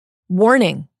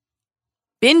Warning.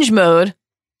 Binge mode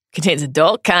contains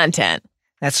adult content.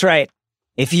 That's right.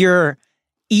 If your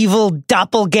evil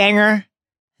doppelganger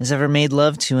has ever made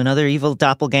love to another evil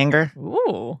doppelganger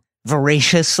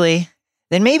voraciously,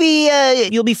 then maybe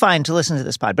you'll be fine to listen to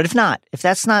this pod. But if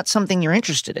that's not something you're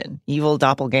interested in, evil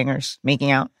doppelgangers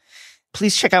making out,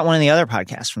 please check out one of the other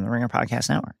podcasts from the Ringer Podcast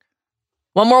Network.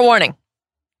 One more warning.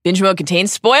 Binge mode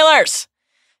contains spoilers.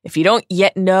 If you don't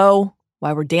yet know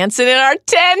why we're dancing in our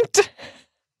tent,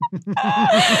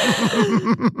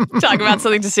 talk about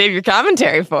something to save your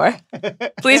commentary for.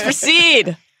 Please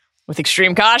proceed with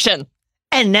extreme caution.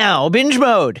 And now, binge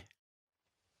mode.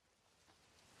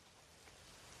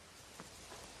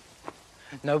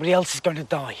 Nobody else is going to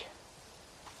die.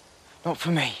 Not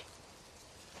for me.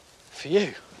 For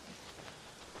you?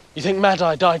 You think Mad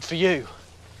Eye died for you? You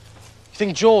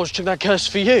think George took that curse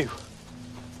for you?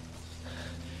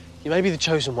 You may be the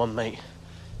chosen one, mate.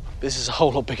 But this is a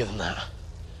whole lot bigger than that.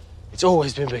 It's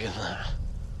always been bigger than that.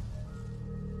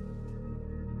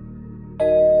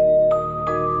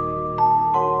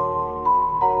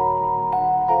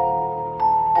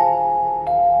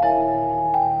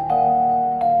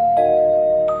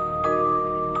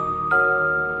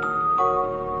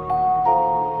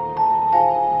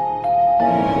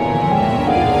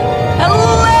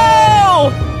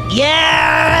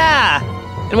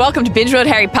 And welcome to Binge Mode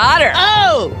Harry Potter.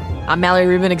 Oh! I'm Mallory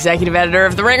Rubin, executive editor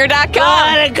of TheRinger.com.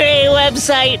 What a great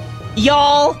website,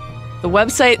 y'all. The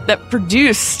website that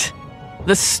produced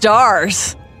the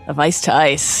stars of Ice to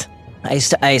Ice. Ice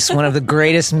to Ice, one of the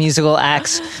greatest musical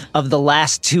acts of the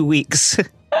last 2 weeks.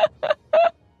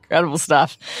 Incredible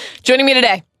stuff. Joining me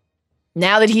today,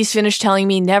 now that he's finished telling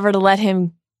me never to let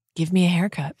him give me a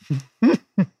haircut.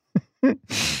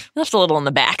 Left a little in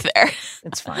the back there.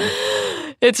 It's fine.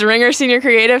 It's Ringer Senior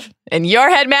Creative and your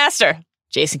headmaster,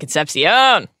 Jason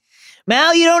Concepcion.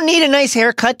 Mal, you don't need a nice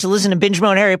haircut to listen to Binge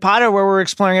Mode Harry Potter, where we're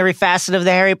exploring every facet of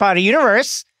the Harry Potter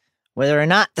universe. Whether or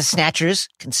not the Snatchers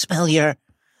can smell your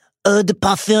eau de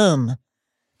parfum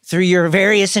through your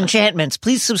various enchantments,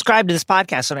 please subscribe to this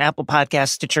podcast on Apple Podcasts,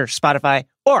 Stitcher, Spotify,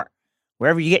 or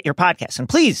wherever you get your podcasts. And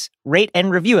please rate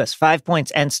and review us 5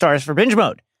 points and stars for Binge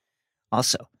Mode.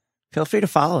 Also, feel free to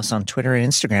follow us on Twitter and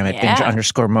Instagram at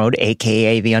binge_mode,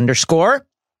 a.k.a. the underscore.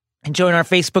 And join our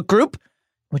Facebook group,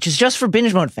 which is just for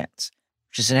Binge Mode fans,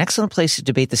 which is an excellent place to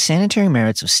debate the sanitary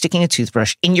merits of sticking a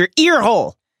toothbrush in your ear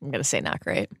hole. I'm going to say not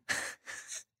great.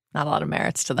 Not a lot of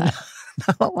merits to that.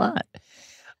 Not a lot.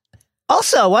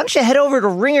 Also, why don't you head over to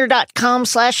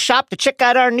ringer.com/shop to check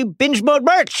out our new Binge Mode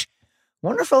merch.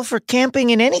 Wonderful for camping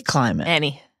in any climate.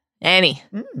 Any.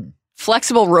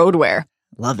 Flexible roadwear.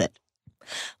 Love it.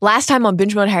 Last time on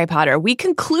Binge Mode Harry Potter, we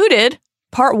concluded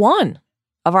part 1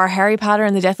 of our Harry Potter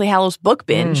and the Deathly Hallows book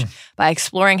binge by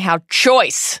exploring how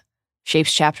choice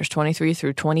shapes chapters 23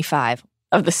 through 25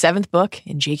 of the 7th book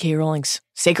in J.K. Rowling's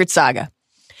Sacred Saga.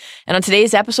 And on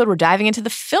today's episode, we're diving into the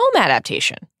film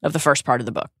adaptation of the first part of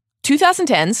the book,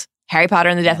 2010's Harry Potter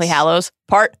and the Deathly Hallows,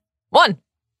 part 1.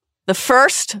 The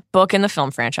first book in the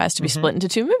film franchise to be split into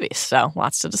 2 movies. So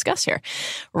lots to discuss here.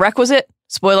 Requisite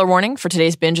spoiler warning for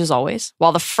today's binge as always.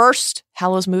 While the first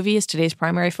Hallows movie is today's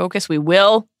primary focus, we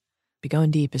will be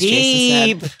going deep, as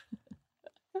Jason said.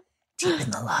 Deep in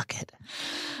the locket.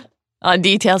 On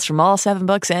details from all 7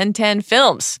 books and 10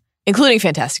 films, including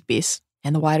Fantastic Beasts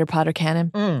and the wider Potter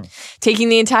canon. Taking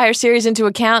the entire series into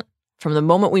account from the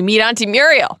moment we meet Auntie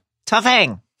Muriel. Tough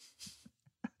hang.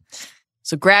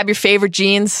 So grab your favorite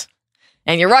jeans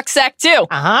and your rucksack too.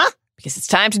 Because it's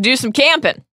time to do some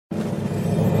camping.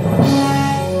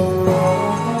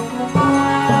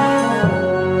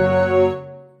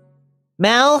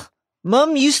 Mal,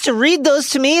 Mom used to read those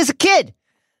to me as a kid.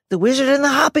 The Wizard and the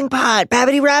Hopping Pod,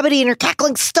 Babbity Rabbity and her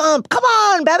cackling stump. Come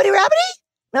on, Babbity Rabbity?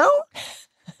 No?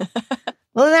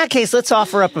 Well, in that case, let's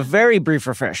offer up a very brief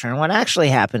refresher on what actually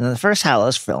happened in the first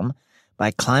Hallows film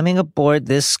by climbing aboard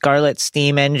this scarlet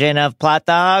steam engine of Plot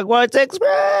the Hogwarts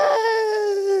Express.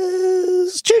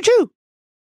 Choo-choo.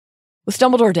 With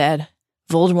Dumbledore dead,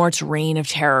 Voldemort's reign of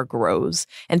terror grows.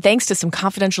 And thanks to some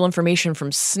confidential information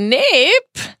from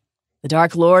Snape, the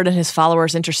Dark Lord and his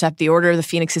followers intercept the Order of the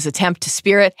Phoenix's attempt to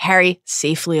spirit Harry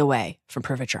safely away from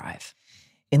Privet Drive.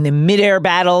 In the mid-air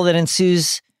battle that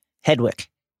ensues, Hedwig,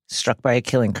 struck by a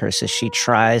killing curse as she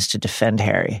tries to defend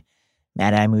Harry.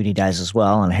 Mad-Eye Moody dies as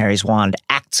well, and Harry's wand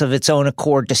acts of its own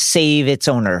accord to save its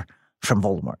owner from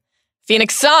Voldemort.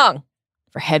 Phoenix Song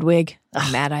for Hedwig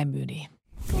and Mad-Eye Moody.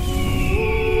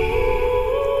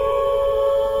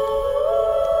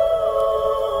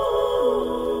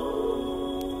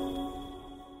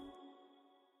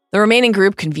 The remaining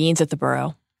group convenes at the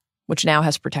Burrow. which now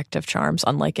has protective charms,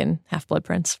 unlike in Half-Blood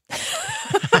Prince.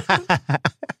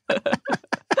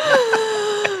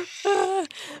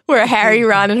 Where Harry,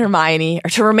 Ron, and Hermione are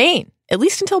to remain, at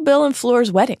least until Bill and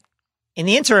Fleur's wedding. In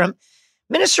the interim,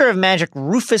 Minister of Magic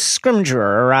Rufus Scrimgeour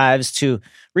arrives to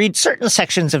read certain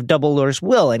sections of Dumbledore's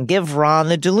will and give Ron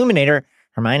the Deluminator,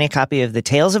 Hermione a copy of the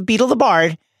Tales of Beetle the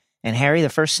Bard, and Harry the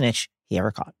first snitch he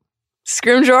ever caught.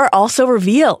 Scrimgeour also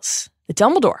reveals that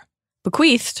Dumbledore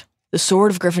bequeathed the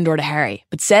Sword of Gryffindor to Harry,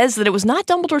 but says that it was not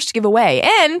Dumbledore's to give away,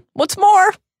 and, what's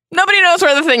more, nobody knows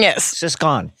where the thing is. It's just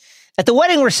gone. At the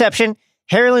wedding reception,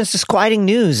 Harry learns disquieting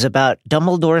news about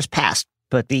Dumbledore's past,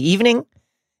 but the evening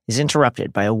is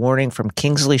interrupted by a warning from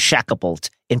Kingsley Shacklebolt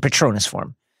in Patronus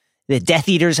form. The Death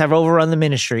Eaters have overrun the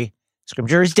Ministry,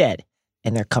 Scrimgeour is dead,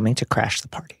 and they're coming to crash the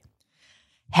party.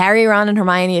 Harry, Ron, and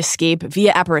Hermione escape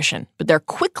via apparition, but they're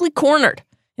quickly cornered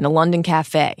in a London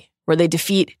cafe where they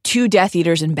defeat 2 Death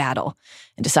Eaters in battle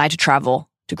and decide to travel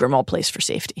to Grimmauld Place for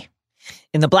safety.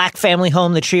 In the Black family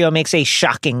home, the trio makes a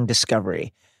shocking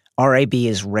discovery. R.A.B.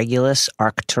 is Regulus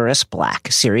Arcturus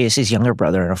Black, Sirius's younger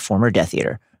brother and a former Death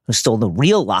Eater, who stole the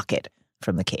real locket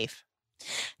from the cave.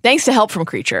 Thanks to help from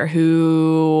Kreacher,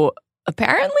 who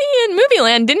apparently in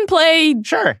Movieland didn't play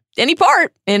any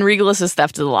part in Regulus's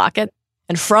theft of the locket.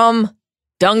 And from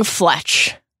Dung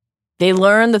Fletch, they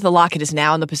learn that the locket is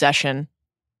now in the possession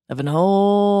of an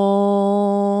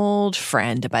old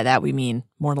friend. By that we mean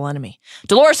mortal enemy,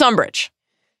 Dolores Umbridge.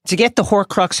 To get the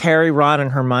Horcrux, Harry, Ron,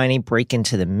 and Hermione break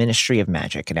into the Ministry of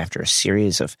Magic, and after a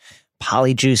series of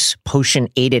Polyjuice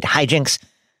potion-aided hijinks,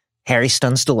 Harry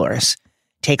stuns Dolores,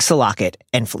 takes the locket,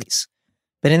 and flees.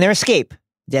 But in their escape,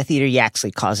 Death Eater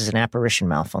Yaxley causes an apparition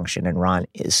malfunction, and Ron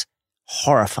is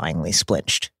horrifyingly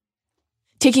splinched.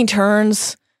 Taking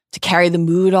turns to carry the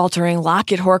mood-altering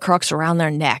locket Horcrux around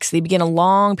their necks, they begin a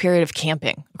long period of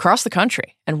camping across the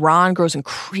country, and Ron grows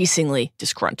increasingly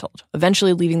disgruntled,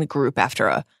 eventually leaving the group after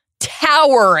a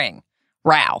towering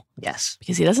row. Yes.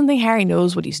 Because he doesn't think Harry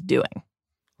knows what he's doing.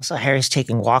 Also, Harry's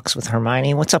taking walks with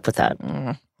Hermione. What's up with that?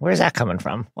 Where's that coming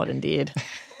from? What indeed?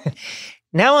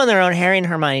 Now on their own, Harry and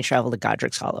Hermione travel to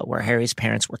Godric's Hollow, where Harry's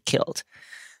parents were killed.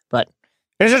 But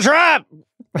there's a trap!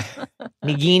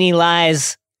 Nagini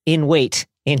lies in wait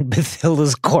in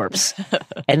Bathilda's corpse.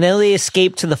 And then they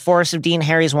escape to the Forest of Dean.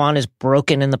 Harry's wand is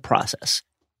broken in the process.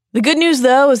 The good news,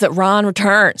 though, is that Ron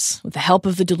returns with the help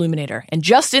of the Deluminator, and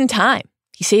just in time.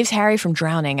 He saves Harry from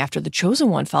drowning after the Chosen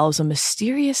One follows a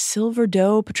mysterious silver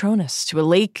doe Patronus to a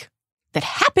lake that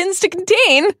happens to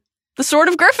contain the Sword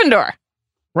of Gryffindor.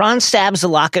 Ron stabs the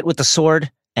locket with the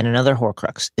sword, and another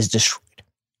Horcrux is destroyed.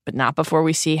 But not before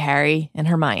we see Harry and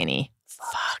Hermione.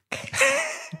 Fuck.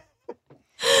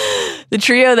 The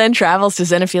trio then travels to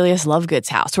Xenophilius Lovegood's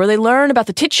house, where they learn about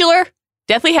the titular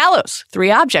Deathly Hallows,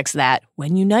 3 objects that,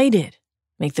 when united,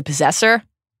 make the possessor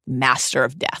master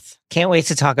of death. Can't wait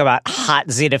to talk about hot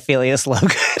Xenophilius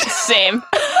Lovegood. Same.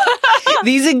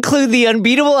 These include the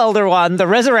Unbeatable Elder Wand, the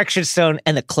Resurrection Stone,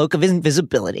 and the Cloak of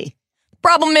Invisibility.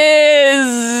 Problem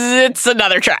is, it's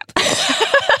another trap.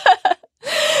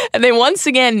 And they once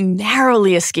again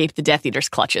narrowly escape the Death Eater's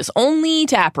clutches, only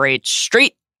to apparate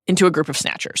straight into a group of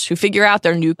Snatchers who figure out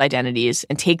their new identities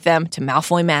and take them to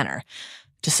Malfoy Manor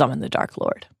to summon the Dark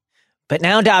Lord. But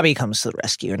now Dobby comes to the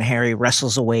rescue, and Harry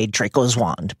wrestles away Draco's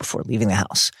wand before leaving the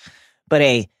house. But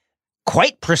a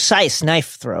quite precise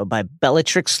knife throw by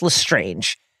Bellatrix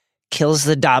Lestrange kills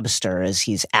the Dobster as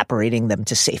he's apparating them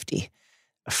to safety.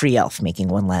 A free elf making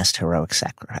one last heroic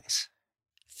sacrifice.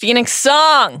 Phoenix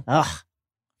Song! Ugh.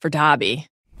 For Dobby.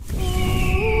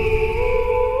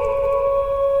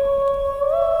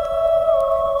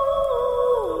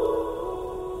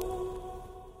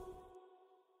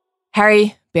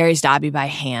 Harry buries Dobby by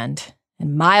hand,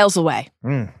 and miles away,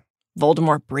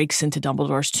 Voldemort breaks into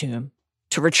Dumbledore's tomb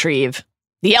to retrieve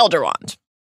the Elder Wand.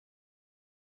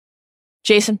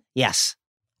 Jason? Yes.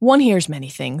 One hears many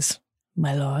things,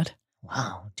 my lord.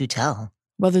 Wow, do tell.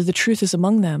 Whether the truth is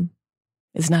among them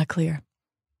is not clear.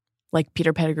 Like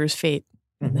Peter Pettigrew's fate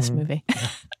in this movie.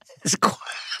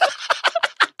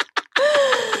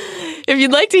 If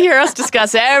you'd like to hear us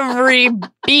discuss every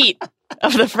beat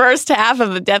of the first half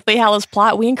of the Deathly Hallows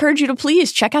plot, we encourage you to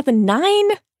please check out the 9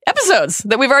 episodes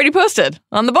that we've already posted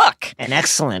on the book. An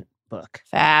excellent book.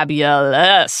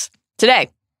 Fabulous. Today,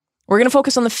 we're going to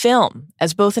focus on the film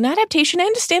as both an adaptation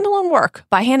and a standalone work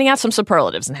by handing out some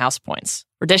superlatives and house points.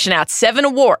 We're dishing out 7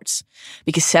 awards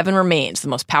because 7 remains the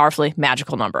most powerfully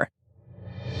magical number.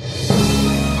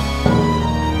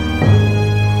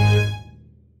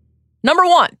 Number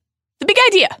 1, the big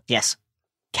idea. Yes.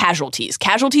 casualties.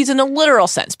 Casualties in a literal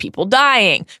sense, people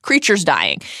dying, creatures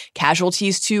dying.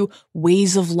 Casualties to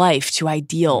ways of life, to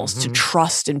ideals, to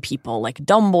trust in people like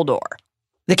Dumbledore.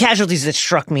 The casualties that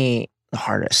struck me the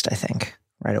hardest, I think,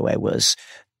 right away was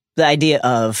the idea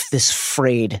of this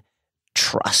frayed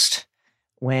trust.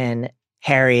 When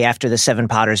Harry, after the Seven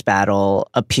Potters battle,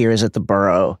 appears at the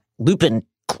Burrow, Lupin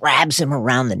grabs him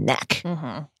around the neck,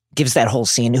 gives that whole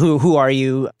scene. Who are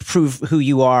you? Prove who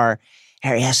you are.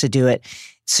 Harry has to do it.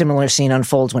 Similar scene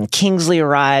unfolds when Kingsley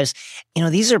arrives. You know,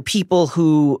 these are people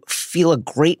who feel a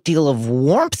great deal of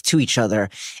warmth to each other,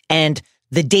 and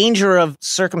the danger of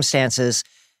circumstances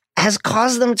has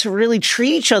caused them to really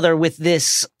treat each other with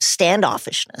this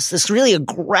standoffishness, this really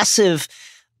aggressive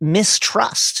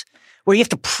mistrust, where you have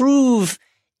to prove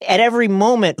at every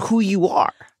moment who you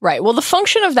are. Right. Well, the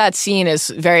function of that scene is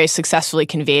very successfully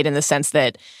conveyed in the sense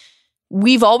that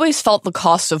we've always felt the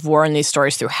cost of war in these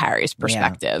stories through Harry's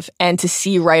perspective, and to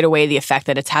see right away the effect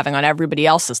that it's having on everybody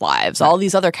else's lives, all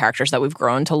these other characters that we've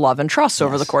grown to love and trust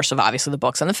over the course of obviously the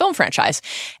books and the film franchise.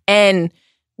 And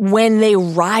when they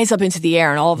rise up into the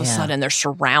air and all of a sudden they're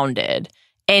surrounded,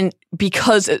 and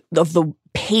because of the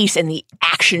pace and the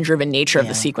action-driven nature of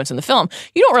the sequence in the film,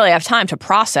 you don't really have time to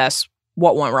process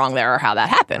what went wrong there or how that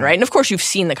happened, right? And of course, you've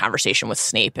seen the conversation with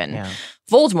Snape and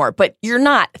Voldemort, but you're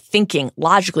not thinking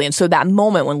logically. And so that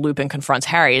moment when Lupin confronts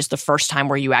Harry is the first time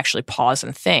where you actually pause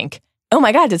and think, oh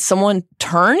my God, did someone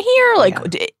turn here?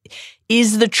 Like,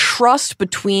 is the trust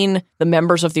between the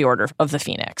members of the Order of the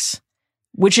Phoenix,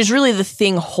 which is really the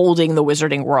thing holding the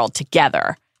wizarding world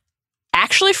together,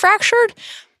 actually fractured?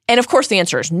 And of course, the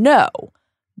answer is no.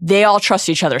 They all trust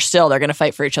each other still. They're going to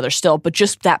fight for each other still. But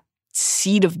just that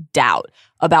seed of doubt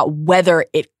about whether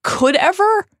it could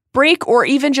ever break, or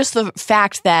even just the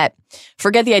fact that,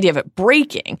 forget the idea of it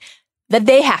breaking, that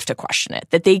they have to question it,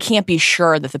 that they can't be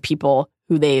sure that the people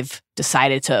who they've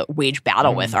decided to wage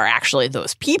battle with are actually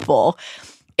those people.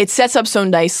 It sets up so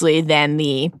nicely then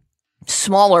the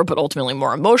smaller but ultimately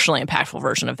more emotionally impactful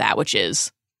version of that, which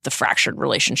is the fractured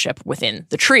relationship within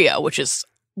the trio, which is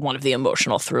one of the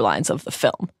emotional through lines of the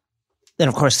film. Then,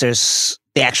 of course, there's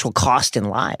the actual cost in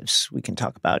lives. We can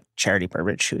talk about Charity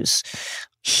Burbage, whose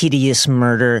hideous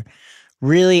murder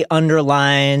really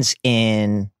underlines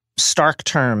in stark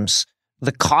terms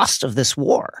the cost of this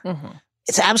war.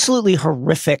 It's absolutely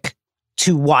horrific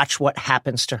to watch what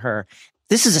happens to her.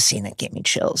 This is a scene that gave me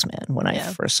chills, man, when I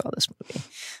first saw this movie.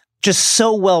 Just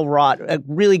so well wrought, a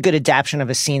really good adaptation of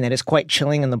a scene that is quite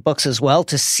chilling in the books as well,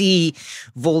 to see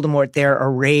Voldemort there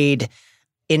arrayed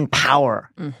in power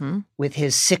with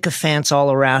his sycophants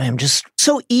all around him, just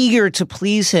so eager to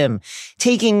please him,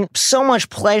 taking so much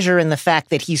pleasure in the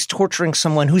fact that he's torturing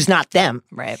someone who's not them.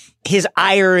 Right. His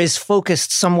ire is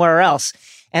focused somewhere else.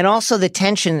 And also the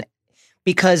tension,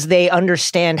 because they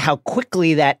understand how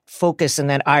quickly that focus and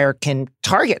that ire can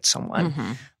target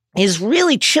someone, is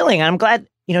really chilling. I'm glad,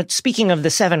 you know, speaking of the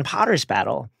Seven Potters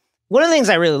battle, one of the things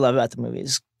I really love about the movie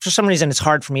is, for some reason it's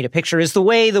hard for me to picture, is the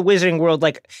way the wizarding world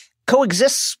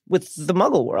coexists with the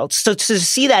Muggle world. So to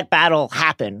see that battle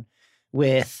happen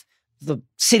with the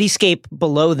cityscape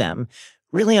below them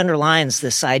really underlines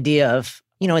this idea of,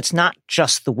 you know, it's not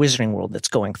just the wizarding world that's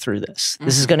going through this.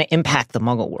 This is going to impact the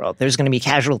Muggle world. There's going to be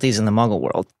casualties in the Muggle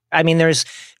world. I mean, there's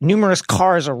numerous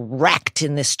cars are wrecked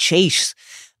in this chase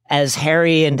as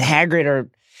Harry and Hagrid are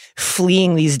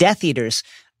fleeing these Death Eaters.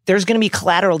 There's going to be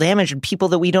collateral damage, and people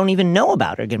that we don't even know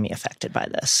about are going to be affected by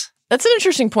this. That's an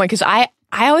interesting point, because I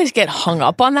always get hung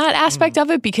up on that aspect of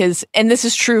it, because, and this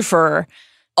is true for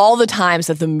all the times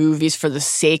that the movies, for the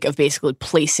sake of basically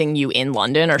placing you in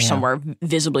London or somewhere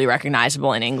visibly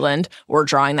recognizable in England, or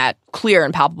drawing that clear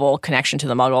and palpable connection to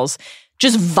the Muggles,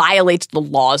 just violates the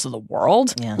laws of the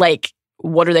world. Like,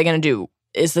 what are they going to do?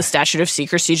 Is the statute of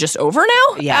secrecy just over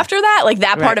now after that? Like,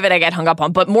 that part of it I get hung up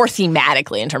on, but more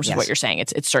thematically in terms of what you're saying,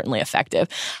 it's certainly effective.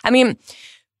 I mean,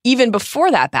 even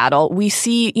before that battle, we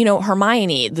see, you know,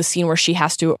 Hermione, the scene where she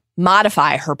has to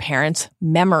modify her parents'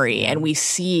 memory. And we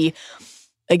see,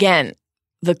 again,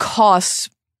 the cost,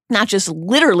 not just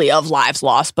literally of lives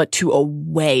lost, but to a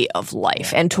way of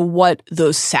life and to what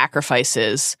those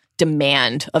sacrifices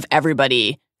demand of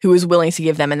everybody who is willing to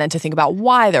give them, and then to think about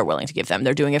why they're willing to give them.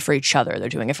 They're doing it for each other. They're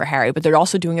doing it for Harry, but they're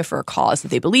also doing it for a cause that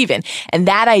they believe in. And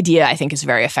that idea, I think, is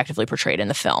very effectively portrayed in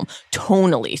the film,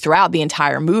 tonally, throughout the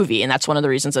entire movie. And that's one of the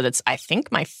reasons that it's, I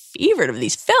think, my favorite of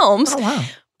these films,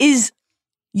 is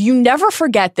you never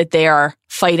forget that they are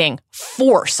fighting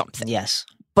for something. Yes.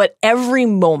 But every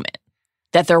moment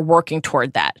that they're working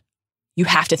toward that, you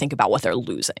have to think about what they're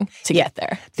losing to get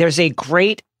there. There's a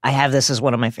great, I have this as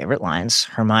one of my favorite lines,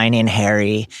 Hermione and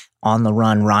Harry on the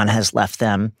run. Ron has left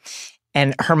them.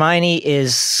 And Hermione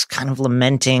is kind of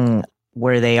lamenting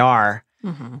where they are.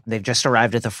 Mm-hmm. They've just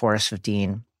arrived at the Forest of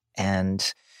Dean.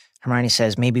 And Hermione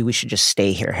says, maybe we should just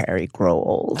stay here, Harry, grow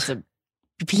old. It's a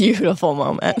beautiful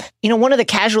moment. You know, one of the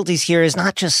casualties here is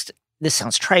not just, this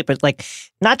sounds trite, but like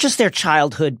not just their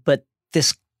childhood, but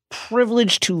this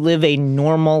privilege to live a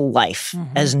normal life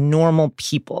as normal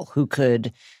people who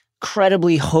could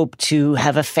credibly hope to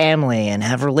have a family and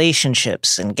have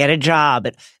relationships and get a job.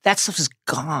 That stuff is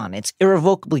gone. It's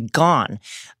irrevocably gone.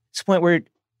 It's a point where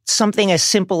something as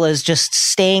simple as just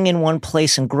staying in one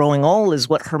place and growing old is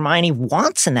what Hermione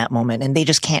wants in that moment, and they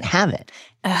just can't have it.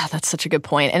 That's such a good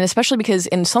point. And especially because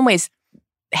in some ways,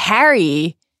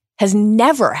 Harry has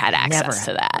never had access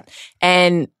to that.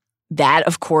 And that,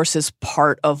 of course, is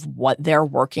part of what they're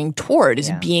working toward, is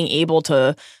being able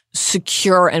to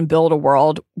secure and build a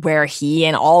world where he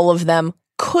and all of them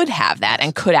could have that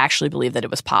and could actually believe that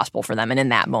it was possible for them. And in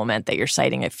that moment that you're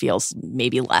citing, it feels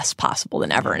maybe less possible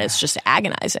than ever. And it's just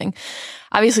agonizing.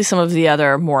 Obviously, some of the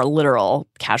other more literal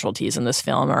casualties in this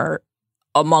film are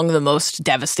among the most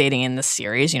devastating in this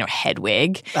series. You know,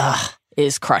 Hedwig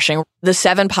is crushing. The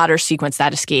Seven Potter sequence,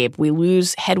 that escape, we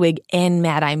lose Hedwig and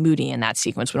Mad-Eye Moody in that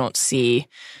sequence. We don't see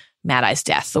Mad-Eye's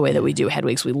death the way that we do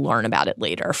Hedwig's. We learn about it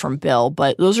later from Bill.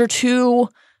 But those are two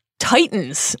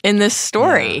titans in this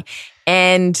story. Yeah.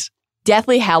 And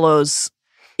Deathly Hallows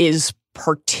is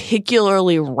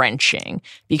particularly wrenching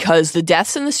because the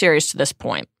deaths in the series to this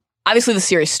point, obviously the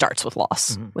series starts with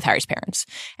loss with Harry's parents.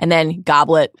 And then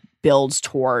Goblet builds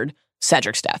toward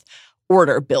Cedric's death.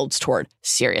 Order builds toward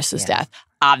Sirius's death.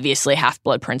 Obviously,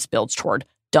 Half-Blood Prince builds toward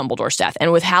Dumbledore's death.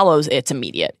 And with Hallows, it's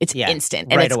immediate. It's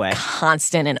instant. And it's away.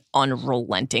 Constant and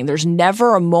unrelenting. There's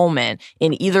never a moment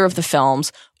in either of the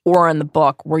films or in the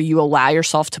book where you allow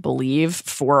yourself to believe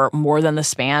for more than the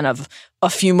span of a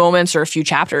few moments or a few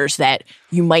chapters that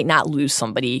you might not lose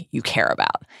somebody you care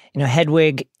about. You know,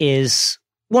 Hedwig is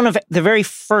one of the very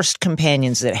first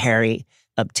companions that Harry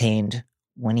obtained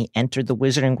when he entered the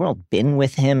wizarding world, been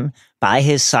with him by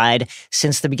his side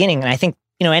since the beginning. And I think,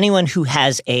 you know, anyone who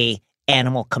has a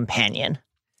animal companion.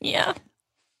 Yeah.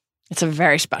 It's a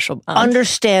very special bond.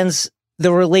 Understands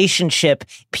the relationship.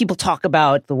 People talk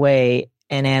about the way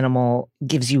an animal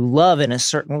gives you love in a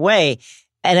certain way.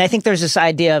 And I think there's this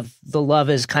idea of the love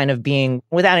as kind of being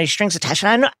without any strings attached.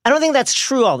 And I don't think that's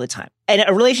true all the time. And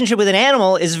a relationship with an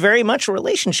animal is very much a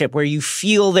relationship where you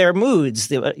feel their moods.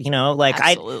 You know, like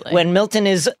when Milton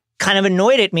is kind of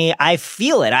annoyed at me, I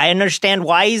feel it. I understand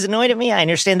why he's annoyed at me. I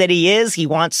understand that he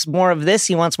wants more of this.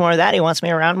 He wants more of that. He wants me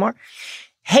around more.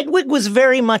 Hedwig was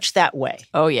very much that way.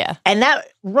 Oh, yeah. And that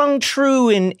rung true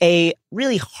in a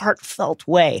really heartfelt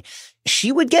way.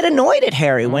 She would get annoyed at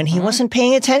Harry when he wasn't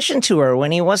paying attention to her,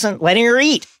 when he wasn't letting her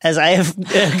eat, as I have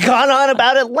gone on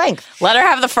about at length. Let her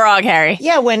have the frog, Harry.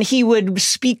 Yeah, when he would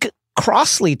speak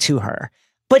crossly to her.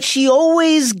 But she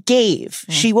always gave.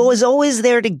 She was always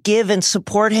there to give and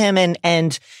support him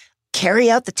and carry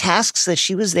out the tasks that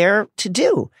she was there to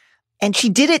do. And she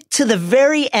did it to the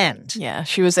very end. Yeah,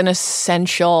 she was an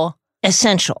essential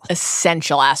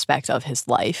aspect of his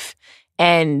life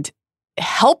and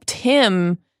helped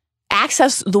him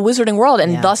access the wizarding world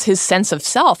and thus his sense of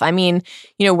self. I mean,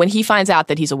 you know, when he finds out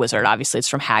that he's a wizard, obviously it's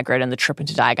from Hagrid, and the trip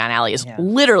into Diagon Alley is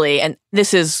literally, and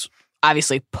this is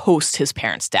obviously post his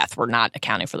parents' death. We're not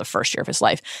accounting for the first year of his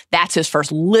life. That's his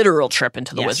first literal trip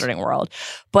into the wizarding world.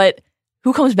 But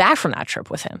who comes back from that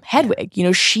trip with him? Hedwig. You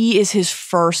know, she is his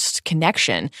first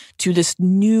connection to this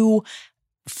new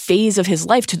phase of his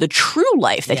life, to the true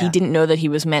life that he didn't know that he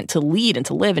was meant to lead and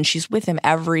to live. And she's with him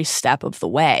every step of the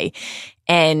way.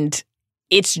 And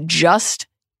it's just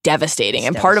devastating.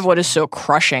 And part of what is so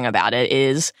crushing about it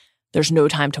is there's no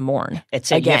time to mourn.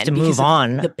 You have to move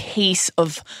on. The pace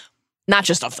of not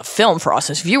just of the film for us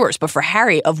as viewers, but for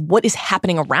Harry, of what is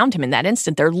happening around him in that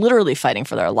instant. They're literally fighting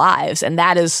for their lives. And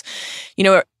that is, you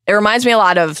know, it reminds me a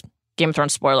lot of Game of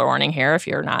Thrones, spoiler warning here if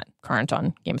you're not current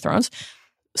on Game of Thrones,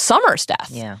 Summer's death.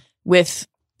 Yeah. With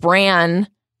Bran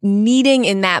needing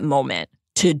in that moment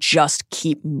to just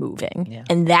keep moving. Yeah.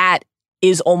 And that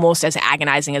is almost as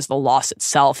agonizing as the loss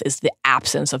itself, is the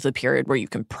absence of the period where you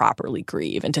can properly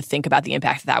grieve, and to think about the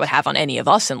impact that would have on any of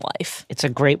us in life. It's a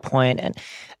great point. And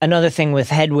another thing with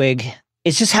Hedwig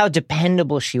is just how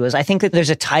dependable she was. I think that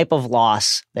there's a type of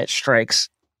loss that strikes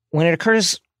when it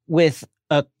occurs with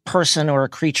a person or a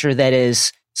creature that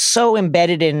is so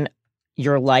embedded in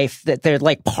your life that they're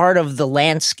like part of the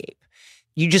landscape.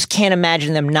 You just can't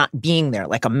imagine them not being there,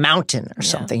 like a mountain or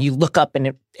something. You look up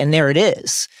and there it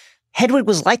is. Hedwig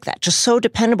was like that, just so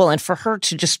dependable. And for her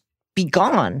to just be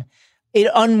gone,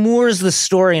 it unmoors the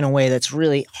story in a way that's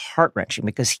really heart-wrenching,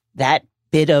 because that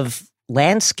bit of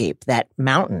landscape, that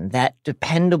mountain, that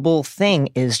dependable thing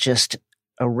is just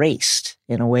erased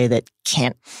in a way that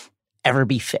can't ever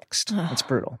be fixed. It's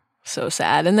brutal. So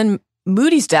sad. And then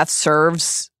Moody's death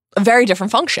serves a very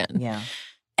different function. Yeah.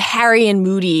 Harry and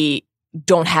Moody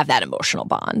don't have that emotional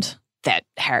bond that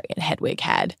Harry and Hedwig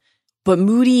had. But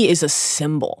Moody is a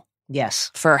symbol.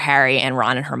 Yes. For Harry and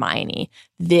Ron and Hermione.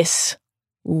 This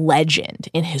legend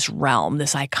in his realm,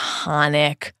 this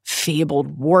iconic,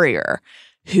 fabled warrior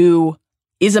who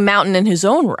is a mountain in his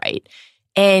own right.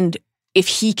 And if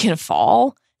he can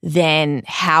fall, then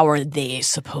how are they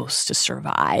supposed to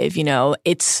survive? You know,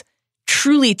 it's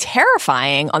truly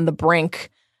terrifying on the brink,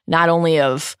 not only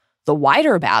of the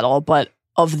wider battle, but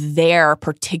of their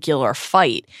particular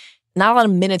fight. Not a lot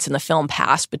of minutes in the film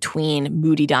pass between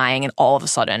Moody dying and all of a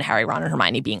sudden Harry, Ron, and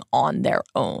Hermione being on their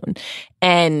own.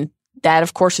 And that,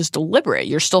 of course, is deliberate.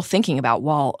 You're still thinking about,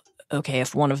 well, okay,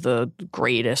 if one of the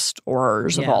greatest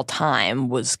Aurors of all time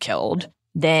was killed,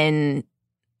 then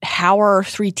how are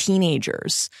three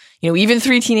teenagers, even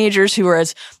three teenagers who are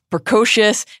as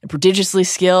precocious and prodigiously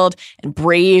skilled and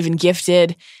brave and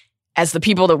gifted as the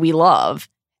people that we love,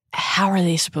 how are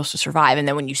they supposed to survive? And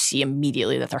then when you see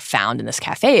immediately that they're found in this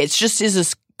cafe, it's just is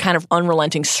this kind of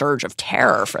unrelenting surge of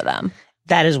terror for them.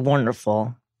 That is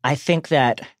wonderful. I think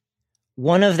that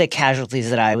one of the casualties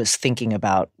that I was thinking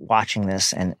about watching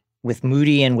this and with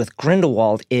Moody and with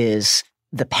Grindelwald is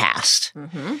the past.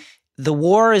 Mm-hmm. The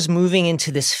war is moving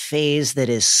into this phase that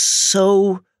is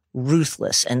so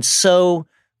ruthless and so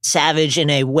savage in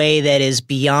a way that is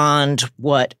beyond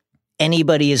what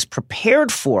anybody is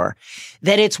prepared for,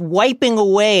 that it's wiping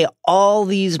away all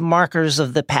these markers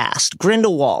of the past.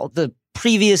 Grindelwald, the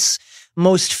previous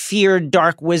most feared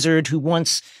dark wizard who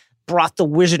once brought the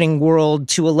wizarding world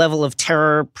to a level of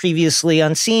terror previously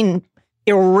unseen,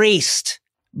 erased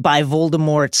by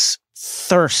Voldemort's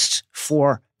thirst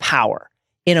for power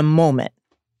in a moment.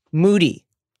 Moody,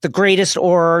 the greatest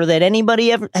Auror that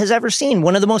anybody has ever seen,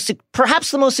 one of the most,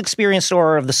 perhaps the most experienced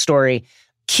Auror of the story,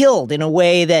 killed in a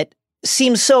way that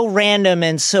seems so random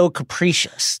and so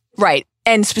capricious. Right.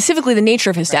 And specifically the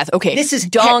nature of his death. Okay, this is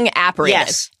dung apparated.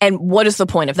 Yes. And what is the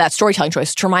point of that storytelling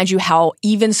choice? To remind you how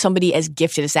even somebody as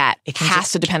gifted as that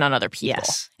has to depend on other people.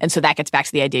 Yes. And so that gets back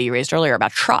to the idea you raised earlier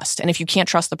about trust. And if you can't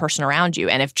trust the person around you,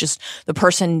 and if just the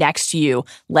person next to you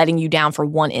letting you down for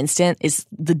one instant is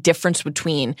the difference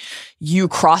between you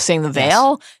crossing the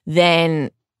veil,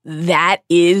 then that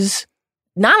is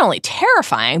not only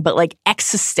terrifying, but like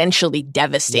existentially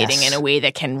devastating in a way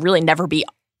that can really never be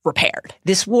repaired.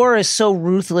 This war is so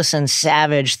ruthless and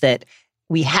savage that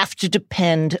we have to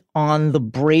depend on the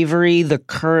bravery, the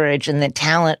courage, and the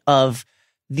talent of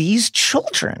these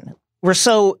children. We're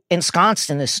so ensconced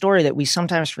in this story that we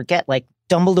sometimes forget, like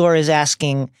Dumbledore is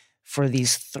asking for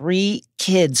these three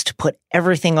kids to put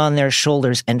everything on their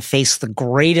shoulders and face the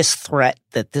greatest threat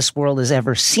that this world has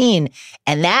ever seen.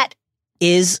 And that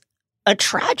is a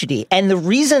tragedy. And the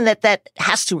reason that that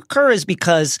has to occur is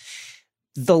because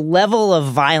the level of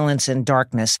violence and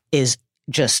darkness is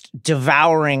just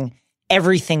devouring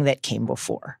everything that came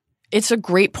before. It's a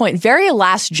great point. Very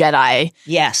Last Jedi.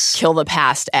 Yes. Kill the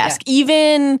past-esque. Yeah.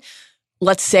 Even,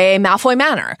 let's say, Malfoy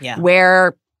Manor,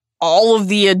 where all of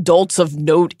the adults of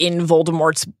note in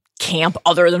Voldemort's camp,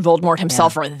 other than Voldemort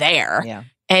himself, are there. Yeah.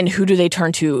 And who do they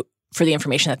turn to for the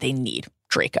information that they need?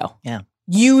 Draco. Yeah.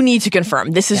 You need to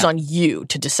confirm. This is on you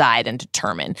to decide and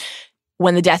determine.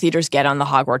 When the Death Eaters get on the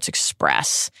Hogwarts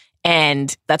Express,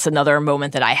 and that's another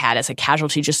moment that I had as a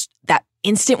casualty, just that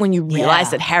instant when you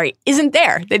realize that Harry isn't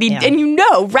there, that he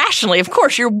and rationally, of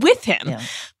course, you're with him.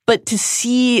 But to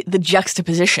see the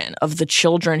juxtaposition of the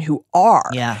children who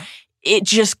are, it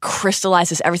just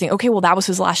crystallizes everything. Okay, well, that was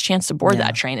his last chance to board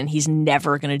that train, and he's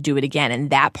never going to do it again.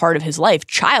 And that part of his life,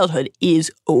 childhood,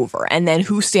 is over. And then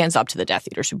who stands up to the Death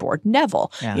Eaters who board?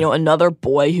 Neville. Another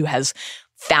boy who has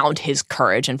found his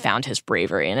courage and found his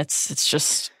bravery. And it's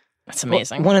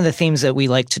amazing. One of the themes that we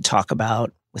like to talk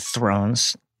about with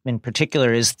Thrones in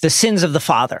particular is the sins of the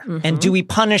father. Mm-hmm. And do we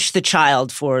punish the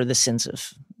child for the sins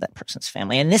of that person's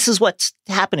family? And this is what's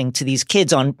happening to these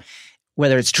kids on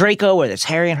whether it's Draco, whether it's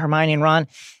Harry and Hermione and Ron.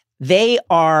 They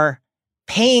are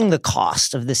paying the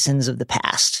cost of the sins of the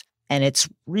past. And it's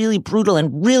really brutal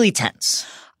and really tense.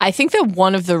 I think that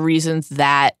one of the reasons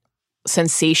that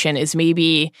sensation is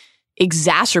maybe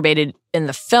exacerbated in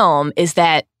the film is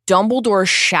that Dumbledore's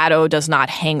shadow does not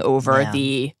hang over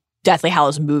the Deathly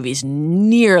Hallows movies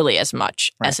nearly as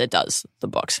much as it does the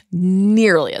books.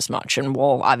 Nearly as much. And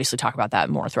we'll obviously talk about that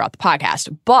more throughout the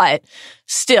podcast. But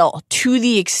still, to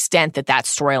the extent that that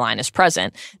storyline is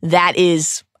present, that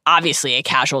is obviously a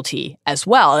casualty as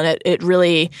well. And it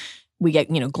really we get,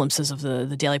 glimpses of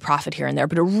the Daily Prophet here and there,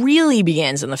 but it really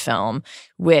begins in the film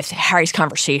with Harry's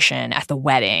conversation at the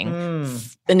wedding.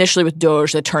 Initially with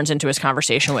Doge, that turns into his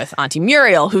conversation with Auntie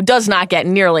Muriel, who does not get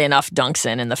nearly enough dunks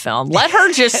in the film. Let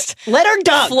her just let her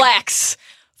dunk. Flex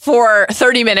for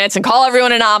 30 minutes and call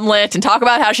everyone an omelet and talk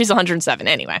about how she's 107.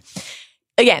 Anyway,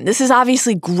 again, this is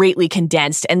obviously greatly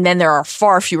condensed, and then there are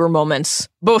far fewer moments,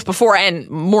 both before and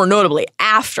more notably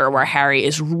after, where Harry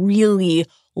is really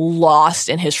lost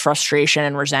in his frustration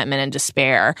and resentment and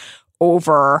despair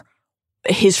over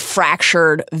his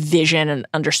fractured vision and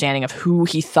understanding of who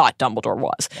he thought Dumbledore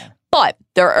was. Yeah. But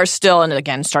there are still, and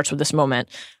again, starts with this moment,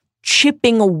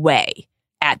 chipping away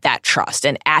at that trust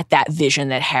and at that vision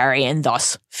that Harry and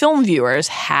thus film viewers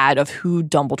had of who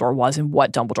Dumbledore was and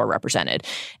what Dumbledore represented.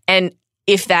 And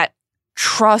if that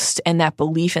trust and that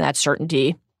belief and that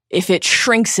certainty, if it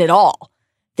shrinks at all,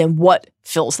 then what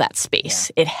fills that space?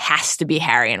 Yeah. It has to be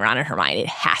Harry and Ron and Hermione. It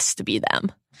has to be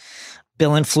them.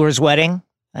 Bill and Fleur's wedding,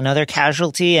 another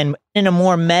casualty. And in a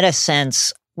more meta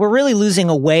sense, we're really losing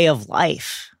a way of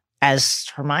life.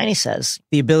 As Hermione says,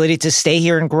 the ability to stay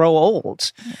here and grow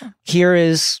old. Yeah. Here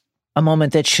is a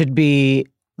moment that should be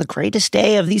the greatest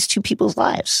day of these two people's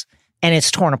lives. And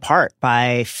it's torn apart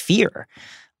by fear.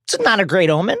 It's not a great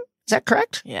omen. Is that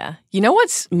correct? Yeah. You know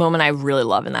what's moment I really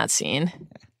love in that scene?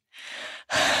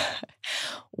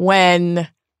 When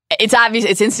it's obvious,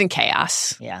 it's instant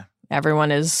chaos. Yeah.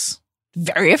 Everyone is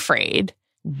very afraid,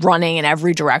 running in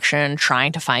every direction,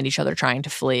 trying to find each other, trying to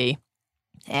flee.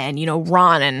 And,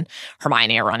 Ron and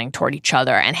Hermione are running toward each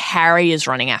other, and Harry is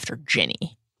running after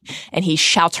Ginny. And he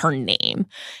shouts her name.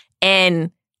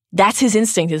 And that's his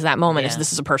instinct is that moment is,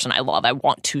 this is a person I love. I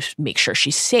want to make sure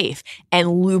she's safe.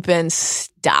 And Lupin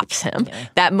stops him. Yeah.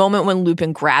 That moment when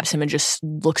Lupin grabs him and just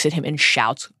looks at him and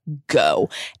shouts, go.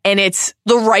 And it's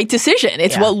the right decision.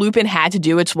 It's what Lupin had to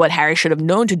do. It's what Harry should have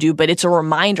known to do. But it's a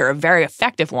reminder, a very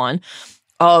effective one,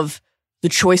 of the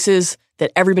choices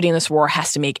that everybody in this war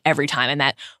has to make every time. And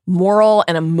that moral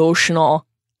and emotional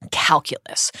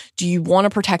calculus. Do you want to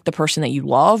protect the person that you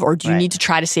love, or do you need to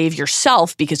try to save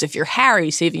yourself? Because if you're Harry,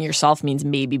 saving yourself means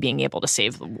maybe being able to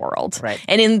save the world. Right.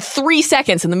 And in 3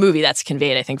 seconds in the movie, that's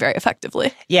conveyed, I think, very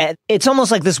effectively. Yeah, it's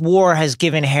almost like this war has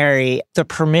given Harry the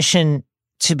permission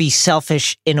to be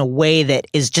selfish in a way that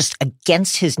is just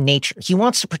against his nature. He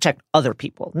wants to protect other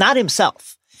people, not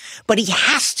himself. But he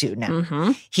has to now.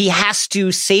 Mm-hmm. He has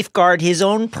to safeguard his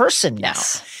own person now,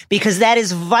 because that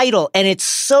is vital. And it's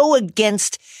so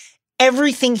against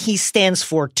everything he stands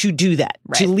for to do that,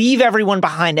 to leave everyone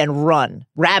behind and run.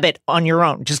 Rabbit on your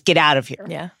own. Just get out of here.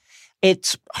 Yeah.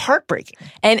 It's heartbreaking.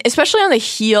 And especially on the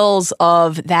heels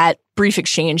of that brief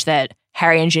exchange that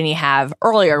Harry and Ginny have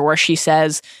earlier, where she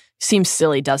says, seems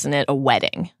silly, doesn't it? A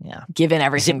wedding. Yeah. Given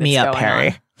everything Zip me that's up, going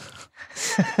Harry.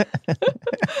 on.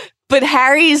 But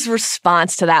Harry's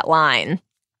response to that line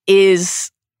is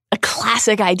a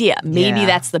classic idea. Maybe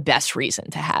that's the best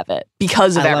reason to have it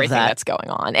because of everything that's going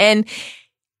on. And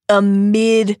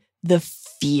amid the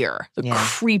fear, the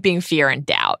creeping fear and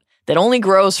doubt that only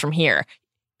grows from here,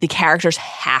 the characters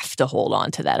have to hold on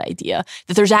to that idea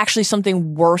that there's actually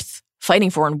something worth fighting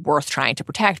for and worth trying to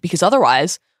protect, because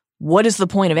otherwise, what is the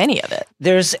point of any of it?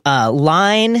 There's a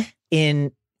line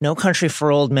in No Country for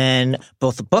Old Men,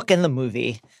 both the book and the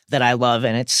movie, that I love.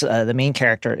 And it's the main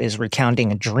character is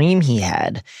recounting a dream he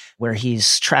had where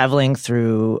he's traveling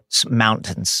through some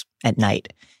mountains at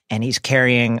night and he's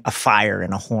carrying a fire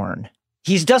and a horn.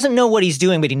 He doesn't know what he's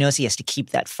doing, but he knows he has to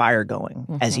keep that fire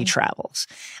going as he travels.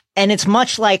 And it's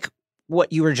much like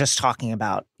what you were just talking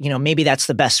about. Maybe that's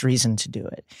the best reason to do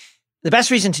it. The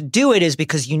best reason to do it is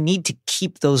because you need to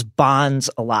keep those bonds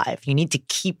alive. You need to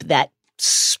keep that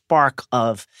spark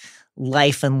of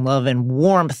life and love and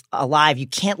warmth alive. You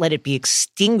can't let it be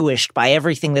extinguished by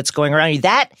everything that's going around you.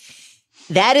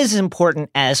 That is important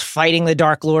as fighting the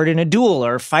Dark Lord in a duel,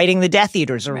 or fighting the Death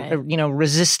Eaters, or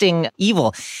resisting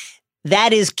evil.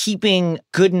 That is keeping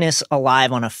goodness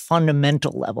alive on a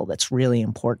fundamental level that's really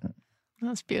important.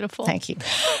 That's beautiful. Thank you.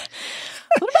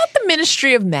 What about the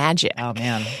Ministry of Magic? Oh,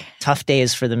 man. Tough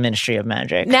days for the Ministry of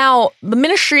Magic. Now, the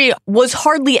Ministry was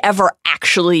hardly ever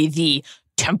actually the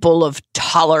Temple of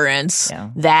Tolerance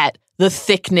that the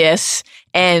Thickness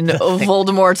and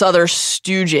Voldemort's other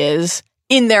stooges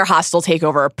in their hostile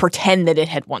takeover pretend that it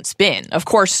had once been. Of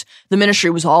course, the Ministry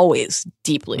was always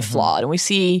deeply flawed, and we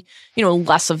see,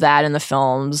 less of that in the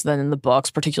films than in the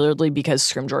books, particularly because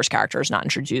Scrimgeour's character is not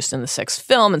introduced in the 6th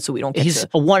film, and so we don't get He's a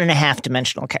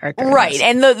 1.5-dimensional character. Right,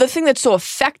 and the thing that's so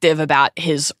effective about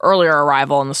his earlier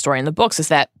arrival in the story in the books is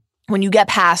that when you get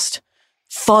past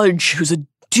Fudge, who's a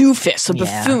doofus, a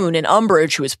buffoon, and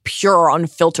Umbridge, who is pure,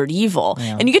 unfiltered evil.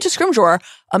 Yeah. And you get to Scrimgeour,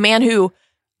 a man who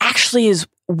actually is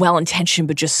well-intentioned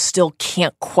but just still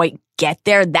can't quite get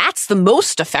there. That's the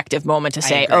most effective moment to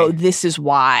say, oh, this is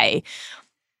why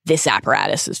this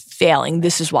apparatus is failing.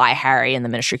 This is why Harry and the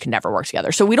Ministry can never work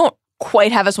together. So we don't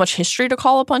quite have as much history to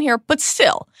call upon here, but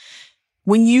still,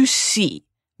 when you see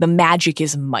the magic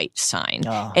is might sign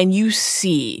and you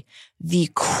see the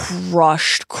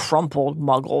crushed, crumpled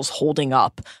muggles holding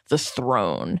up the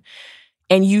throne,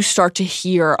 and you start to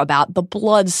hear about the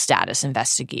blood status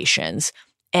investigations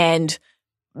and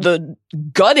the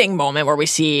gutting moment where we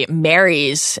see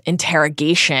Mary's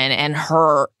interrogation and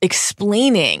her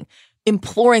explaining,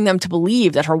 imploring them to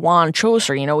believe that her wand chose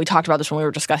her. You know, we talked about this when we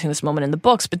were discussing this moment in the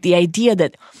books, but the idea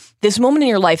that this moment in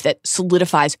your life that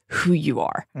solidifies who you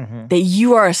are, that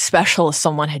you are as special as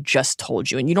someone had just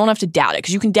told you, and you don't have to doubt it,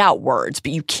 because you can doubt words,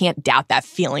 but you can't doubt that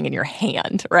feeling in your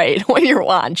hand, right? When your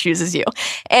wand chooses you.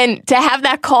 And to have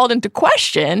that called into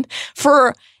question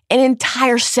for an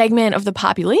entire segment of the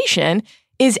population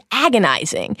is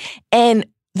agonizing. And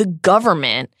the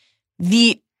government,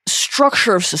 the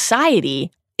structure of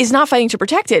society, is not fighting to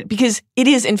protect it, because it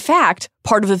is, in fact,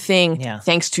 part of the thing,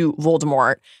 thanks to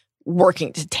Voldemort,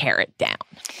 working to tear it down.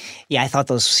 Yeah, I thought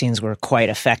those scenes were quite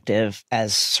effective,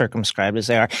 as circumscribed as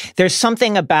they are. There's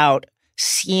something about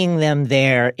seeing them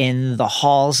there in the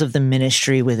halls of the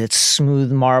Ministry with its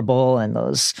smooth marble and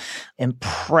those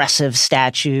impressive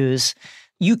statues.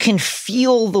 You can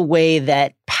feel the way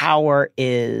that power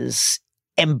is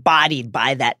embodied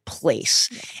by that place.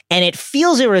 And it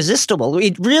feels irresistible.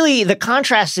 It really, the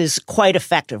contrast is quite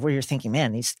effective, where you're thinking,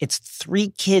 man, it's 3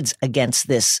 kids against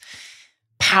this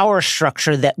power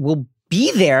structure that will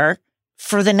be there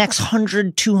for the next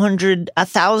 100, 200,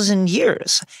 1,000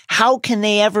 years. How can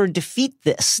they ever defeat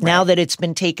this now that it's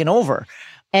been taken over?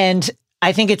 And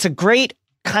I think it's a great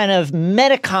kind of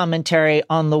meta commentary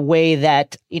on the way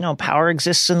that, you know, power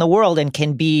exists in the world and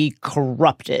can be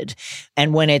corrupted.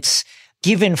 And when it's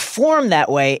given form that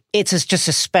way, it's just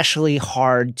especially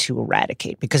hard to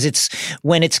eradicate, because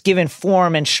when it's given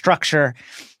form and structure,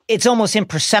 it's almost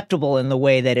imperceptible in the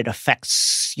way that it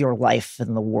affects your life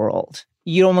and the world.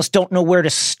 You almost don't know where to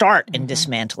start in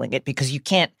dismantling it, because you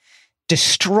can't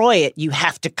destroy it. You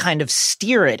have to kind of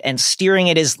steer it, and steering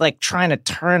it is like trying to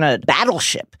turn a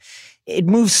battleship. It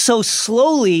moves so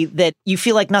slowly that you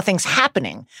feel like nothing's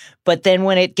happening. But then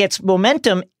when it gets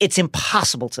momentum, it's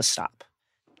impossible to stop.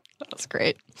 That's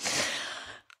great.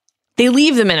 They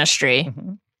leave the Ministry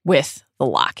with the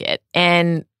locket.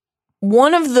 And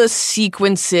one of the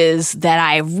sequences that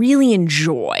I really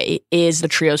enjoy is the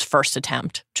trio's first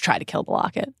attempt to try to kill the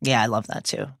locket. Yeah, I love that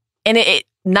too. And it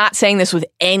not saying this with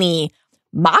any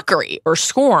mockery or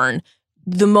scorn,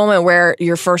 the moment where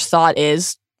your first thought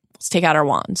is, let's take out our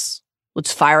wands.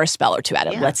 Let's fire a spell or two at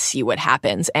it. Yeah. Let's see what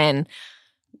happens. And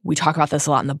we talk about this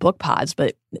a lot in the book pods,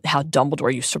 but how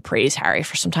Dumbledore used to praise Harry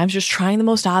for sometimes just trying the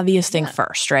most obvious thing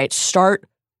first, right? Start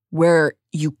where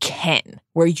you can,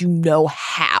 where you know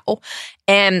how.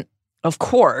 And of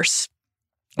course,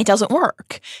 it doesn't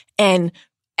work. And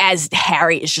as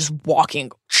Harry is just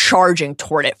charging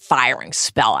toward it, firing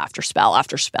spell after spell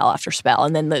after spell after spell,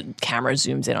 and then the camera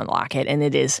zooms in on the locket, and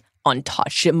it is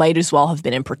untouched. It might as well have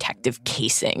been in protective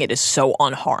casing. It is so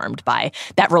unharmed by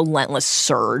that relentless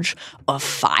surge of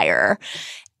fire.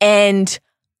 And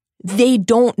they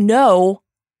don't know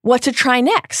what to try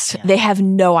next. Yeah. They have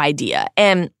no idea.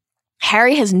 And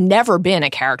Harry has never been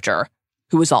a character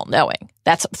who is all-knowing.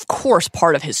 That's, of course,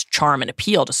 part of his charm and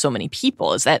appeal to so many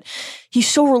people, is that he's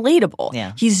so relatable.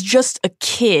 Yeah. He's just a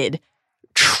kid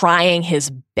trying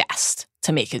his best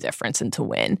to make a difference and to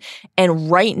win. And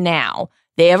right now,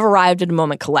 they have arrived at a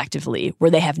moment collectively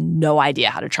where they have no idea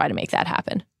how to try to make that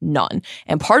happen. None.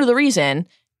 And part of the reason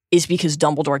is because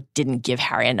Dumbledore didn't give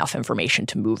Harry enough information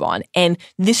to move on. And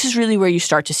this is really where you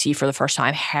start to see for the first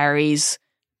time Harry's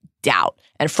doubt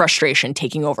and frustration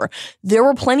taking over. There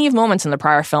were plenty of moments in the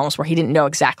prior films where he didn't know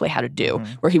exactly how to do,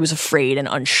 where he was afraid and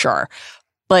unsure.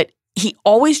 But he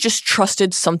always just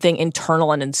trusted something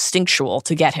internal and instinctual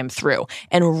to get him through.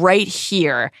 And right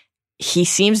here, he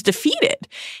seems defeated.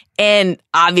 And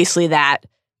obviously that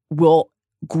will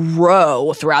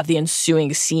grow throughout the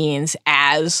ensuing scenes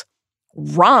as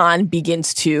Ron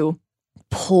begins to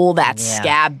pull that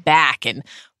scab back and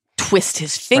twist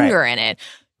his finger in it.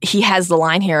 He has the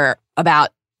line here about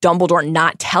Dumbledore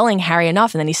not telling Harry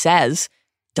enough, and then he says,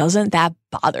 "Doesn't that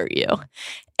bother you?"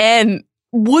 And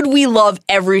would we love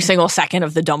every single second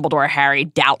of the Dumbledore-Harry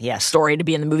doubt story to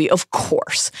be in the movie? Of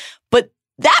course. But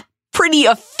that pretty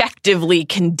effectively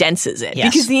condenses it.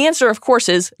 Yes. Because the answer, of course,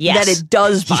 is Yes. that it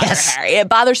does bother Yes. Harry. It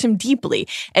bothers him deeply.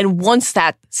 And once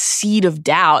that seed of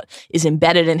doubt is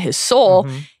embedded in his soul,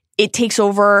 it takes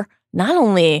over not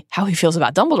only how he feels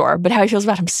about Dumbledore, but how he feels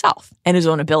about himself and his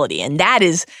own ability. And that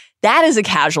is a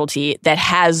casualty that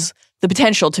has the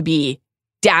potential to be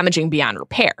damaging beyond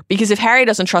repair. Because if Harry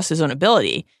doesn't trust his own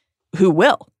ability, who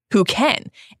will? Who can?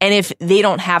 And if they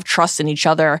don't have trust in each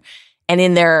other and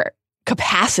in their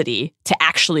capacity to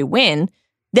actually win,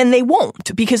 then they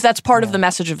won't, because that's part of the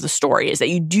message of the story, is that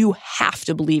you do have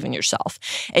to believe in yourself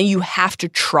and you have to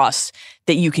trust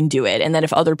that you can do it. And that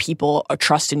if other people are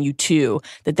trusting you too,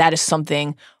 that is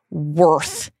something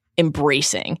worth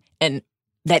embracing, and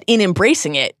that in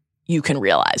embracing it, you can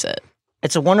realize it.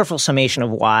 It's a wonderful summation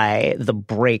of why the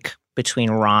break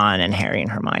between Ron and Harry and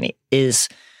Hermione is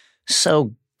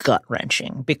so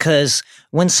gut-wrenching. Because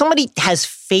when somebody has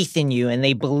faith in you and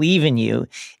they believe in you,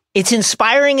 it's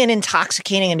inspiring and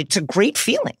intoxicating, and it's a great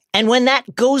feeling. And when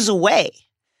that goes away,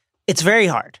 it's very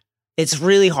hard. It's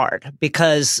really hard,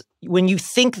 because when you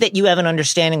think that you have an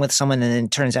understanding with someone and then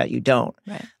it turns out you don't,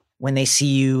 Right. when they see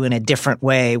you in a different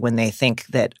way, when they think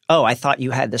that, oh, I thought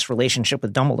you had this relationship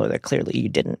with Dumbledore that clearly you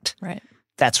didn't. Right.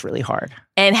 That's really hard.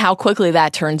 And how quickly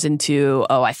that turns into,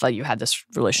 oh, I thought you had this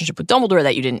relationship with Dumbledore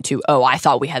that you didn't, to, oh, I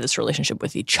thought we had this relationship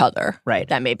with each other. Right.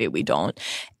 That maybe we don't.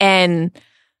 And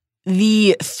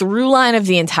the through line of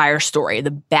the entire story, the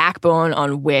backbone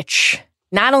on which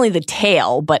not only the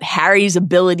tale, but Harry's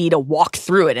ability to walk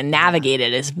through it and navigate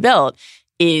it is built,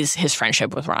 is his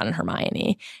friendship with Ron and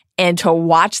Hermione. And to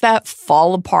watch that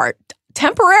fall apart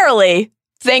temporarily,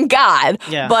 thank God,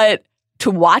 but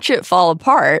to watch it fall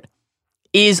apart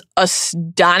is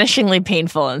astonishingly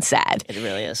painful and sad. It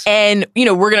really is. And,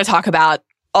 we're going to talk about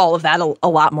all of that a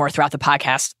lot more throughout the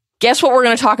podcast. Guess what we're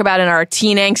going to talk about in our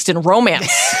teen angst and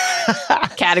romance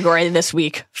category this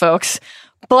week, folks?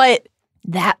 But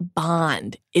that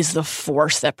bond is the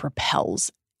force that propels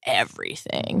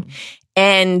everything.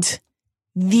 And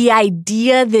the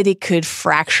idea that it could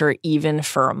fracture even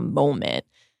for a moment,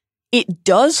 it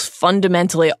does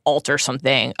fundamentally alter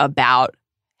something about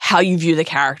how you view the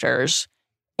characters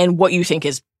and what you think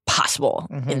is possible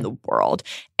in the world.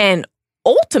 And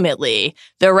ultimately,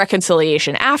 the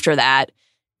reconciliation after that,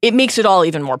 it makes it all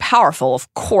even more powerful,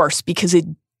 of course, because it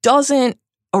doesn't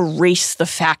erase the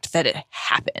fact that it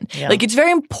happened. Yeah. Like, it's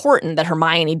very important that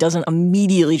Hermione doesn't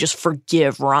immediately just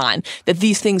forgive Ron, that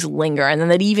these things linger, and then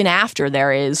that even after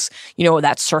there is,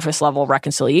 that surface level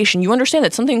reconciliation, you understand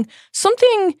that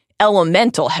something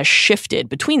elemental has shifted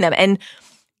between them. And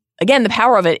again, the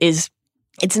power of it is,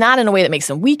 it's not in a way that makes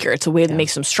them weaker. It's a way that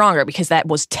makes them stronger, because that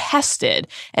was tested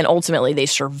and ultimately they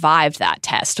survived that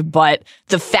test. But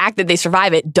the fact that they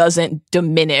survive it doesn't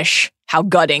diminish how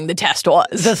gutting the test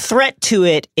was. The threat to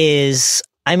it is,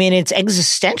 it's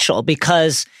existential,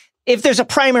 because if there's a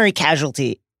primary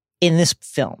casualty in this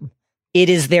film, it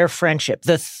is their friendship.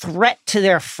 The threat to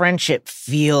their friendship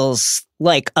feels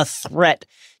like a threat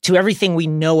to everything we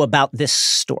know about this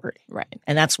story. Right.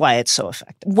 And that's why it's so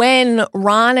effective. When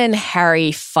Ron and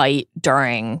Harry fight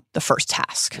during the first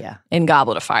task in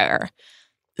Goblet of Fire,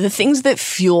 the things that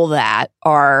fuel that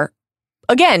are,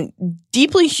 again,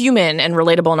 deeply human and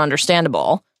relatable and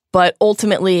understandable, but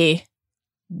ultimately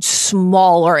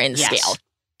smaller in scale.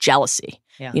 Jealousy.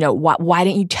 Yeah. Why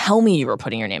didn't you tell me you were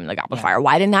putting your name in the Goblet of Fire?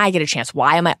 Why didn't I get a chance?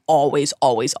 Why am I always,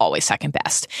 always, always second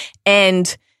best?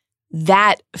 And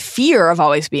that fear of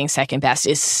always being second best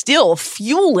is still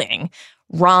fueling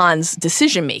Ron's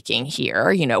decision-making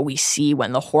here. We see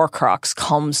when the Horcrux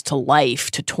comes to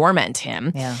life to torment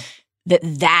him,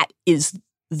 that is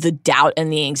the doubt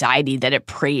and the anxiety that it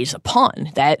preys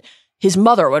upon, that his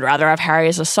mother would rather have Harry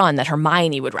as a son, that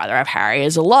Hermione would rather have Harry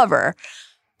as a lover.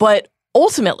 But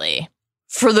ultimately,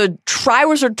 for the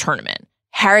Triwizard Tournament,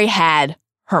 Harry had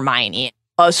Hermione,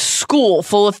 a school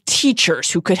full of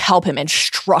teachers who could help him and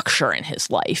structure in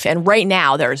his life. And right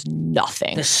now, there is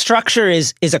nothing. The structure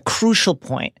is a crucial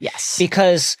point. Yes.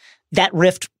 Because that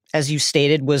rift, as you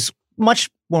stated, was much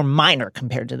more minor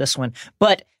compared to this one.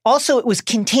 But also, it was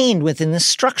contained within the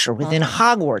structure, within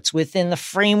Hogwarts, within the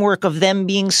framework of them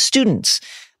being students.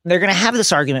 They're going to have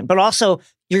this argument, but also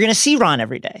you're going to see Ron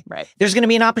every day. Right. There's going to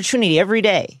be an opportunity every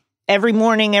day, every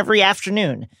morning, every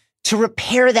afternoon to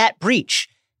repair that breach.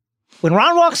 When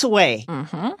Ron walks away,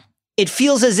 it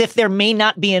feels as if there may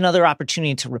not be another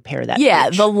opportunity to repair that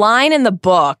breach. The line in the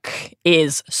book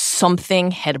is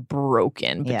something had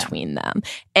broken between them.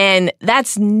 And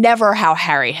that's never how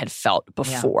Harry had felt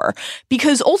before.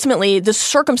 Because ultimately, the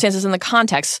circumstances and the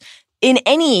context in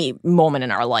any moment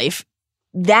in our life,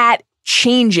 that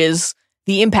changes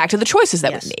the impact of the choices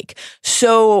that we make.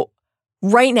 So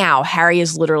right now, Harry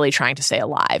is literally trying to stay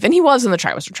alive. And he was in the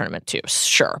Triwizard Tournament too,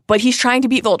 sure. But he's trying to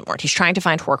beat Voldemort. He's trying to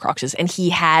find Horcruxes. And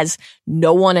he has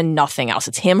no one and nothing else.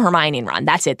 It's him, Hermione, and Ron.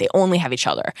 That's it. They only have each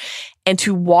other. And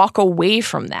to walk away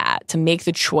from that, to make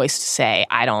the choice to say,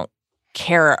 I don't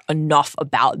care enough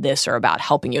about this or about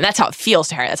helping you. And that's how it feels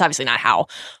to Harry. That's obviously not how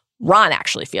Ron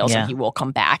actually feels. And he will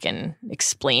come back and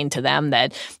explain to them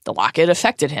that the locket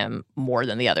affected him more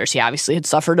than the others. He obviously had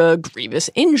suffered a grievous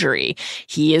injury.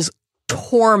 He is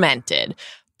tormented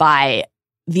by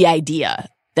the idea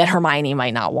that Hermione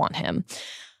might not want him.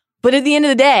 But at the end of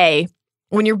the day,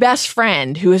 when your best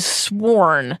friend, who has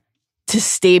sworn to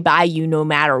stay by you no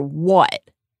matter what,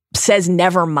 says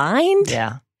never mind,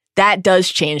 that does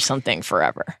change something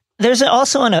forever. There's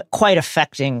also a quite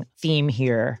affecting theme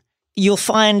here. You'll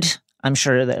find, I'm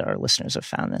sure that our listeners have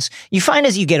found this, you find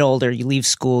as you get older, you leave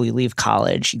school, you leave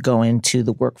college, you go into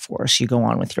the workforce, you go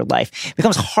on with your life. It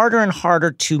becomes harder and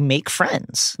harder to make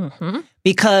friends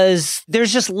because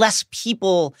there's just less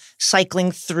people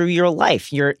cycling through your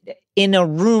life. You're in a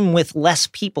room with less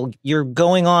people. You're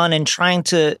going on and trying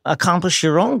to accomplish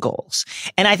your own goals.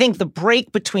 And I think the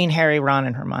break between Harry, Ron,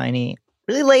 and Hermione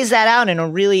really lays that out in a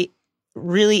really,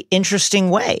 really interesting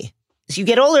way. As you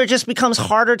get older, it just becomes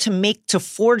harder to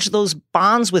forge those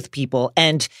bonds with people.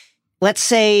 And let's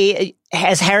say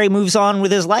as Harry moves on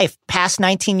with his life past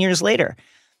 19 years later,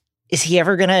 is he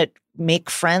ever going to make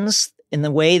friends in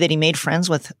the way that he made friends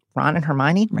with Ron and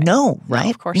Hermione? Right. No, right? No,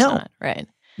 of course not. Right.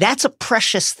 That's a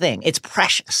precious thing. It's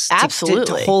precious.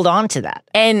 Absolutely. To hold on to that.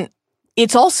 And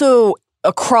it's also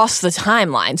across the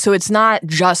timeline. So it's not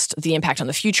just the impact on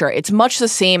the future. It's much the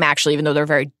same, actually, even though they're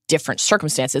very different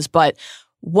circumstances. But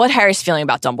what Harry's feeling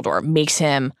about Dumbledore makes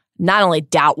him not only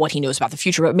doubt what he knows about the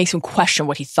future, but it makes him question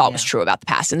what he thought was true about the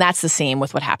past. And that's the same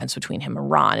with what happens between him and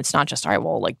Ron. It's not just, all right,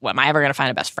 well, like, am I ever going to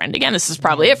find a best friend again? This is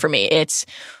probably it for me. It's,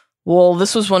 well,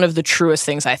 this was one of the truest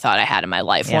things I thought I had in my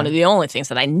life. One of the only things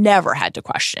that I never had to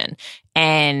question.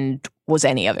 And was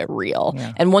any of it real?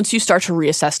 And once you start to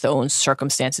reassess the own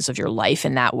circumstances of your life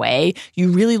in that way,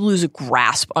 you really lose a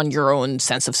grasp on your own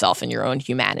sense of self and your own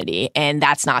humanity. And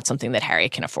that's not something that Harry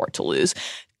can afford to lose.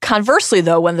 Conversely,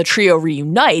 though, when the trio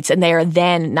reunites and they are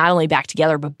then not only back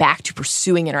together, but back to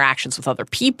pursuing interactions with other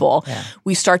people,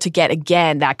 we start to get,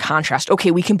 again, that contrast.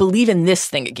 Okay, we can believe in this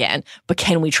thing again, but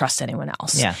can we trust anyone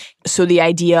else? So the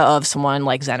idea of someone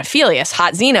like Xenophilius,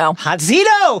 Hot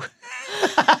Zeno,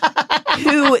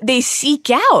 who they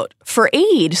seek out for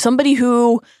aid, somebody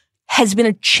who has been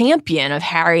a champion of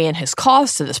Harry and his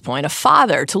cause to this point, a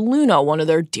father to Luna, one of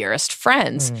their dearest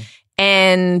friends.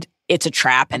 And it's a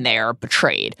trap and they are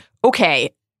betrayed.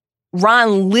 Okay,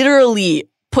 Ron literally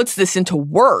puts this into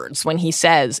words when he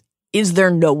says, is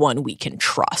there no one we can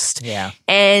trust?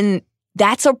 And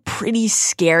that's a pretty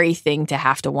scary thing to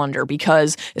have to wonder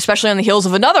because, especially on the heels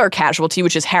of another casualty,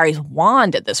 which is Harry's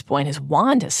wand at this point, his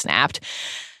wand has snapped.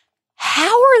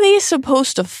 How are they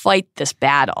supposed to fight this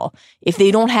battle if they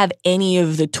don't have any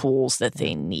of the tools that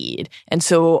they need? And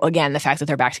so, again, the fact that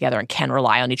they're back together and can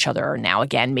rely on each other now,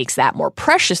 again, makes that more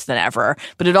precious than ever,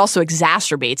 but it also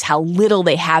exacerbates how little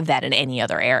they have that in any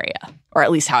other area, or at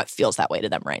least how it feels that way to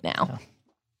them right now.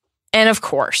 And of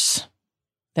course,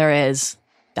 there is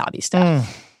Dobby's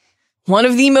death. One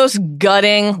of the most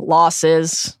gutting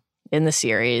losses in the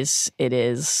series. It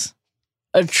is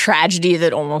a tragedy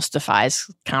that almost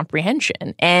defies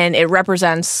comprehension. And it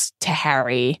represents to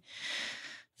Harry,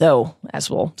 though, as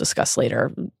we'll discuss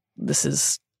later, this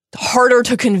is harder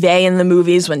to convey in the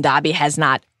movies when Dobby has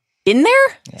not been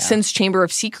there since Chamber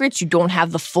of Secrets. You don't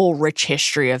have the full rich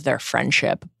history of their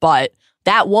friendship. But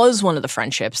that was one of the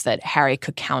friendships that Harry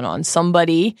could count on.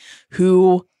 Somebody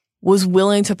who was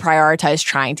willing to prioritize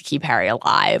trying to keep Harry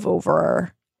alive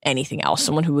over anything else.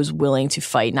 Someone who was willing to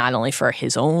fight not only for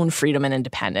his own freedom and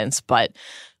independence, but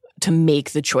to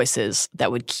make the choices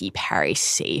that would keep Harry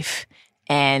safe.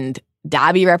 And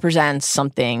Dobby represents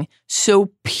something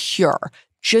so pure,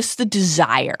 just the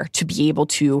desire to be able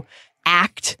to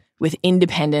act with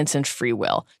independence and free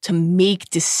will, to make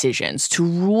decisions, to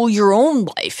rule your own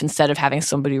life instead of having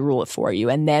somebody rule it for you.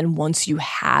 And then once you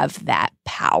have that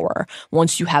power,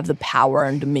 once you have the power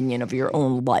and dominion of your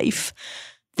own life,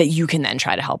 that you can then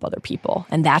try to help other people.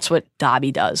 And that's what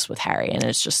Dobby does with Harry. And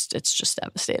it's just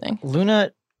devastating.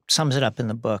 Luna sums it up in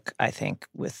the book, I think,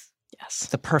 with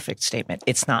the perfect statement.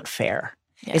 It's not fair.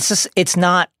 It's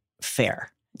not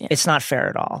fair. It's not fair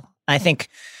at all. I think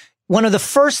one of the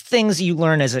first things you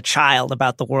learn as a child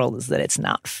about the world is that it's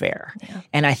not fair.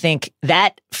 And I think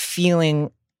that feeling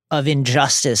of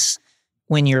injustice,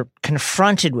 when you're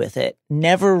confronted with it,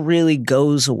 never really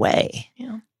goes away.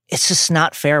 It's just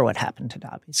not fair what happened to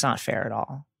Dobby. It's not fair at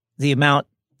all. The amount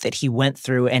that he went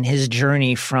through and his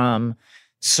journey from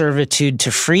servitude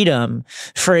to freedom,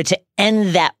 for it to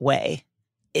end that way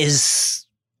is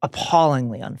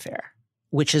appallingly unfair,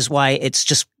 which is why it's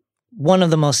just one of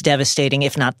the most devastating,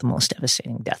 if not the most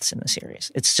devastating deaths in the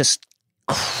series. It's just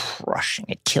crushing.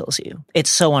 It kills you. It's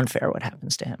so unfair what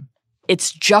happens to him.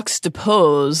 It's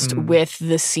juxtaposed with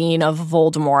the scene of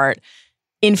Voldemort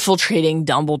infiltrating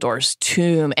Dumbledore's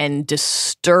tomb and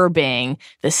disturbing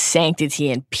the sanctity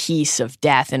and peace of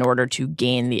death in order to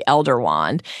gain the Elder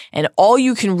Wand. And all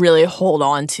you can really hold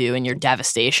on to in your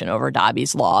devastation over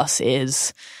Dobby's loss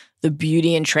is the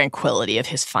beauty and tranquility of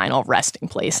his final resting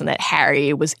place, and that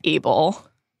Harry was able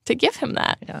to give him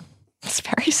that. Yeah. It's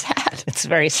very sad. It's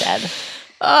very sad.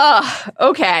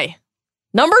 Okay.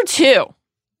 Number 2.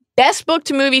 Best book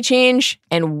to movie change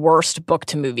and worst book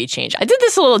to movie change. I did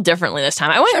this a little differently this time.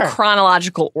 I went in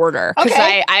chronological order because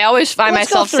I always find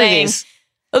myself saying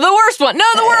the worst one. No,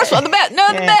 the worst one. The best. No,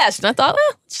 the best. And I thought,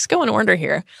 let's just go in order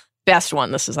here. Best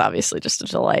one. This is obviously just a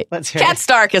delight. Let's hear Kat it.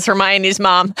 Stark is Hermione's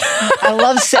mom.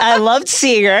 I loved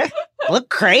seeing her. Look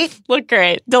great. Look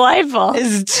great. Delightful.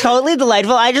 It's totally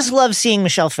delightful. I just love seeing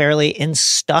Michelle Fairley in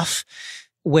stuff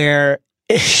where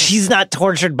she's not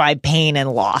tortured by pain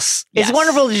and loss. Yes. It's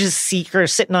wonderful to just see her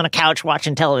sitting on a couch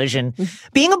watching television,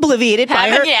 being obliviated by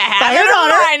her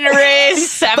mind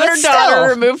erased, having her daughter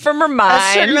removed from her mind.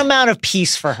 A certain amount of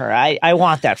peace for her. I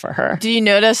want that for her. Do you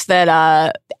notice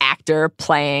that actor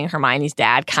playing Hermione's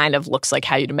dad kind of looks like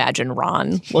how you'd imagine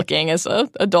Ron looking as an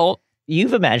adult?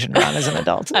 You've imagined Ron as an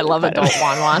adult. I love adult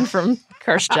Wan from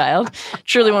Cursed Child.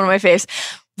 Truly one of my faves.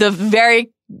 The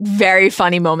very, very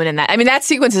funny moment in that. I mean, that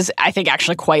sequence is, I think,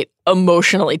 actually quite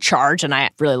emotionally charged, and I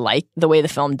really like the way the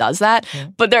film does that. Yeah.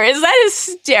 But there is that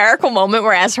hysterical moment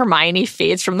where as Hermione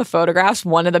fades from the photographs,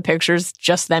 one of the pictures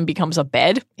just then becomes a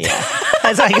bed. Yeah.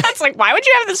 It's like, why would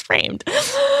you have this framed?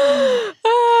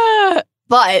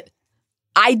 But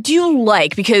I do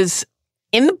like, because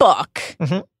in the book,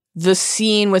 the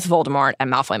scene with Voldemort at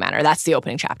Malfoy Manor, that's the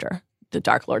opening chapter. The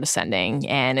Dark Lord ascending,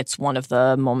 and it's one of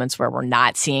the moments where we're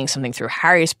not seeing something through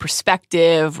Harry's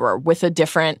perspective. We're with a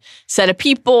different set of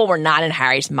people. We're not in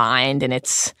Harry's mind, and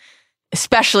it's,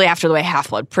 especially after the way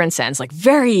Half-Blood Prince ends, like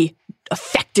very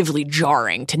effectively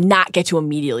jarring to not get to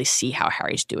immediately see how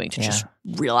Harry's doing, to just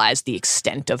realize the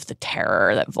extent of the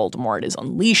terror that Voldemort is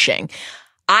unleashing.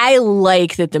 I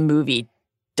like that the movie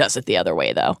does it the other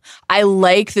way, though. I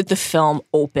like that the film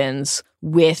opens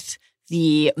with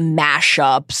the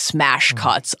mashup, smash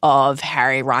cuts of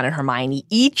Harry, Ron, and Hermione,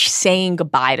 each saying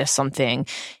goodbye to something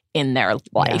in their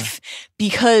life.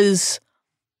 Because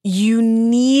you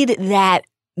need that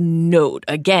note,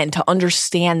 again, to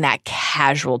understand that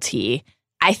casualty.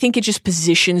 I think it just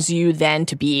positions you then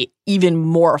to be even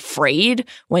more afraid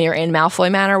when you're in Malfoy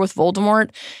Manor with Voldemort,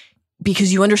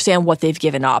 because you understand what they've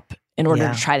given up in order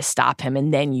to try to stop him,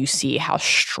 and then you see how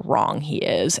strong he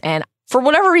is. And for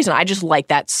whatever reason, I just like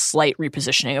that slight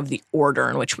repositioning of the order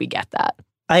in which we get that.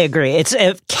 I agree. It's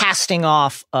a casting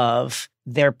off of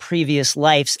their previous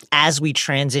lives as we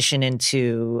transition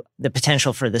into the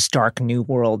potential for this dark new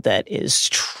world that is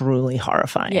truly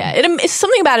horrifying. Yeah, it's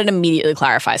something about it immediately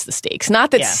clarifies the stakes.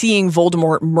 Not that seeing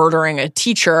Voldemort murdering a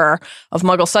teacher of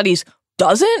Muggle studies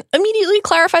doesn't immediately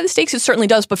clarify the stakes. It certainly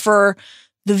does, but for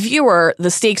the viewer, the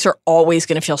stakes are always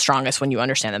going to feel strongest when you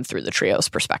understand them through the trio's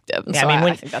perspective. And so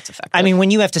I think that's effective. I mean,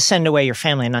 when you have to send away your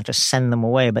family, and not just send them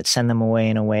away, but send them away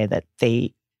in a way that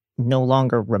they no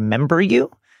longer remember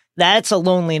you, that's a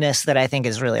loneliness that I think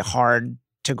is really hard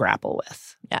to grapple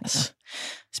with. Yes.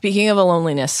 Speaking of a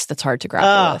loneliness that's hard to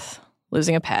grapple with,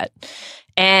 losing a pet.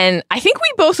 And I think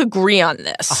we both agree on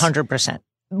this. 100%.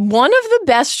 One of the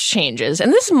best changes,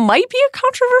 and this might be a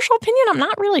controversial opinion, I'm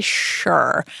not really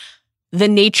sure, the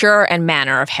nature and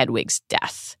manner of Hedwig's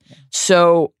death.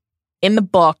 So in the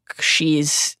book,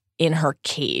 she's in her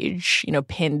cage,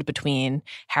 pinned between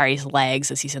Harry's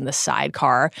legs as he's in the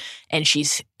sidecar, and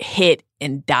she's hit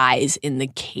and dies in the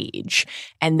cage.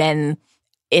 And then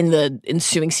in the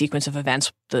ensuing sequence of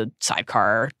events, the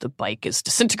sidecar, the bike is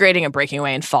disintegrating and breaking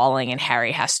away and falling, and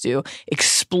Harry has to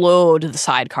explode the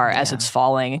sidecar as it's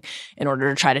falling in order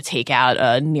to try to take out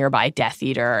a nearby Death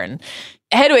Eater. And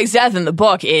Hedwig's death in the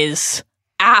book is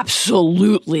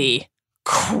absolutely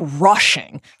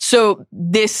crushing. So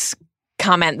this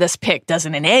pick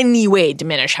doesn't in any way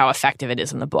diminish how effective it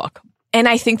is in the book. And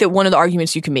I think that one of the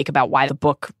arguments you can make about why the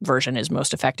book version is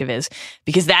most effective is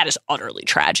because that is utterly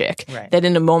tragic. Right. That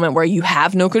in a moment where you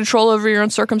have no control over your own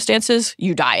circumstances,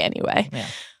 you die anyway. Yeah.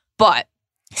 But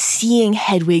seeing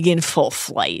Hedwig in full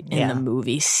flight in the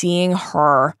movie, seeing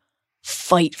her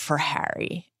fight for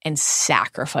Harry and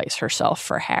sacrifice herself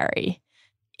for Harry,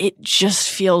 it just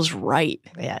feels right.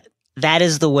 Yeah, that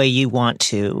is the way you want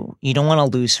to. You don't want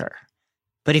to lose her.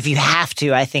 But if you have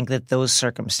to, I think that those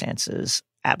circumstances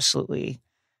absolutely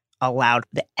allowed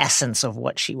the essence of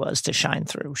what she was to shine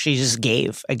through. She just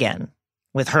gave, again,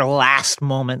 with her last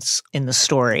moments in the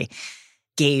story,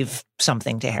 gave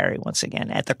something to Harry once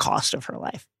again at the cost of her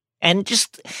life. And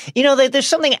just, there's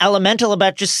something elemental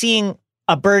about just seeing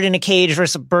a bird in a cage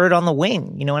versus a bird on the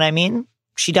wing. You know what I mean?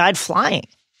 She died flying.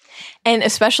 And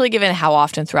especially given how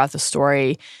often throughout the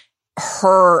story,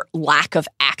 her lack of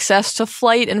access to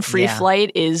flight and free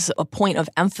flight is a point of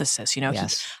emphasis.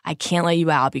 I can't let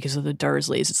you out because of the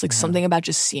Dursleys. It's like something about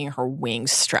just seeing her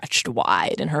wings stretched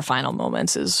wide in her final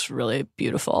moments is really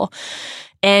beautiful.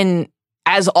 And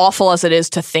as awful as it is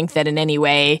to think that in any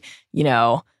way,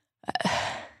 maybe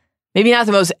not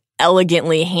the most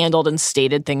elegantly handled and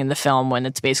stated thing in the film when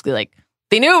it's basically like,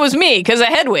 they knew it was me because of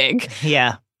Hedwig.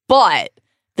 Yeah. But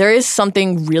there is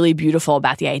something really beautiful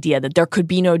about the idea that there could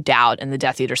be no doubt in the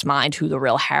Death Eater's mind who the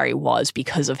real Harry was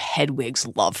because of Hedwig's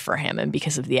love for him and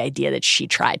because of the idea that she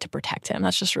tried to protect him.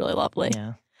 That's just really lovely.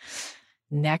 Yeah.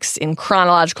 Next, in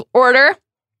chronological order,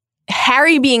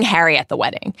 Harry being Harry at the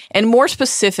wedding. And more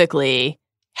specifically,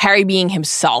 Harry being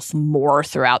himself more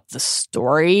throughout the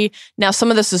story. Now, some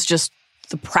of this is just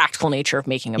the practical nature of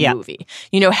making a movie.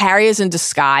 Harry is in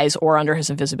disguise or under his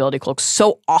invisibility cloak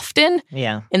so often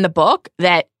in the book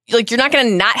that you're not going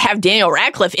to not have Daniel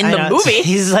Radcliffe in the movie.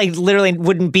 He's literally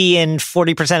wouldn't be in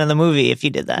 40% of the movie if you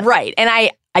did that. Right. And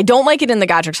I don't like it in the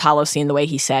Godric's Hollow scene the way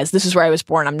he says, "This is where I was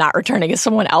born. I'm not returning as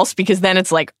someone else," because then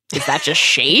it's like, is that just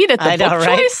shade at the book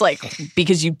choice? Like,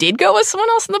 because you did go with someone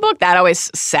else in the book? That always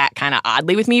sat kind of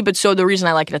oddly with me. But so the reason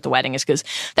I like it at the wedding is because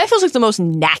that feels like the most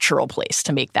natural place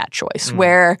to make that choice.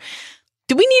 Where,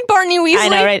 do we need Barney Weasley? I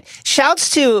know, right? Shouts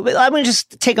to, I'm going to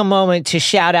just take a moment to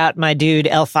shout out my dude,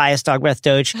 Elphias Dogbreath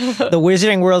Doge, the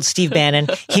Wizarding World Steve Bannon.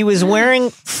 He was wearing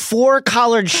 4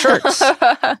 collared shirts.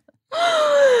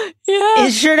 Yeah.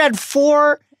 His shirt had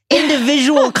 4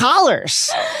 individual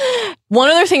collars. One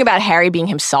other thing about Harry being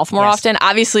himself more often,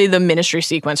 obviously the ministry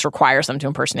sequence requires them to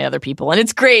impersonate other people. And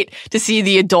it's great to see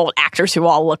the adult actors who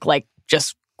all look like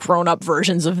just grown-up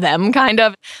versions of them, kind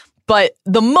of. But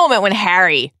the moment when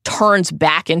Harry turns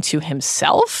back into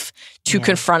himself to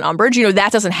confront Umbridge,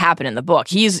 that doesn't happen in the book.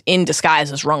 He's in disguise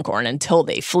as Runcorn until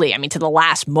they flee. I mean, to the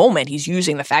last moment, he's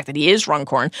using the fact that he is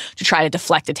Runcorn to try to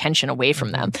deflect attention away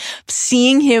from them.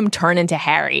 Seeing him turn into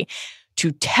Harry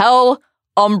to tell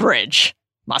Umbridge,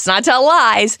 must not tell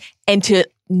lies, and to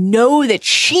know that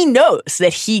she knows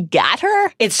that he got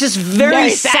her. It's just very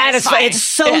satisfying. It's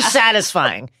so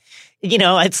satisfying.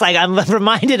 It's like I'm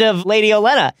reminded of Lady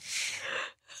Olenna.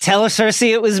 Tell her, Cersei,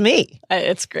 it was me.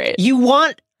 It's great. You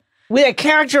want, with a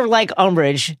character like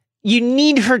Umbridge, you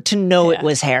need her to know it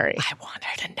was Harry. I want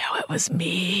her to know it was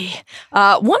me.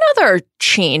 One other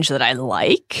change that I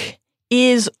like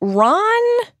is Ron.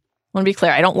 I want to be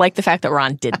clear. I don't like the fact that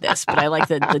Ron did this, but I like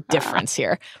the difference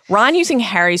here. Ron using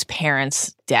Harry's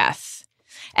parents' death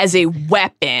as a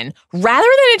weapon rather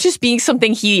than it just being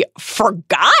something he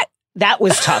forgot. That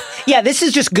was tough. Yeah, this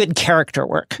is just good character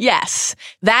work. Yes.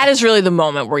 That is really the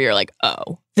moment where you're like,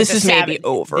 oh, this is maybe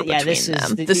over between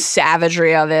them. The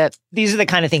savagery of it. These are the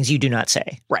kind of things you do not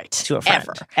say. Right. To a friend.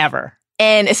 Ever.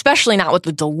 And especially not with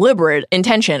the deliberate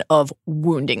intention of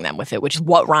wounding them with it, which is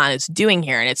what Ron is doing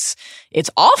here. And it's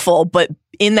awful, but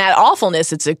in that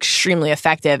awfulness, it's extremely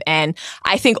effective. And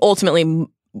I think ultimately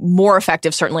more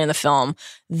effective, certainly in the film,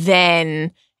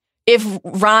 than if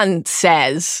Ron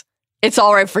says, "It's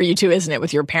all right for you two, isn't it,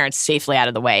 with your parents safely out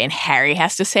of the way," and Harry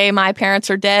has to say, "My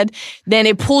parents are dead," then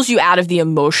it pulls you out of the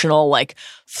emotional,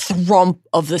 thrump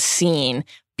of the scene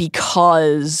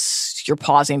because you're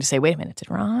pausing to say, wait a minute,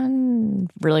 did Ron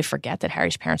really forget that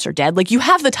Harry's parents are dead? You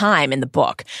have the time in the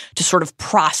book to sort of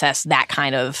process that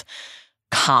kind of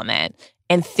comment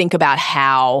and think about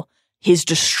how his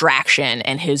distraction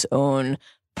and his own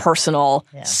personal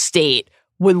state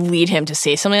would lead him to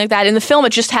say something like that. In the film,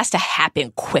 it just has to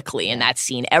happen quickly in that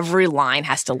scene. Every line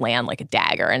has to land like a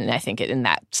dagger, and I think in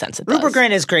that sense it does. Rupert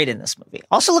Grint is great in this movie.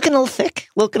 Also looking a little thick,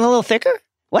 looking a little thicker.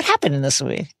 What happened in this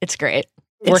movie? It's great.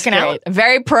 Working out.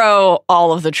 Very pro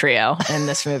all of the trio in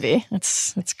this movie.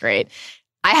 It's great.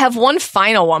 I have one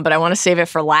final one, but I want to save it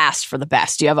for last for the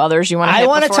best. Do you have others you want to hit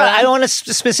before that? I want to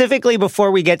specifically, before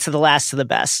we get to the last to the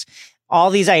best, all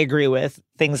these I agree with,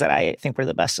 things that I think were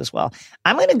the best as well.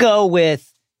 I'm going to go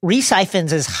with Rhys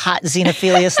Ifans as hot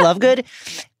Xenophilius Lovegood.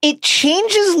 It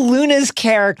changes Luna's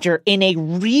character in a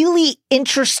really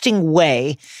interesting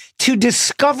way to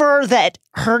discover that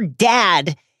her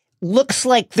dad looks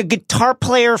like the guitar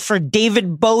player for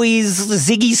David Bowie's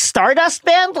Ziggy Stardust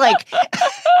band.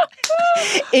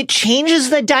 it changes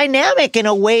the dynamic in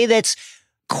a way that's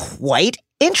quite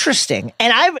interesting.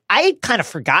 And I kind of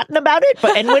forgotten about it,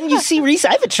 and when you see Rhys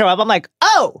Ifans show up, I'm like,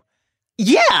 oh,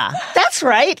 yeah, that's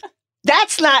right.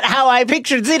 That's not how I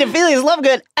pictured Xenophilius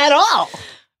Lovegood at all.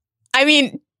 I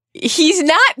mean, he's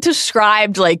not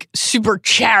described like super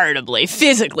charitably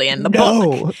physically in the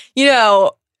book. You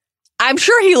know, I'm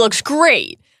sure he looks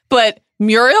great, but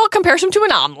Muriel compares him to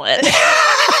an omelet.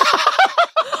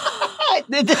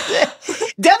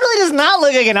 Definitely does not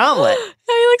look like an omelet.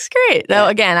 No, he looks great. Though,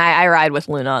 again, I ride with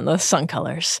Luna on the sun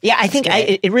colors. Yeah, I think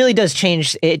it really does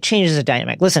change. It changes the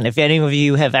dynamic. Listen, if any of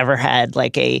you have ever had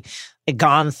like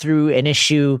gone through an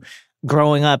issue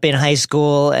growing up in high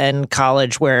school and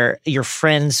college where your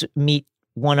friends meet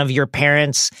one of your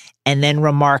parents and then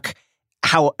remark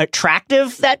how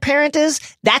attractive that parent is,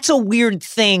 that's a weird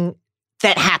thing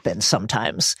that happens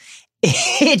sometimes.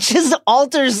 It just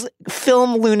alters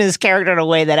film Luna's character in a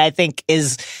way that I think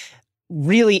is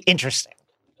really interesting.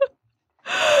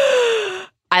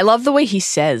 I love the way he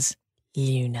says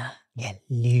Luna. Yeah,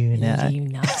 Luna.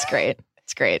 Luna. It's great.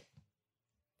 It's great.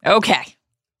 Okay.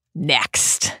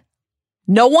 Next.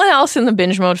 No one else in the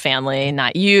binge mode family,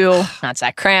 not you, not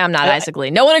Zach Cram, not Isaac Lee.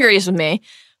 No one agrees with me,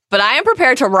 but I am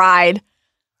prepared to ride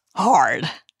hard.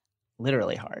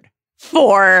 Literally hard.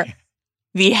 For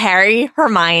the Harry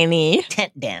Hermione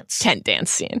tent dance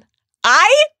scene.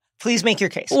 Please make your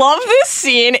case. Love this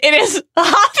scene. It is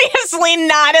obviously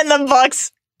not in the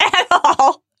books at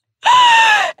all.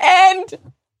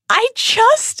 And I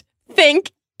just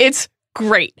think it's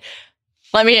great.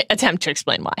 Let me attempt to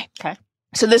explain why. Okay.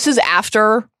 So this is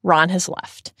after Ron has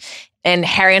left, and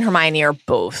Harry and Hermione are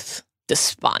both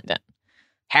despondent.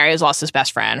 Harry has lost his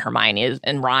best friend. Hermione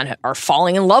and Ron are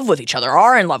falling in love with each other,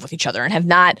 and have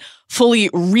not fully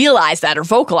realized that or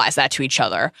vocalized that to each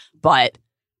other, but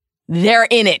they're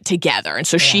in it together. And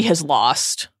so she has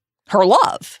lost her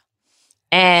love.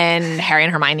 And Harry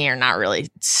and Hermione are not really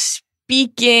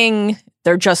speaking.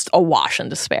 They're just awash in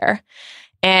despair.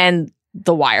 And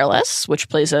the wireless, which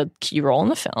plays a key role in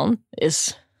the film,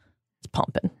 is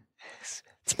pumping.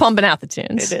 It's pumping out the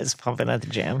tunes. It is pumping out the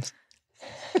jams.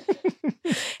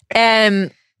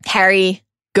 And Harry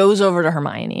goes over to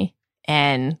Hermione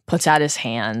and puts out his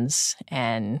hands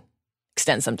and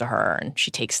extends them to her, and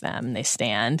she takes them and they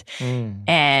stand.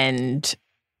 And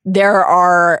there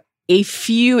are a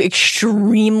few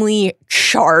extremely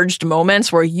charged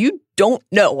moments where you don't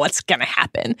know what's going to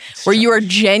happen, where you are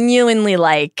genuinely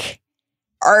like,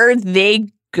 are they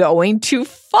going to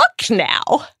fuck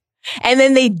now? And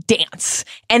then they dance,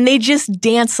 and they just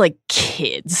dance like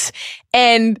kids,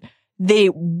 and they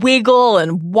wiggle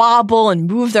and wobble and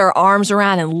move their arms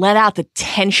around and let out the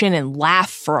tension and laugh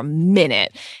for a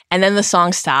minute. And then the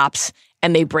song stops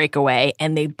and they break away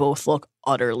and they both look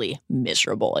utterly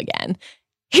miserable again.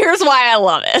 Here's why I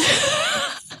love it.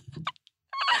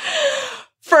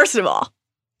 First of all,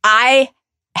 I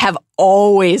have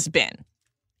always been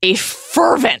a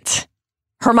fervent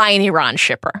Hermione Ron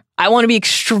shipper. I want to be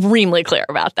extremely clear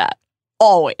about that.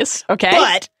 Always, okay?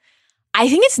 But I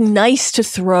think it's nice to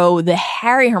throw the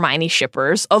Harry Hermione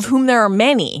shippers, of whom there are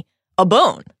many, a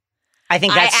bone. I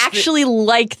actually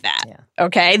like that. Yeah.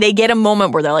 Okay? They get a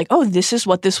moment where they're like, oh, this is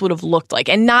what this would have looked like.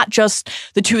 And not just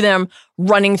the two of them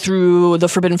running through the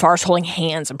Forbidden Forest holding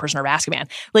hands in Prisoner of Azkaban.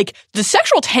 Like, the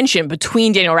sexual tension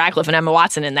between Daniel Radcliffe and Emma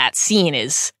Watson in that scene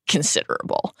is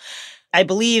considerable. I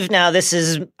believe now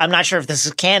I'm not sure if this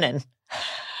is canon,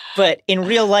 but in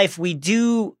real life, we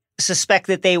do suspect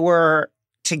that they were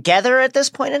together at this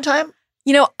point in time?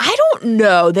 You know, I don't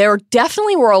know. There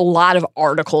definitely were a lot of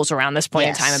articles around this point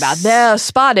in time about they're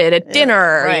spotted at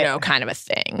dinner, kind of a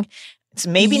thing. It's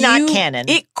maybe not canon.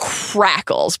 It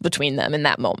crackles between them in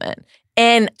that moment.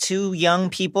 And two young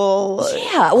people,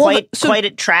 quite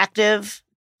attractive.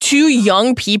 Two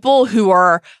young people who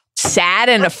are sad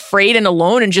and afraid and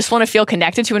alone and just want to feel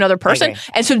connected to another person.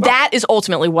 And so that is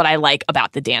ultimately what I like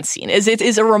about the dance scene, is it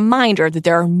is a reminder that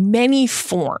there are many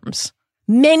forms,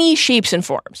 many shapes and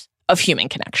forms of human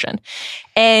connection,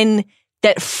 and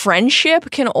that friendship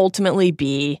can ultimately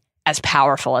be as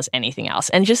powerful as anything else.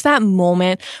 And just that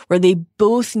moment where they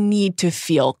both need to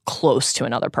feel close to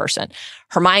another person.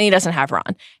 Hermione doesn't have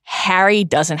Ron. Harry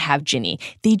doesn't have Ginny.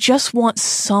 They just want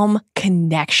some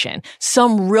connection,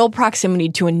 some real proximity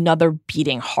to another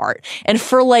beating heart. And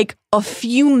for like a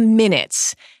few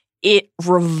minutes, it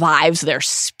revives their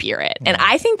spirit. And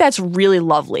I think that's really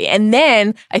lovely. And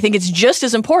then I think it's just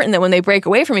as important that when they break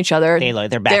away from each other,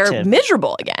 they're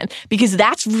miserable again. Because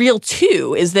that's real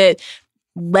too, is that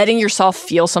letting yourself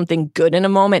feel something good in a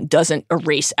moment doesn't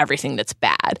erase everything that's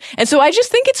bad. And so I just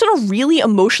think it's a really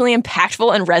emotionally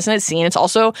impactful and resonant scene. It's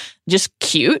also just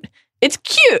cute. It's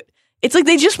cute. It's like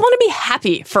they just want to be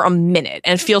happy for a minute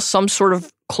and feel some sort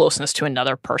of closeness to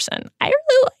another person. I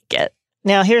really like it.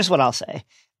 Now, here's what I'll say.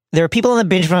 There are people on the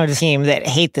binge mode team that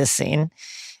hate this scene.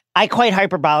 I quite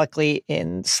hyperbolically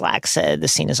in Slack said the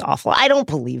scene is awful. I don't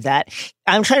believe that.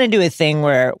 I'm trying to do a thing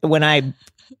where when I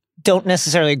don't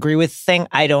necessarily agree with a thing,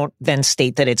 I don't then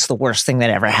state that it's the worst thing that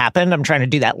ever happened. I'm trying to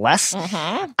do that less.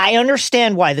 Mm-hmm. I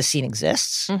understand why the scene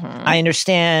exists. Mm-hmm. I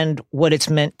understand what it's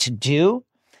meant to do.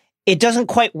 It doesn't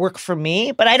quite work for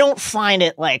me, but I don't find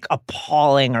it like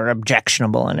appalling or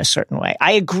objectionable in a certain way.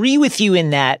 I agree with you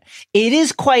in that it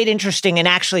is quite interesting and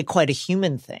actually quite a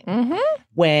human thing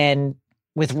when,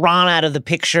 with Ron out of the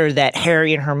picture, that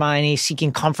Harry and Hermione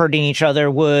seeking comfort in each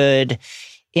other would,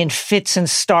 in fits and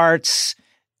starts,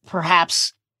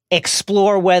 perhaps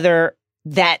explore whether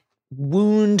that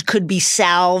wound could be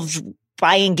salved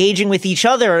by engaging with each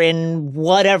other in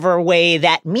whatever way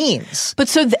that means.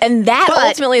 But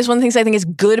ultimately is one of the things I think is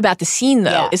good about the scene,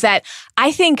 though, is that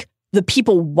I think the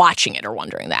people watching it are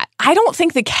wondering that. I don't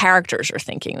think the characters are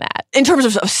thinking that in terms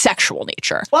of sexual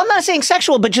nature. Well, I'm not saying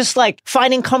sexual, but just like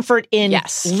finding comfort in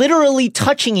literally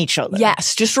touching each other.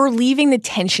 Yes, just relieving the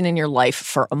tension in your life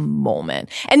for a moment.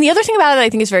 And the other thing about it I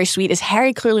think is very sweet is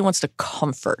Harry clearly wants to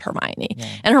comfort Hermione. Yeah.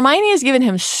 And Hermione has given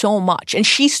him so much, and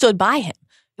she stood by him.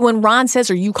 When Ron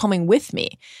says, "Are you coming with me?"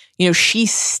 She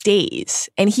stays.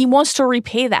 And he wants to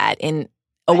repay that in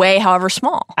a way, however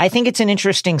small. I think it's an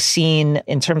interesting scene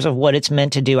in terms of what it's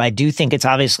meant to do. I do think it's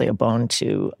obviously a bone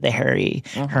to the Harry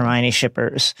Hermione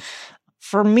shippers.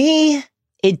 For me,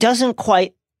 it doesn't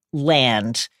quite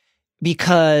land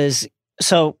because,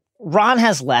 so Ron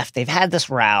has left. They've had this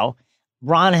row.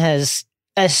 Ron has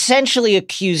essentially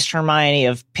accused Hermione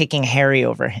of picking Harry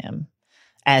over him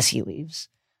as he leaves.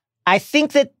 I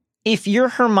think that if you're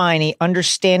Hermione,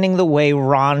 understanding the way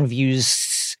Ron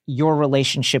views your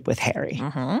relationship with Harry,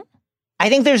 I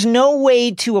think there's no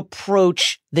way to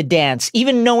approach the dance,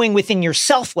 even knowing within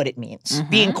yourself what it means,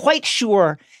 being quite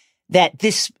sure that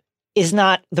this is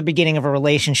not the beginning of a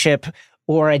relationship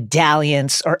or a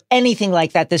dalliance or anything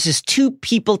like that. This is two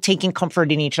people taking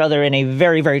comfort in each other in a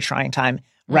very, very trying time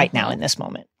right now in this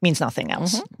moment. It means nothing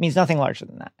else. It means nothing larger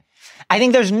than that. I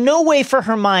think there's no way for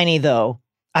Hermione, though,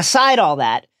 aside all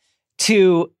that,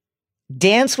 to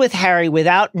dance with Harry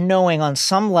without knowing on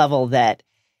some level that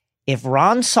if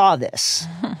Ron saw this,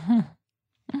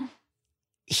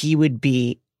 he would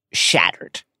be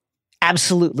shattered.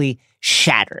 Absolutely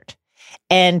shattered.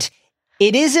 And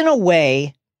it is in a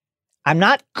way, I'm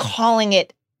not calling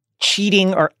it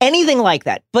cheating or anything like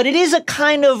that, but it is a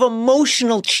kind of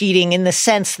emotional cheating in the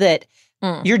sense that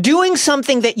you're doing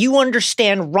something that you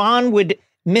understand Ron would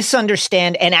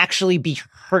misunderstand and actually be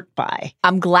hurt by.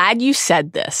 I'm glad you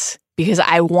said this because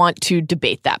I want to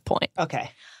debate that point. Okay.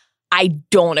 I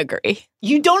don't agree.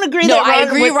 You don't agree that Ron I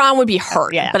agree Ron would be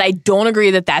hurt, but I don't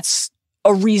agree that that's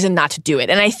a reason not to do it.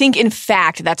 And I think, in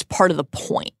fact, that's part of the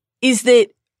point, is that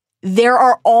there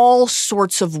are all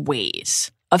sorts of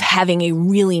ways of having a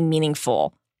really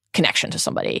meaningful connection to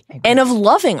somebody and of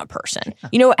loving a person.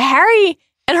 Harry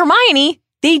and Hermione,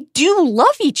 they do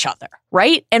love each other,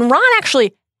 right? And Ron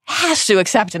actually has to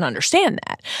accept and understand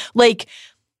that. Like,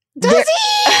 does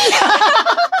he?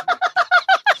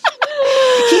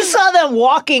 He saw them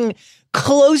walking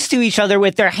close to each other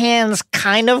with their hands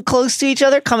kind of close to each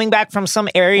other, coming back from some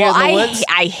area of the woods.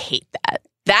 I hate that.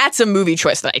 That's a movie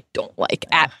choice that I don't like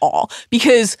at all,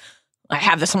 because I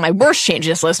have this on my worst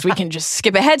changes list. We can just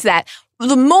skip ahead to that.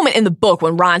 The moment in the book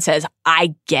when Ron says,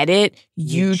 "I get it,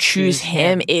 you choose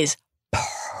him," is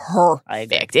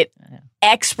perfect. It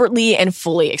expertly and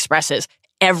fully expresses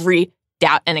every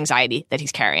doubt and anxiety that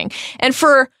he's carrying. And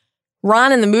for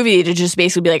Ron in the movie to just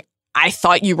basically be like, "I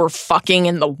thought you were fucking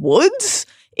in the woods,"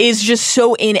 is just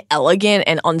so inelegant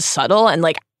and unsubtle, and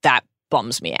like that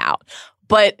bums me out.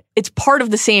 But it's part of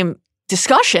the same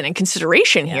discussion and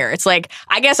consideration here. It's like,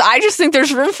 I guess I just think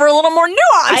there's room for a little more nuance.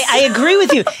 I agree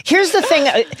with you. Here's the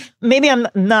thing. Maybe I'm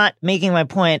not making my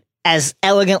point as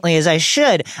elegantly as I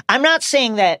should. I'm not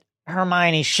saying that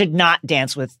Hermione should not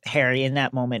dance with Harry in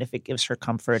that moment if it gives her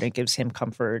comfort, it gives him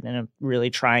comfort in a really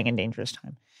trying and dangerous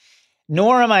time.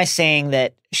 Nor am I saying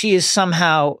that she is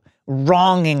somehow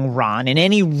wronging Ron in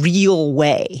any real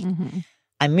way.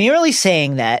 I'm merely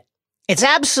saying that it's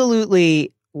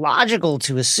absolutely logical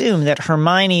to assume that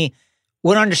Hermione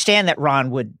would understand that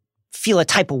Ron would feel a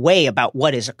type of way about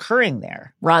what is occurring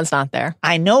there. Ron's not there.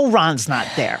 I know Ron's not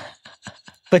there.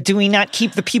 But do we not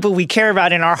keep the people we care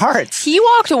about in our hearts? He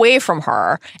walked away from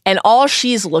her, and all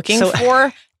she's looking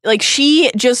for, like,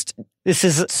 she just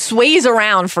sways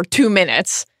around for 2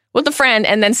 minutes with a friend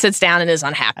and then sits down and is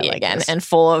unhappy again and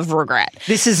full of regret.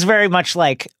 This is very much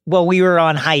like, well, we were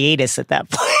on hiatus at that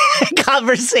point.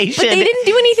 Conversation. But they didn't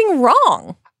do anything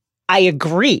wrong. I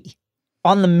agree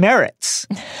on the merits.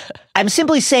 I'm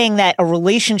simply saying that a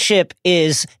relationship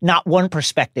is not one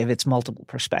perspective, it's multiple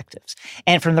perspectives.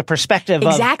 And from the perspective of...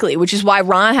 Exactly, which is why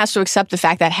Ron has to accept the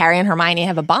fact that Harry and Hermione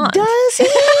have a bond. Does he?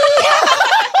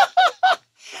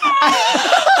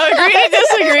 Agree to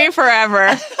disagree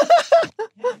forever.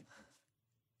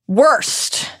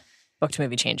 Worst book to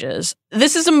movie changes.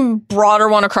 This is a broader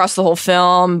one across the whole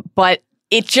film, but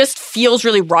it just feels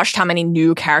really rushed how many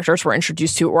new characters were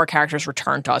introduced to or characters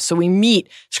returned to us. So we meet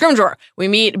Scrimgeour, we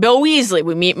meet Bill Weasley,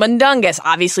 we meet Mundungus.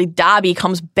 Obviously, Dobby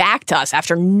comes back to us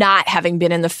after not having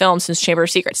been in the film since Chamber of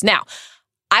Secrets. Now,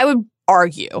 I would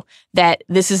argue that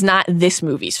this is not this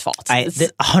movie's fault. I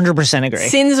 100% agree.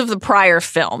 Sins of the prior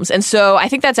films. And so I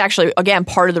think that's actually, again,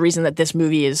 part of the reason that this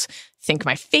movie is, I think,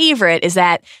 my favorite is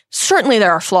that certainly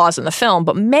there are flaws in the film,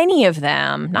 but many of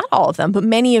them, not all of them, but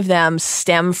many of them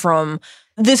stem from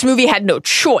this movie had no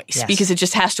choice because it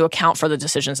just has to account for the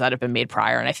decisions that have been made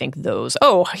prior. And I think those,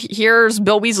 here's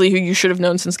Bill Weasley, who you should have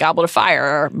known since Goblet of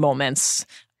Fire moments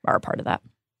are a part of that.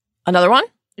 Another one?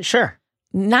 Sure.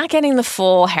 Not getting the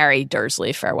full Harry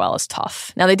Dursley farewell is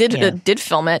tough. Now, they did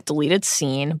film it, deleted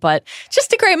scene, but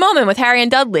just a great moment with Harry and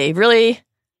Dudley. Really,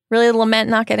 really lament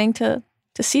not getting to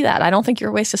see that. I don't think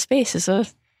Your Waste of Space is a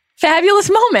fabulous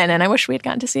moment, and I wish we had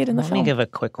gotten to see it in the film. Let me give a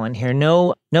quick one here.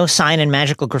 No sign in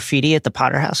magical graffiti at the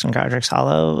Potter House in Godric's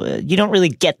Hollow. You don't really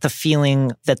get the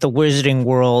feeling that the wizarding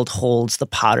world holds the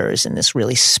Potters in this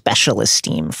really special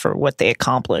esteem for what they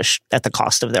accomplished at the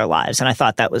cost of their lives. And I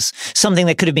thought that was something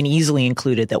that could have been easily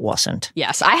included that wasn't.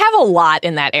 Yes, I have a lot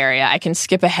in that area. I can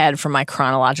skip ahead from my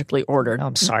chronologically ordered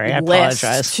I'm sorry, I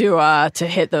apologize. To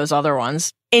hit those other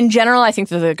ones. In general, I think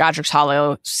that the Godric's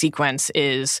Hollow sequence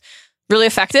is really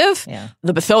effective. Yeah.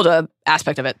 The Bathilda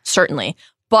aspect of it, certainly.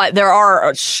 But there are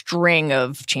a string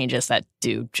of changes that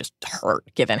do just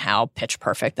hurt, given how pitch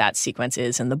perfect that sequence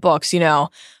is in the books. You know,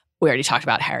 we already talked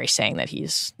about Harry saying that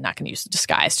he's not going to use the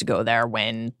disguise to go there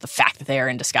when the fact that they are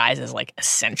in disguise is like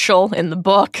essential in the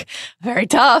book. Very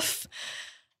tough.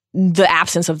 The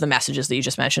absence of the messages that you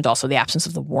just mentioned, also the absence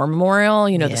of the war memorial,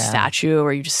 the statue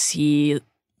where you just see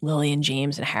Lily and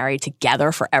James and Harry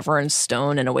together forever in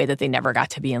stone in a way that they never got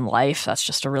to be in life. That's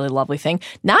just a really lovely thing.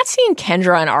 Not seeing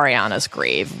Kendra and Ariana's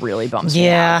grave really bums me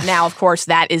out. Now, of course,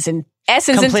 that is in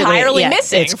essence entirely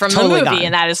missing from totally the movie, gone.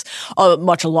 And that is a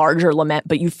much larger lament,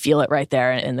 but you feel it right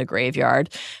there in the graveyard.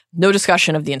 No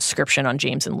discussion of the inscription on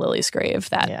James and Lily's grave,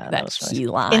 that key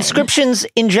line. Inscriptions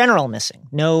in general missing.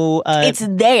 No, it's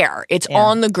there. It's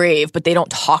on the grave, but they don't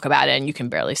talk about it, and you can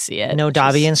barely see it. No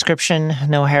Dobby inscription.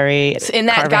 No Harry. In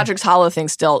that Godric's Hollow thing,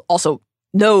 still also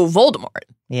no Voldemort.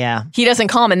 Yeah, he doesn't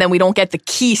come, and then we don't get the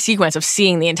key sequence of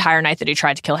seeing the entire night that he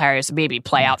tried to kill Harry as a baby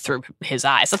play out through his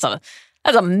eyes.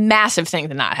 That's a massive thing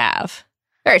to not have.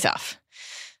 Very tough.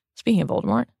 Speaking of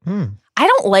Voldemort. I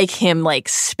don't like him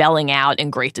spelling out in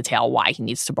great detail why he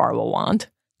needs to borrow a wand.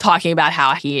 Talking about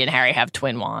how he and Harry have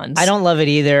twin wands. I don't love it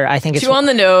either. I think it's too on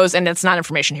the nose, and it's not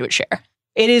information he would share.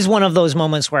 It is one of those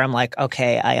moments where I'm like,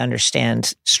 okay, I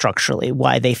understand structurally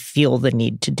why they feel the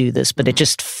need to do this, but it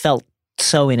just felt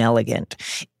so inelegant.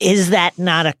 Is that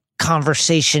not a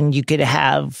conversation you could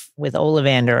have with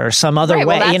Ollivander or some other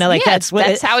way?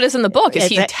 That's how it is in the book. Is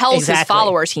he tells his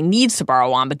followers he needs to borrow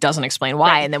a wand, but doesn't explain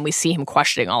why, and then we see him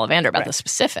questioning Ollivander about the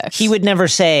specifics. He would never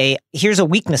say, "Here's a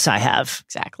weakness I have.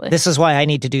 Exactly. This is why I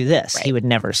need to do this." He would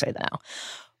never say that. No.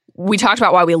 We talked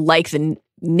about why we like the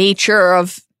nature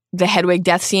of the Hedwig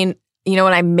death scene. You know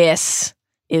what I miss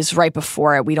is right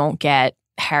before it, we don't get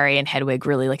Harry and Hedwig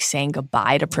really saying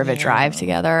goodbye to Privet Drive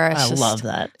together. I love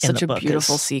that. Such a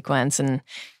beautiful sequence, and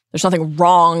there's nothing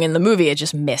wrong in the movie. I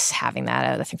just miss having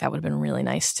that. I think that would have been really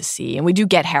nice to see. And we do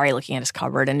get Harry looking at his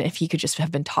cupboard, and if he could just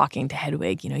have been talking to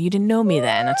Hedwig, you didn't know me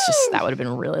then. That would have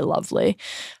been really lovely.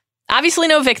 Obviously,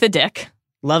 no Vic the Dick.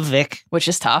 Love Vic, which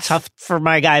is tough. Tough for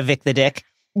my guy Vic the Dick.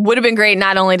 Would have been great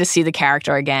not only to see the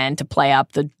character again, to play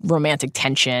up the romantic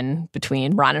tension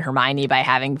between Ron and Hermione by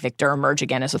having Victor emerge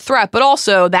again as a threat, but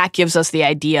also that gives us the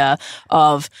idea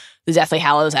of the Deathly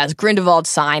Hallows as Grindelwald's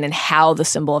sign and how the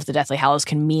symbol of the Deathly Hallows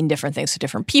can mean different things to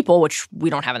different people, which we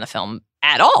don't have in the film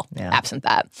at all, absent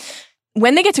that.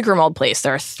 When they get to Grimmauld Place,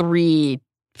 there are 3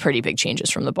 pretty big changes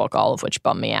from the book, all of which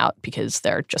bum me out because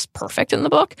they're just perfect in the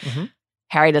book. Mm-hmm.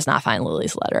 Harry does not find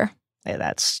Lily's letter.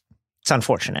 It's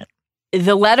unfortunate.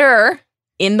 The letter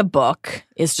in the book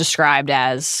is described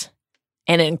as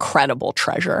an incredible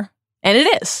treasure. And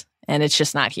it is. And it's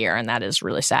just not here. And that is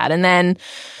really sad. And then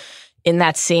in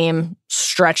that same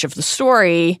stretch of the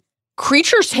story,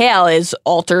 Creature's tale is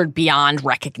altered beyond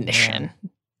recognition. Yeah.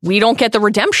 We don't get the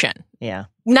redemption. Yeah.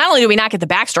 Not only do we not get the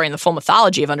backstory and the full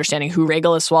mythology of understanding who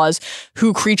Regulus was,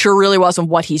 who Creature really was and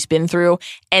what he's been through,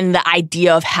 and the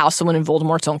idea of how someone in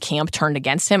Voldemort's own camp turned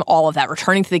against him, all of that,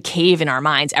 returning to the cave in our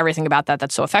minds, everything about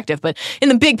that's so effective. But in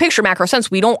the big picture, macro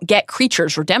sense, we don't get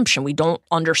Creature's redemption. We don't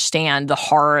understand the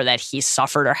horror that he's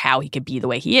suffered or how he could be the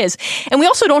way he is. And we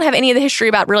also don't have any of the history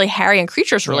about really Harry and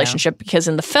Creature's relationship because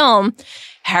in the film,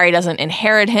 Harry doesn't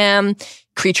inherit him.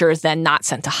 Creature is then not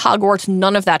sent to Hogwarts.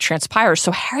 None of that transpires.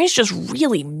 So Harry's just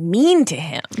really mean to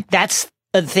him. That's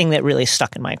a thing that really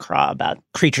stuck in my craw about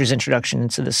Creature's introduction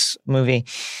into this movie.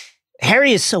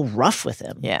 Harry is so rough with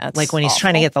him. Yeah, like when he's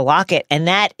trying to get the locket. And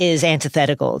that is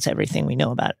antithetical to everything we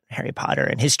know about Harry Potter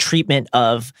and his treatment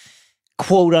of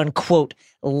quote unquote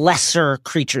lesser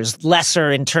creatures,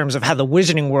 lesser in terms of how the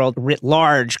wizarding world writ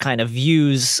large kind of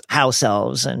views house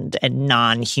elves and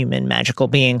non-human magical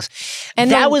beings. And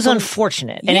that was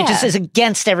unfortunate. And it just is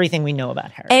against everything we know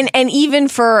about Harry. And even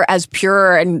for as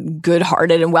pure and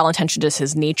good-hearted and well-intentioned as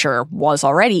his nature was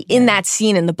already, in that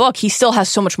scene in the book, he still has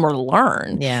so much more to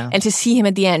learn. Yeah. And to see him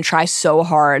at the end try so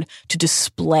hard to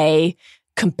display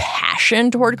compassion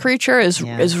toward Creature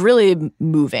is really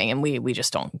moving, and we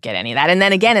just don't get any of that. And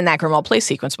then again, in that Grimmauld Place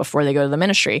sequence before they go to the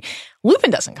Ministry,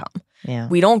 Lupin doesn't come. Yeah.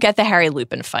 We don't get the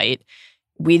Harry-Lupin fight.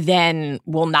 We then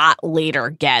will not later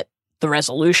get the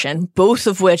resolution, both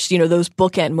of which, those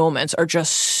bookend moments are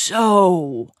just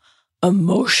so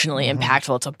emotionally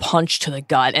impactful. It's a punch to the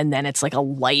gut, and then it's like a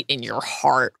light in your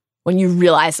heart when you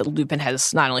realize that Lupin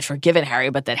has not only forgiven Harry,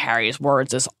 but that Harry's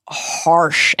words, as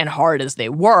harsh and hard as they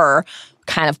were,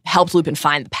 kind of helped Lupin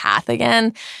find the path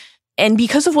again. And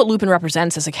because of what Lupin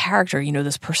represents as a character,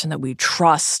 this person that we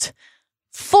trust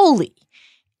fully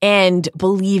and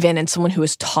believe in, and someone who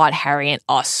has taught Harry and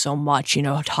us so much,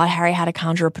 taught Harry how to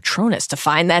conjure a Patronus, to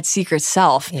find that secret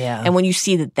self. Yeah. And when you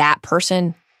see that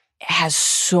person has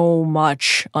so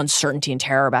much uncertainty and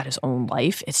terror about his own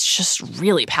life, it's just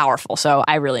really powerful. So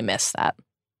I really miss that.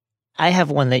 I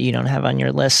have one that you don't have on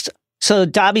your list. So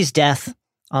Dobby's death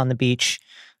on the beach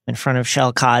in front of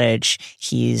Shell Cottage.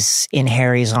 He's in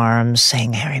Harry's arms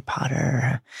saying, Harry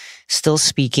Potter, still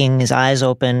speaking, his eyes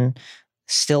open,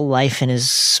 still life in his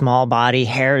small body.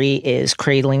 Harry is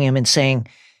cradling him and saying,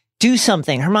 do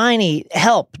something. Hermione,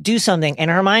 help, do something. And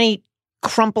Hermione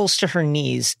crumples to her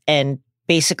knees and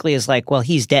basically is like, well,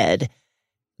 he's dead.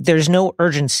 There's no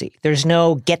urgency. There's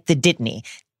no get the Ditney.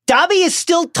 Dobby is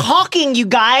still talking, you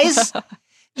guys.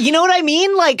 You know what I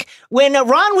mean? Like when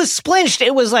Ron was splinched,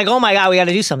 it was like, oh my God, we got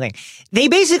to do something. They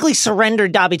basically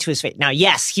surrendered Dobby to his fate. Now,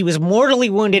 yes, he was mortally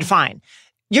wounded. Fine.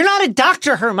 You're not a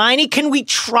doctor, Hermione. Can we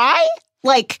try?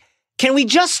 Can we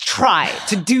just try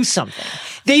to do something?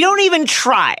 They don't even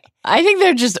try. I think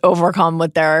they're just overcome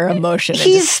with their emotion.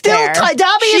 He's still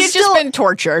Dobby She's just been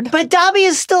tortured. But Dobby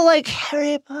is still like,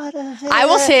 Harry Potter. I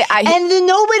will say, and then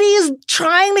nobody is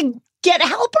trying to get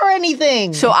help or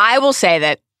anything. So I will say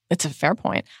that it's a fair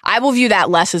point. I will view that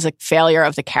less as a failure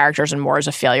of the characters and more as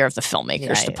a failure of the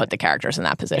filmmakers to put the characters in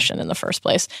that position in the first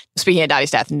place. Speaking of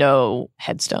Dobby's death, no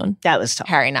headstone. That was tough.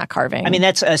 Harry not carving. I mean,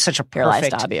 that's such a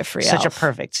perfect Dobby a free such elf. a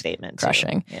perfect statement.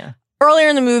 Crushing. Too. Yeah. Earlier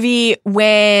in the movie,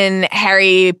 when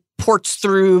Harry ports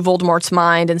through Voldemort's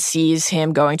mind and sees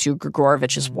him going to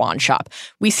Grigorovich's wand shop,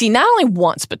 we see not only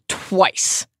once, but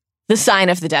twice the sign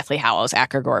of the Deathly Hallows at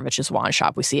Grigorovich's wand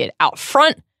shop. We see it out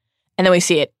front, and then we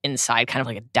see it inside, kind of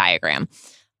like a diagram.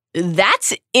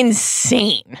 That's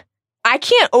insane. I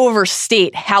can't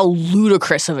overstate how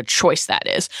ludicrous of a choice that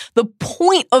is. The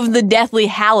point of the Deathly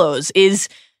Hallows is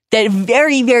that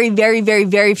very, very, very, very,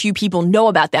 very few people know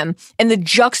about them. And the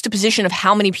juxtaposition of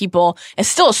how many people, and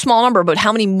still a small number, but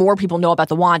how many more people know about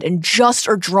the wand and just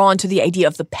are drawn to the idea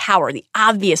of the power, the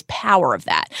obvious power of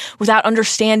that, without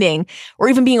understanding or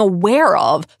even being aware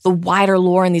of the wider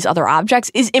lore in these other objects,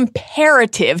 is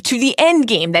imperative to the end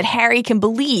game that Harry can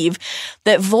believe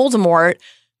that Voldemort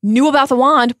knew about the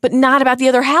wand, but not about the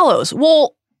other Hallows.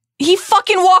 Well, he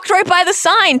fucking walked right by the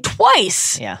sign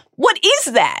twice. Yeah. What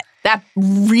is that? That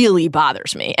really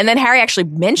bothers me. And then Harry actually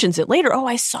mentions it later. Oh,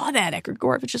 I saw that at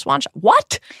Grigorovich's wand shop.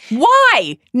 What?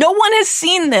 Why? No one has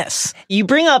seen this. You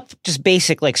bring up just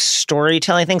basic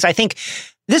storytelling things. I think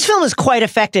this film is quite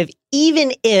effective,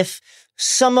 even if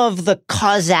some of the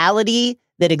causality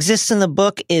that exists in the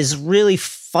book is really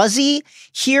fuzzy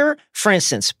here. For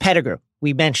instance, Pettigrew,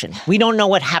 we mentioned. We don't know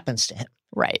what happens to him.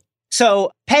 Right.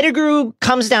 So Pettigrew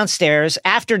comes downstairs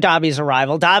after Dobby's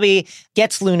arrival. Dobby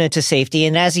gets Luna to safety,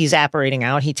 and as he's apparating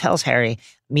out, he tells Harry,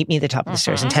 meet me at the top of the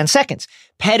stairs in 10 seconds.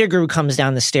 Pettigrew comes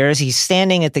down the stairs. He's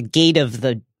standing at the gate of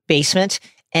the basement,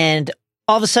 and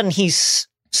all of a sudden he's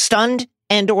stunned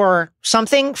and or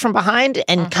something from behind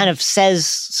and kind of says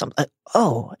something,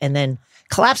 and then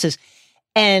collapses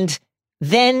and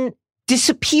then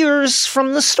disappears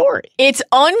from the story. It's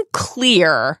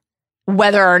unclear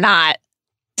whether or not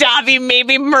Dobby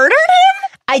maybe murdered him.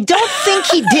 I don't think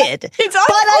he did. It's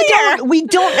unclear. But we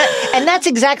don't, and that's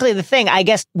exactly the thing. I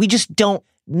guess we just don't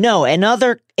know.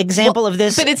 Another example of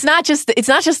this. But it's not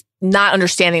just not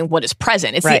understanding what is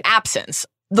present. It's Right. the absence.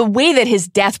 The way that his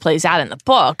death plays out in the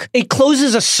book, it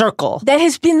closes a circle. that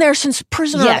has been there since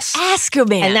Prisoner Yes. of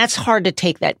Azkaban. And that's hard to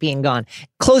take, that being gone.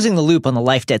 Closing the loop on the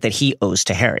life debt that he owes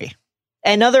to Harry.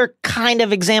 Another kind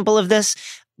of example of this,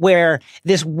 where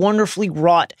this wonderfully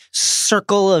wrought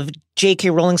circle of J.K.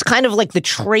 Rowling's kind of like the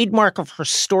trademark of her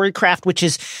storycraft, which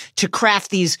is to craft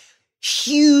these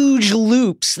huge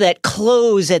loops that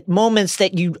close at moments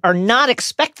that you are not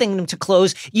expecting them to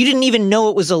close. You didn't even know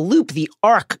it was a loop. The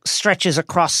arc stretches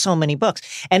across so many books.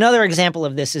 Another example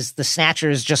of this is the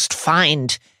Snatchers just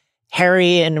find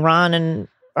Harry and Ron and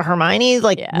Hermione,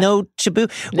 no taboo.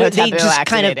 No They taboo just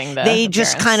kind of, activating the they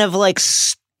just appearance. kind of like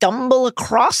stumble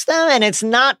across them, and it's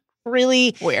not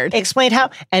really Weird. explained how.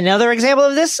 Another example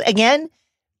of this, again,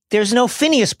 there's no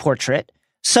Phineas portrait.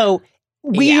 So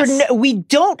we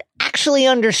don't actually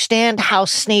understand how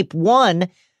Snape won,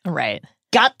 Right.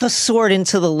 got the sword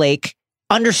into the lake,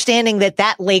 understanding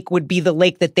that lake would be the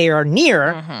lake that they are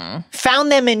near,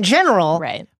 found them in general.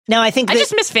 Right. Now, I think I that,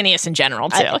 just miss Phineas in general,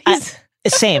 too.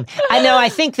 same. I know. I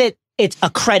think that it's a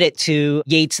credit to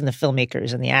Yates and the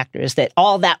filmmakers and the actors that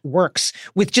all that works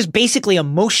with just basically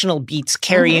emotional beats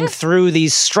carrying through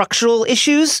these structural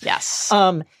issues. Yes.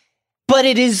 But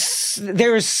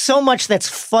there is so much that's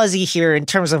fuzzy here in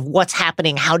terms of what's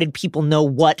happening. How did people know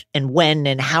what and when,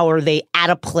 and how are they at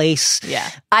a place? Yeah.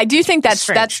 I do think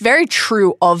that's very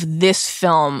true of this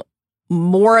film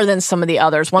more than some of the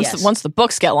others. Once the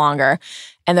books get longer,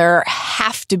 and there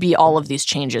have to be all of these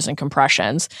changes and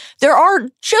compressions, there are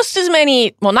just as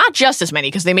many, well, not just as many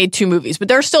because they made 2 movies, but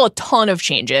there are still a ton of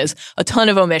changes, a ton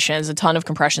of omissions, a ton of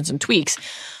compressions and tweaks.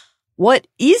 What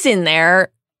is in there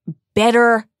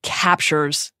better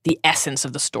captures the essence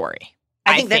of the story.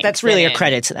 I think that's really a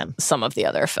credit to them. Some of the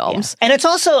other films. Yeah. And it's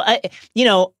also,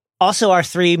 also our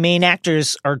 3 main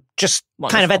actors are just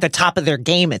kind of at the top of their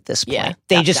game at this point. Yeah,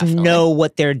 they just definitely know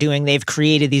what they're doing. They've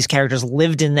created these characters,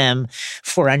 lived in them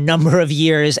for a number of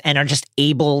years, and are just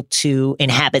able to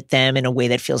inhabit them in a way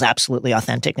that feels absolutely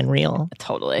authentic and real.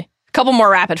 Totally. A couple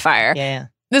more rapid fire. Yeah.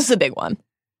 This is a big one.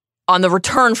 On the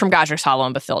return from Godric's Hollow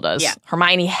and Bathilda's,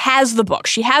 Hermione has the book.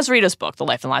 She has Rita's book, The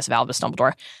Life and Lies of Albus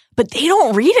Dumbledore, but they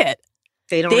don't read it.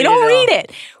 They don't read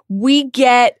it. We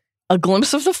get a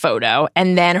glimpse of the photo,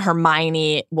 and then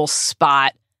Hermione will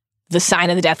spot the sign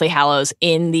of the Deathly Hallows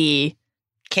in the...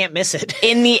 Can't miss it.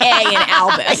 In the A in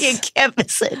Albus. You can't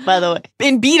miss it, by the way.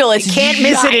 In Beetle, it's can't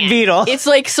miss it in Beetle. It's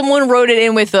like someone wrote it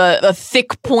in with a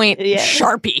thick point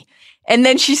Sharpie. And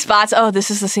then she spots, this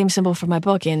is the same symbol for my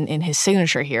book in his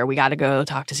signature here. We got to go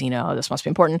talk to Zeno. This must be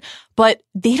important. But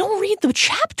they don't read the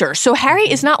chapter. So Harry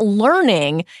is not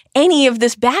learning any of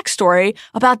this backstory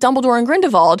about Dumbledore and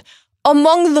Grindelwald,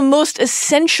 among the most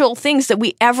essential things that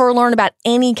we ever learn about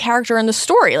any character in the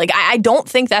story. Like, I don't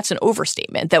think that's an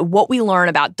overstatement, that what we learn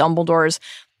about Dumbledore's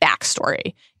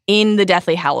backstory in the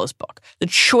Deathly Hallows book, the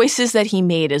choices that he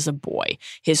made as a boy,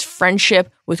 his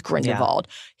friendship with Grindelwald,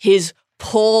 his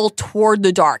pull toward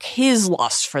the dark, his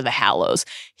lust for the Hallows,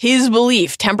 his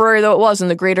belief, temporary though it was, in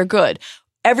the greater good,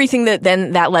 everything that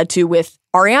then that led to with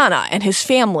Ariana and his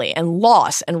family and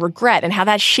loss and regret and how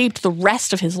that shaped the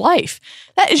rest of his life.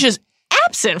 That is just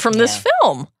absent from this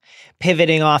film.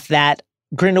 Pivoting off that,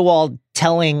 Grindelwald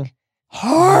telling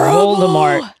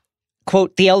Voldemort,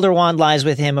 quote, the Elder Wand lies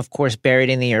with him, of course,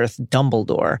 buried in the earth,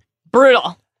 Dumbledore.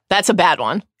 Brutal. That's a bad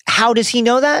one. How does he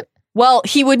know that? Well,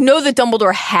 he would know that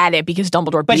Dumbledore had it because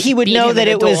Dumbledore But he would know that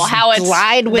it was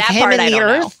lied with him in the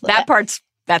earth?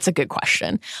 That's a good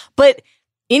question. But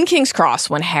in King's Cross,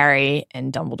 when Harry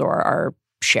and Dumbledore are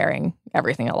sharing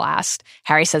everything at last,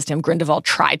 Harry says to him, Grindelwald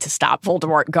tried to stop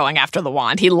Voldemort going after the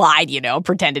wand. He lied,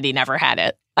 pretended he never had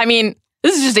it. I mean,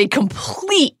 this is just a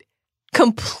complete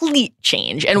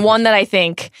change, and one that I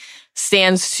think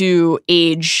stands to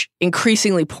age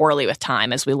increasingly poorly with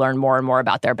time as we learn more and more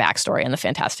about their backstory in the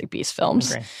Fantastic Beasts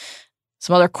films. Okay.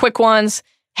 Some other quick ones.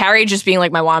 Harry just being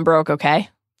like, my wand broke, okay?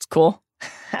 It's cool.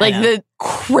 Like the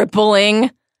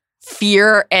crippling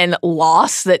fear and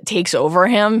loss that takes over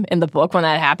him in the book when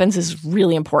that happens is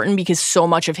really important because so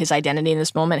much of his identity in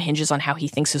this moment hinges on how he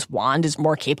thinks his wand is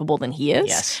more capable than he is.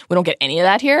 Yes. We don't get any of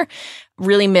that here.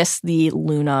 Really miss the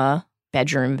Luna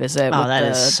bedroom visit with that the,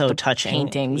 is so the touching.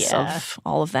 paintings of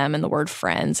all of them and the word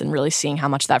friends and really seeing how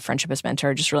much that friendship has meant to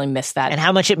her. Just really miss that. And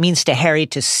how much it means to Harry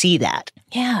to see that.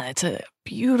 Yeah, it's a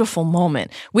beautiful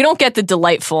moment. We don't get the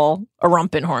delightful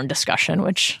Arumpenhorn discussion,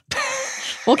 which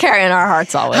we'll carry in our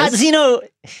hearts always. Hot Zeno,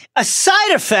 a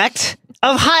side effect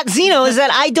of Hot Zeno is that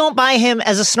I don't buy him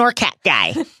as a Snorkat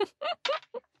guy.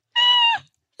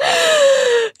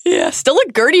 Yeah, still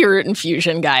a Gertie root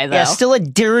infusion guy, though. Yeah, still a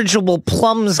dirigible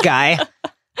plums guy.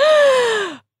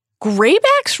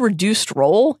 Greyback's reduced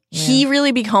role, he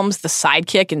really becomes the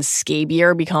sidekick and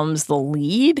Scabier becomes the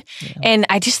lead. Yeah. And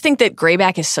I just think that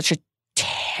Greyback is such a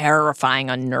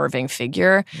terrifying, unnerving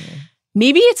figure. Yeah.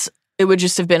 Maybe it would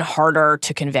just have been harder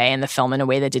to convey in the film in a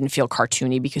way that didn't feel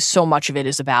cartoony because so much of it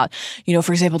is about,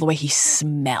 for example, the way he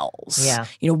smells. Yeah.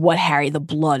 What Harry, the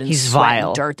blood and He's sweat vile.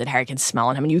 and dirt that Harry can smell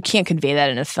on him. And you can't convey that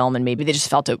in a film and maybe they just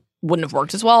felt it wouldn't have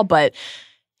worked as well. But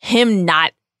him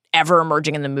not ever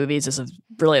emerging in the movies is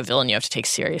really a villain you have to take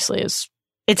seriously.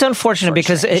 It's unfortunate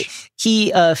because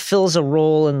he fills a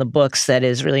role in the books that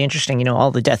is really interesting.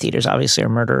 All the Death Eaters obviously are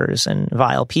murderers and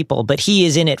vile people, but he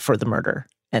is in it for the murder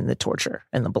and the torture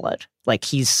and the blood. Like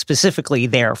he's specifically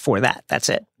there for that. That's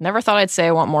it. Never thought I'd say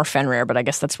I want more Fenrir, but I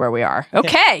guess that's where we are.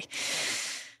 Okay. Yeah.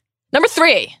 Number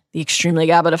 3, the Extremely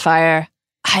Goblet of Fire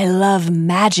I Love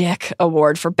Magic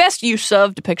Award for Best Use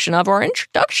of, Depiction of, or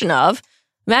Introduction of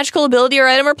Magical Ability or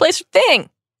Item or Place or Thing.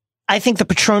 I think the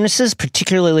Patronuses,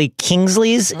 particularly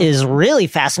Kingsley's, is really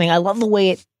fascinating. I love the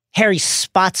way Harry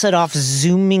spots it off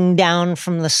zooming down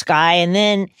from the sky, and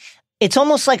then it's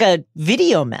almost like a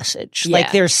video message. Yeah.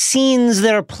 Like there's scenes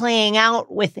that are playing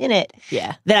out within it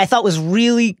that I thought was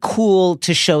really cool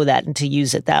to show that and to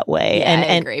use it that way. Yeah,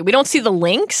 I agree. We don't see the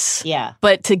links,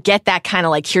 but to get that kind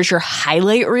of like, here's your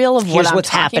highlight reel of what's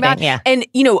happening about. Yeah. And,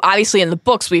 obviously in the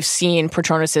books, we've seen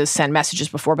Patronuses send messages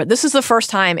before, but this is the first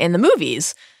time in the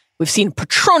movies we've seen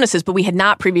Patronuses, but we had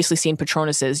not previously seen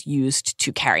Patronuses used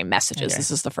to carry messages. Okay. This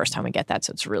is the first time we get that,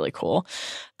 so it's really cool.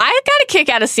 I got a kick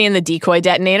out of seeing the decoy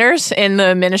detonators in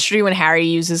the Ministry when Harry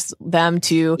uses them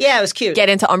to it was cute. Get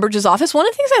into Umbridge's office. One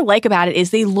of the things I like about it is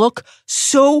they look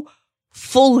so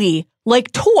fully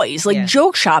like toys, like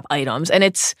joke shop items, and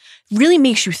it's really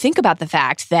makes you think about the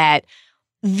fact that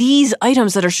these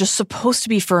items that are just supposed to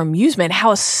be for amusement,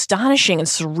 how astonishing and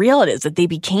surreal it is that they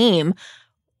became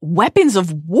weapons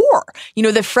of war.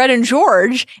 That Fred and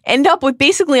George end up with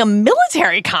basically a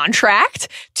military contract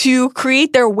to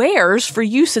create their wares for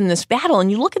use in this battle.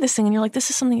 And you look at this thing and you're like, this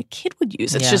is something a kid would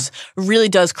use. It just really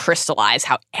does crystallize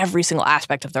how every single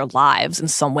aspect of their lives in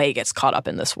some way gets caught up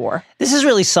in this war. This is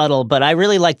really subtle, but I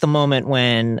really like the moment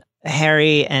when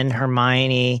Harry and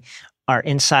Hermione are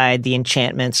inside the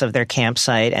enchantments of their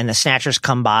campsite and the Snatchers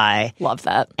come by. Love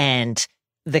that. And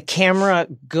the camera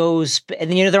goes,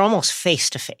 and they're almost face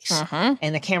to face.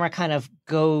 And the camera kind of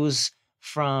goes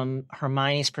from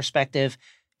Hermione's perspective,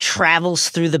 travels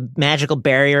through the magical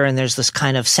barrier, and there's this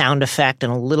kind of sound effect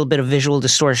and a little bit of visual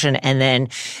distortion, and then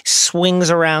swings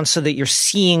around so that you're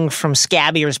seeing from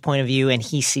Scabier's point of view, and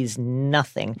he sees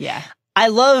nothing. Yeah. I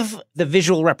love the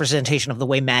visual representation of the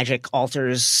way magic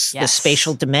alters the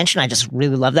spatial dimension. I just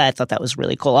really love that. I thought that was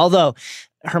really cool. Although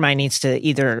Hermione needs to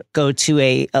either go to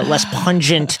a less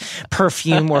pungent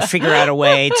perfume or figure out a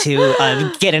way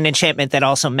to get an enchantment that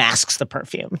also masks the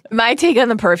perfume. My take on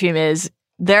the perfume is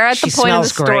they're at the point of the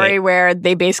story where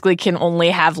they basically can only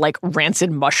have like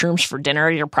rancid mushrooms for dinner.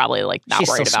 You're probably like not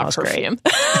worried about perfume.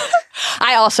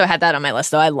 I also had that on my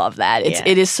list, though. I love that.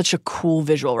 It is such a cool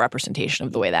visual representation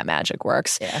of the way that magic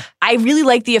works. Yeah. I really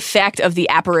like the effect of the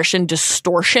apparition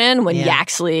distortion when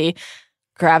Yaxley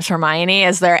grabs Hermione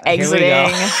as they're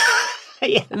exiting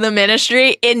the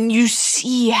Ministry. And you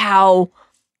see how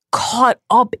caught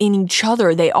up in each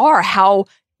other they are, how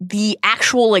the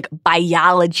actual like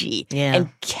biology and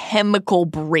chemical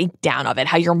breakdown of it,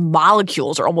 how your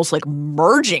molecules are almost like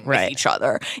merging with each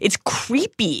other. It's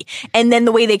creepy. And then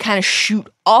the way they kind of shoot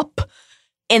up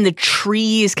and the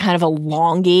trees kind of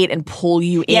elongate and pull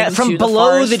you into from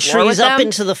below the trees up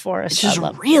into the forest. It's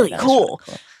just really cool.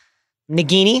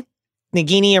 Nagini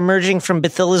emerging from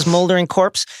Bathilla's moldering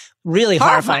corpse. Really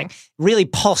horrifying. Really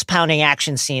pulse-pounding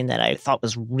action scene that I thought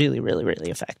was really, really, really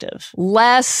effective.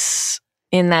 Less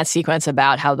in that sequence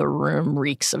about how the room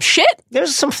reeks of shit.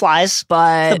 There's some flies.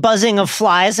 But the buzzing of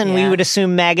flies, and we would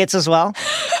assume maggots as well.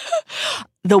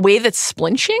 The way that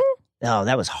Splinching Oh,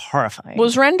 that was horrifying.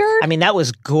 was rendered. I mean, that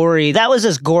was gory. That was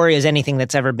as gory as anything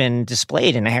that's ever been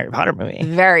displayed in a Harry Potter movie.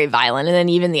 Very violent. And then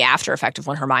even the after effect of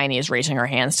when Hermione is raising her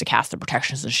hands to cast the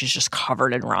protections and she's just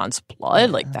covered in Ron's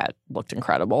blood. Like, that looked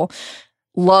incredible.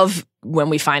 Love when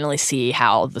we finally see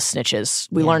how the snitches,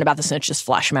 we learn about the snitches'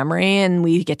 flesh memory, and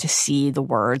we get to see the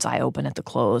words "I open at the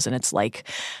close," and it's like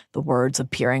the words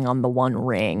appearing on the one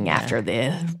ring after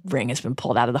the ring has been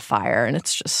pulled out of the fire, and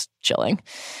it's just chilling.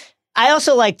 I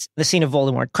also liked the scene of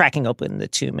Voldemort cracking open the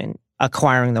tomb and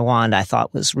acquiring the wand. I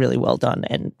thought was really well done,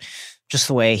 and just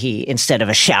the way he, instead of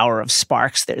a shower of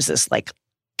sparks, there's this like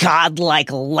godlike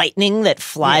lightning that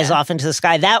flies off into the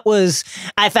sky. That was,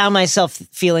 I found myself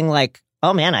feeling like,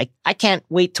 oh man, I can't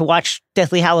wait to watch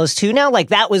Deathly Hallows 2 now. Like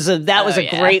that was a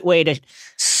great way to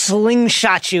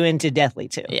slingshot you into Deathly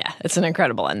 2. Yeah, it's an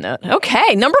incredible end note.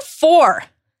 Okay, number 4,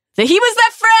 the He Was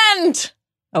That Friend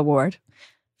Award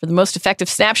for the most effective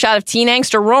snapshot of teen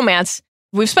angst or romance.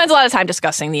 We've spent a lot of time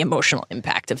discussing the emotional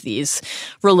impact of these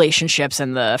relationships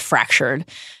and the fractured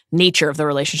nature of the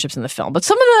relationships in the film. But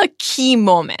some of the key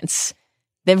moments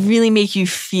that really make you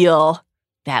feel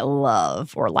that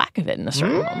love or lack of it in a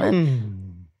certain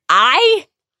moment. I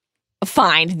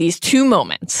find these 2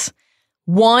 moments.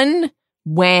 One,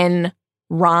 when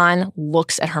Ron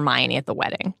looks at Hermione at the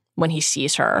wedding, when he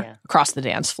sees her across the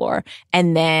dance floor.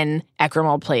 And then at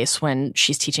Grimmauld Place when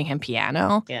she's teaching him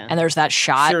piano. Yeah. And there's that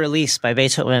shot. It's a Release by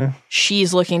Beethoven.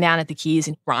 She's looking down at the keys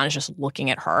and Ron is just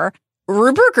looking at her.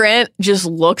 Rupert Grint just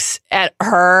looks at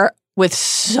her with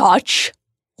such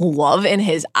love in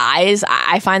his eyes.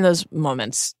 I find those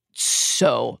moments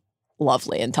so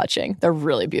lovely and touching. They're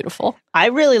really beautiful. I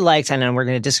really liked, I know we're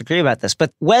going to disagree about this,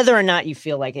 but whether or not you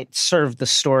feel like it served the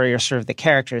story or served the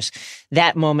characters,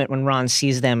 that moment when Ron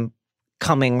sees them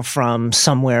coming from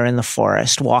somewhere in the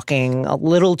forest, walking a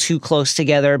little too close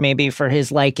together, maybe for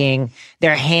his liking,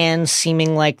 their hands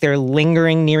seeming like they're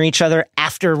lingering near each other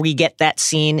after we get that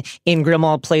scene in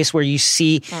Grimmauld Place where you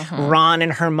see Ron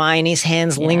and Hermione's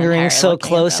hands lingering so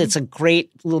close. It's a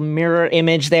great little mirror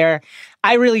image there.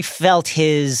 I really felt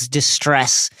his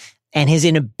distress and his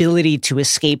inability to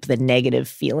escape the negative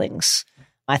feelings.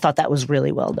 I thought that was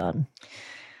really well done.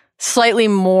 Slightly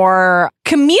more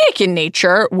comedic in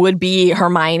nature would be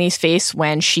Hermione's face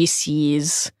when she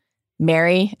sees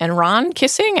Mary and Ron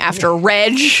kissing after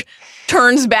Reg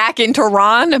turns back into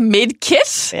Ron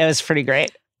mid-kiss. It was pretty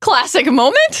great. Classic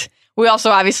moment. We also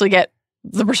obviously get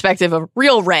the perspective of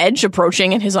real Reg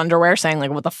approaching in his underwear saying,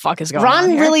 like, what the fuck is going on Ron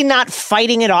here? really not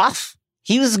fighting it off.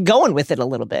 He was going with it a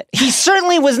little bit. He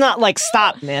certainly was not like,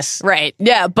 stop, miss. Right.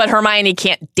 Yeah, but Hermione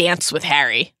can't dance with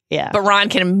Harry. Yeah. But Ron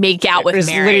can make out with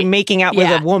Mary. Literally making out with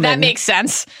a woman. That makes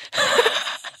sense.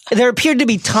 There appeared to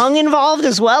be tongue involved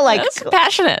as well. Like, that's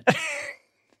passionate.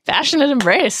 Passionate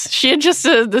embrace. She had just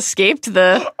escaped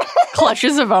the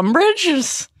clutches of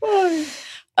Umbridge.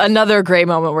 Another great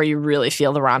moment where you really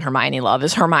feel the Ron Hermione love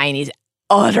is Hermione's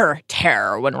utter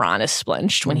terror when Ron is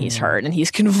splinched, when he's hurt and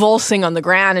he's convulsing on the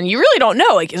ground, and you really don't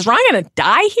know, like, is Ron gonna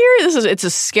die here? It's a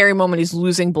scary moment. He's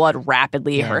losing blood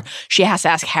rapidly. She has to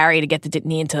ask Harry to get the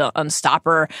Dittany to unstop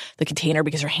the container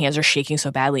because her hands are shaking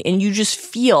so badly, and you just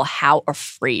feel how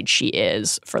afraid she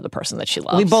is for the person that she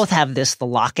loves. We both have the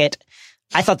locket.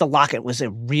 I thought the locket was a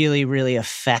really, really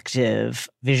effective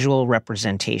visual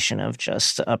representation of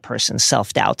just a person's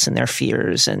self-doubts and their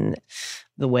fears, and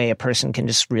the way a person can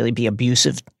just really be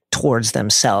abusive towards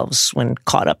themselves when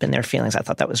caught up in their feelings. I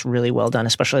thought that was really well done,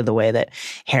 especially the way that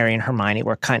Harry and Hermione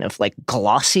were kind of like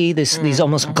glossy, these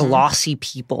almost glossy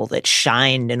people that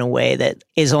shined in a way that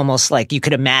is almost like you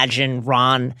could imagine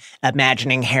Ron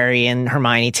imagining Harry and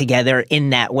Hermione together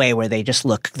in that way where they just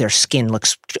their skin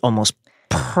looks almost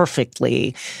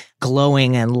perfectly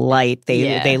glowing and light.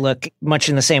 They look much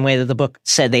in the same way that the book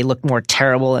said they look more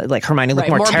terrible. Like Hermione looked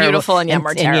more terrible. Beautiful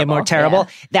and more terrible.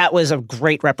 Yeah. That was a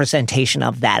great representation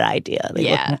of that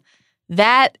idea.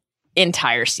 That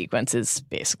entire sequence is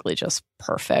basically just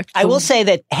perfect. I will say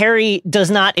that Harry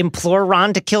does not implore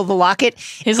Ron to kill the locket.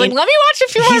 He's like, let me watch a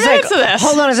few more minutes of this.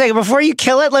 Hold on a second. Before you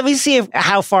kill it, let me see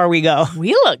how far we go.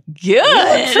 We look good. We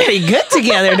look pretty good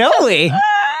together, don't we?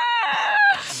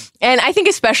 And I think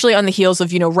especially on the heels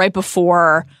of, right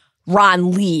before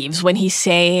Ron leaves, when he's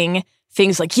saying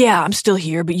things like, yeah, I'm still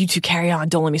here, but you two carry on.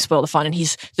 Don't let me spoil the fun. And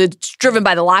he's driven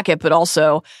by the locket, but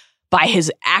also by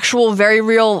his actual very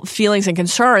real feelings and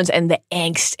concerns, and the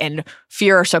angst and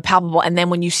fear are so palpable. And then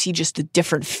when you see just the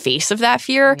different face of that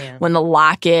fear, when the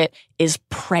locket is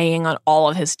preying on all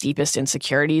of his deepest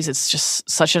insecurities. It's just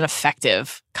such an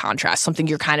effective contrast, something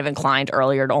you're kind of inclined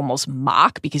earlier to almost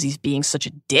mock because he's being such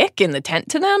a dick in the tent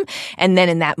to them. And then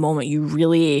in that moment,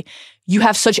 you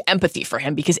have such empathy for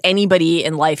him because anybody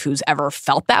in life who's ever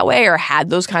felt that way or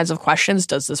had those kinds of questions,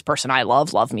 does this person I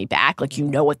love me back? Like, you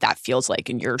know what that feels like,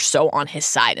 and you're so on his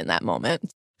side in that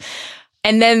moment.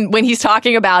 And then when he's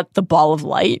talking about the ball of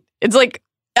light, it's like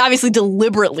obviously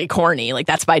deliberately corny, like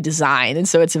that's by design. And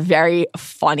so it's very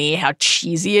funny how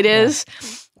cheesy it is. Yeah.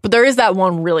 But there is that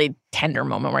one really tender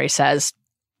moment where he says,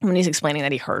 when he's explaining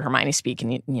that he heard Hermione speak,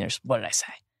 and what did I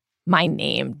say? My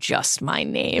name, just my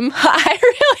name. I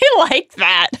really like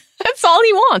that. That's all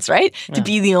he wants, right? Yeah. To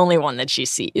be the only one that she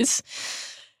sees.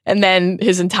 And then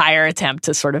his entire attempt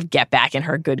to sort of get back in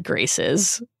her good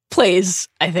graces plays,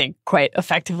 I think, quite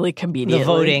effectively comedically. The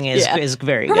voting is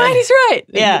very good. Hermione's right.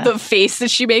 Yeah. The face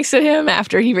that she makes at him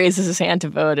after he raises his hand to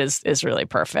vote is really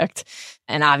perfect.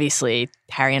 And obviously,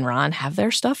 Harry and Ron have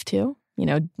their stuff too.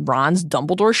 Ron's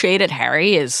Dumbledore shade at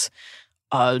Harry is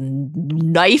a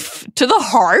knife to the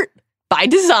heart by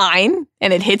design,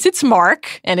 and it hits its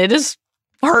mark, and it is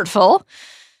hurtful.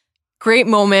 Great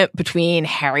moment between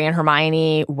Harry and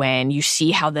Hermione when you see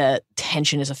how the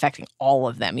tension is affecting all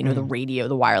of them. The radio,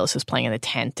 the wireless is playing in the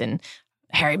tent, and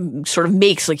Harry sort of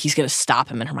makes like he's going to stop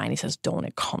him, and Hermione says, don't.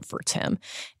 It comforts him.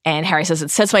 And Harry says, it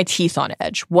sets my teeth on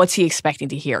edge. What's he expecting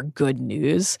to hear? Good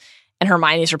news. And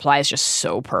Hermione's reply is just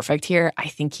so perfect here. I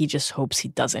think he just hopes he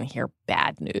doesn't hear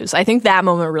bad news. I think that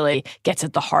moment really gets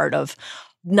at the heart of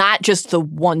not just the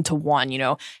one-to-one,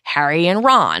 Harry and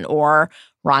Ron or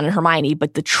Ron and Hermione,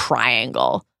 but the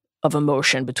triangle of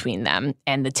emotion between them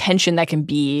and the tension that can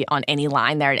be on any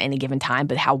line there at any given time,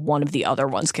 but how one of the other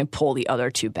ones can pull the other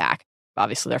two back.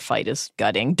 Obviously, their fight is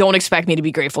gutting. Don't expect me to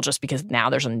be grateful just because now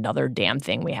there's another damn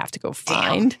thing we have to go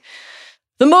find. Damn.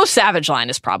 The most savage line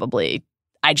is probably,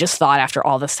 I just thought after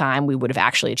all this time we would have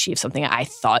actually achieved something. I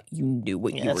thought you knew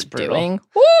what you were doing.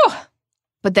 Woo!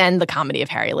 But then the comedy of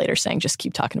Harry later saying, just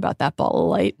keep talking about that ball of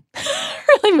light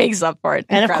really makes up for it.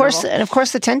 And of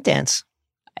course, the tent dance.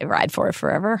 I ride for it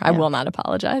forever. Yeah. I will not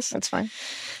apologize. That's fine.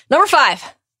 Number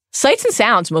 5, sights and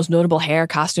sounds, most notable hair,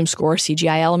 costume, score,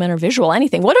 CGI element, or visual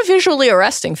anything. What a visually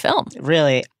arresting film.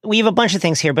 Really. We have a bunch of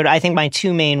things here, but I think my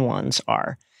 2 main ones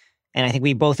are, and I think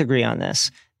we both agree on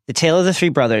this, The Tale of the Three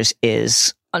Brothers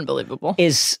is unbelievable.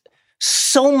 Is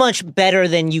so much better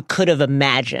than you could have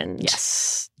imagined.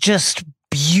 Yes. Just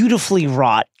beautifully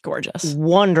wrought. Gorgeous.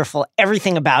 Wonderful.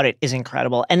 Everything about it is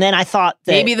incredible. And then I thought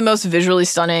that maybe the most visually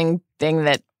stunning thing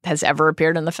that has ever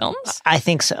appeared in the films. I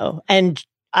think so. And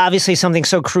obviously something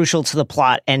so crucial to the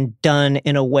plot and done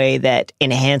in a way that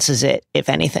enhances it, if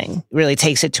anything, really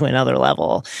takes it to another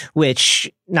level,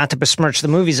 which, not to besmirch the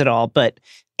movies at all, but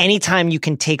anytime you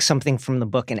can take something from the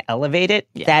book and elevate it,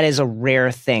 that is a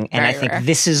rare thing. And I think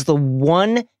this is the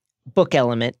one book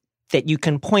element that you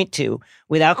can point to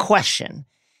without question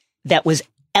that was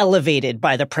elevated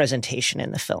by the presentation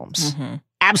in the films. Mm-hmm.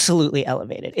 Absolutely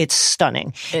elevated. It's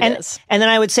stunning. It is. And then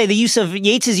I would say the use of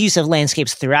Yeats's use of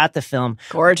landscapes throughout the film.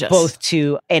 Gorgeous. Both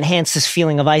to enhance this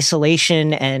feeling of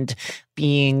isolation and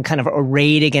being kind of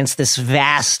arrayed against this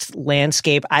vast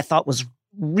landscape, I thought was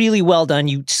really well done.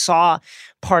 You saw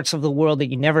parts of the world that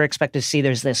you never expect to see.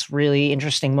 There's this really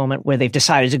interesting moment where they've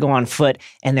decided to go on foot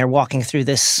and they're walking through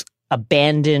this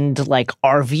abandoned like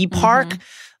RV park. Mm-hmm.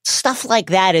 Stuff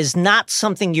like that is not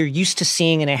something you're used to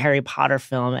seeing in a Harry Potter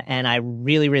film, and I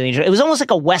really, really enjoyed it. It was almost like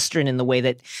a Western in the way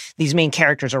that these main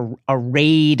characters are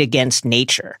arrayed against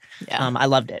nature. Yeah. I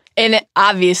loved it. And it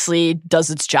obviously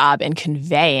does its job in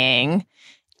conveying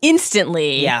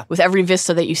instantly, with every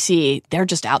vista that you see, they're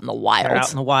just out in the wild. They're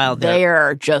out in the wild.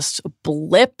 They're just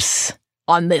blips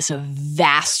on this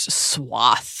vast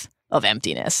swath of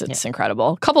emptiness. It's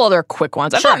incredible. A couple other quick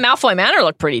ones. I thought Malfoy Manor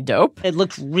looked pretty dope. It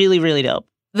looked really, really dope.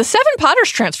 The Seven Potters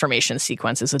transformation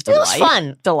sequence is a delight. It was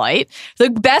fun. Delight. The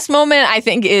best moment, I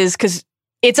think, is because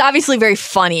it's obviously very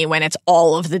funny when it's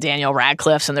all of the Daniel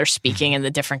Radcliffes and they're speaking in the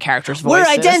different characters' voices.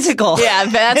 We're identical. Yeah,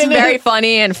 that's very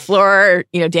funny. And Fleur,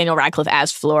 Daniel Radcliffe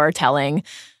as Fleur telling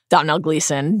Domhnall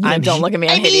Gleeson, don't look at me,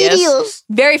 I'm hideous.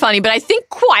 Very funny. But I think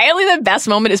quietly the best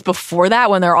moment is before that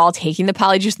when they're all taking the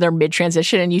polyjuice and they're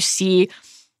mid-transition and you see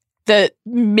the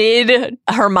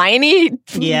mid-Hermione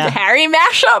Harry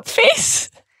mashup face.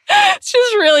 It's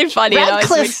just really funny. It always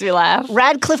makes me laugh.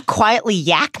 Radcliffe quietly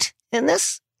yacked in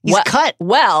this? He's cut.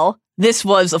 Well, this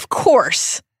was, of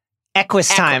course, Equus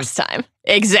time.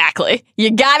 Exactly.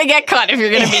 You gotta get cut if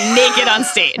you're gonna be naked on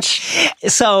stage.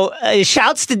 So,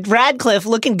 shouts to Radcliffe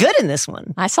looking good in this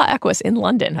one. I saw Equus in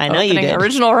London. I know you did.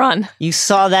 Original run. You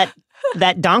saw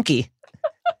that donkey.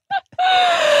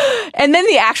 And then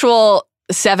the actual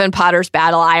Seven Potters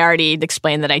battle, I already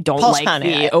explained that I don't like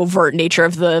the overt nature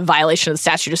of the violation of the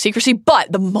statute of secrecy.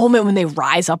 But the moment when they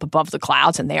rise up above the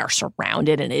clouds and they are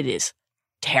surrounded and it is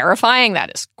terrifying,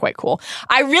 that is quite cool.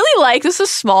 I really like, this is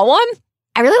a small one,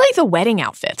 I really like the wedding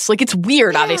outfits. Like, it's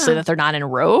weird, obviously, that they're not in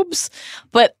robes,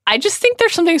 but I just think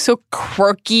there's something so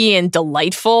quirky and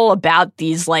delightful about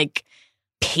these, like,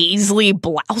 paisley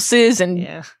blouses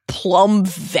and plum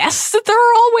vests that they're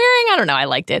all wearing. I don't know. I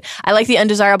liked it. I like the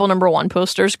undesirable number 1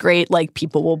 posters. Great. Like,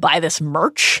 people will buy this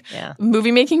merch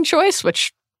movie making choice,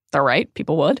 which they're right.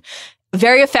 People would.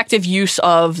 Very effective use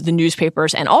of the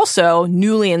newspapers and also,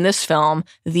 newly in this film,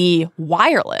 the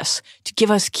wireless to give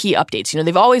us key updates. You know,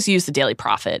 they've always used the Daily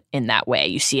Prophet in that way.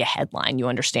 You see a headline, you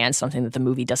understand something that the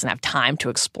movie doesn't have time to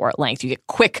explore at length. You get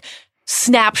quick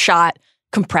snapshot,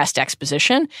 compressed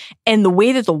exposition. And the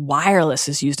way that the wireless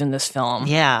is used in this film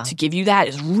to give you that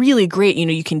is really great. You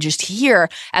know, you can just hear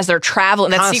as they're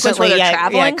traveling, that sequence where they're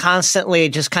traveling. Constantly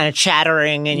just kind of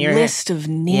chattering in your list of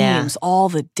names, all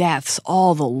the deaths,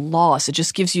 all the loss. It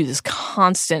just gives you this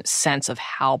constant sense of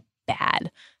how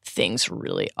bad things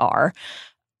really are.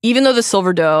 Even though the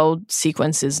Silver Doe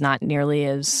sequence is not nearly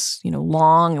as, you know,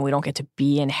 long and we don't get to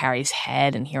be in Harry's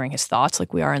head and hearing his thoughts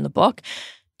like we are in the book,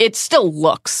 it still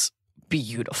looks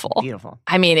beautiful.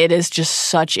 I mean, it is just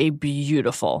such a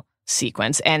beautiful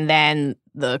sequence. And then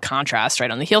the contrast right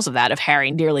on the heels of that of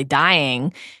Harry nearly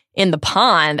dying in the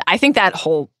pond. I think that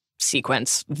whole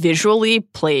sequence visually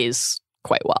plays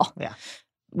quite well. Yeah.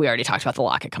 We already talked about the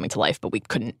locket coming to life, but we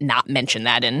couldn't not mention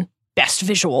that in best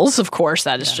visuals. Of course,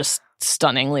 that is just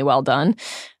stunningly well done.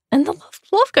 And the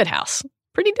Lovegood house,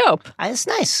 pretty dope. It's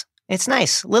nice. It's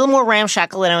nice. A little more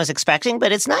ramshackle than I was expecting,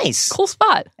 but it's nice. Cool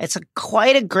spot. It's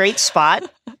quite a great spot.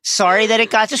 Sorry that it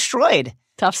got destroyed.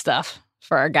 Tough stuff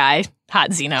for our guy,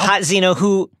 Hot Zeno. Hot Zeno,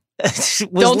 who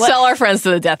don't sell our friends to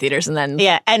the Death Eaters, and then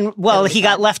and he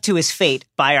got left to his fate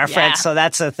by our friends. So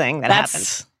that's a thing that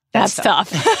happens. That's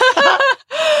tough.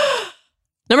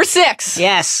 Number 6.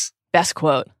 Yes, best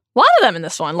quote. A lot of them in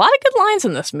this one. A lot of good lines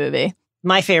in this movie.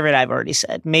 My favorite, I've already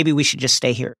said. Maybe we should just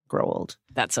stay here, grow old.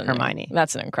 That's Hermione.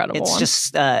 That's an incredible one. It's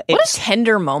just what a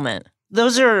tender moment.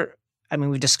 Those are. I mean,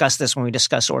 we discussed this when we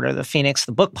discussed Order of the Phoenix,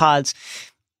 the book pods.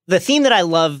 The theme that I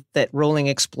love that Rowling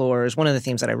explores, one of the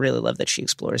themes that I really love that she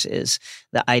explores is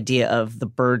the idea of the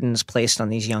burdens placed on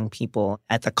these young people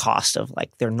at the cost of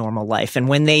like their normal life. And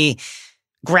when they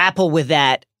grapple with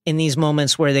that in these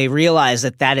moments where they realize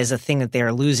that that is a thing that they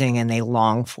are losing and they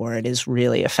long for it is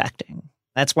really affecting.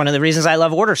 That's one of the reasons I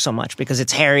love Order so much, because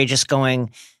it's Harry just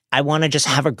going, I want to just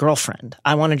have a girlfriend.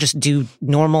 I want to just do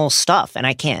normal stuff, and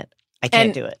I can't. I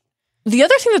can't do it. The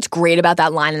other thing that's great about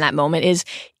that line in that moment is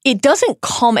it doesn't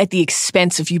come at the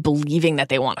expense of you believing that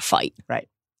they want to fight. Right.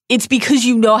 It's because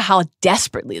you know how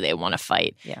desperately they want to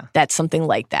fight. Yeah. That something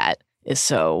like that is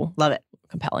so love it.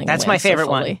 Compelling. That's my favorite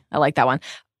one. I like that one.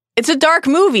 It's a dark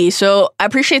movie, so I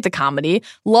appreciate the comedy.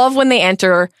 Love when they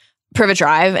enter Privet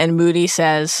Drive and Moody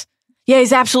says, yeah,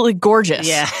 he's absolutely gorgeous.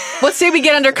 Yeah. Let's say we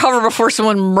get undercover before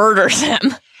someone murders him.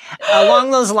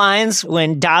 Along those lines,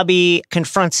 when Dobby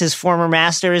confronts his former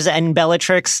masters and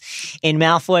Bellatrix in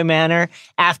Malfoy Manor,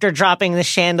 after dropping the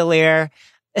chandelier,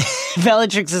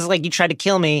 Bellatrix is like, you tried to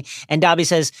kill me. And Dobby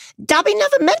says, Dobby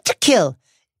never meant to kill.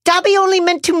 Dobby only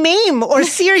meant to maim or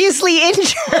seriously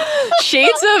injure.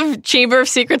 Shades of Chamber of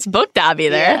Secrets book Dobby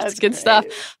there. Yeah, it's good stuff.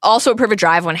 Also at Privet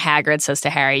Drive when Hagrid says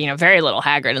to Harry, you know, very little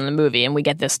Hagrid in the movie, and we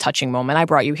get this touching moment. I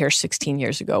brought you here 16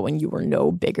 years ago when you were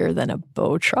no bigger than a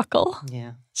bowtruckle.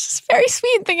 Yeah. It's just very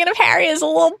sweet thinking of Harry as a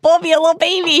little bubby, a little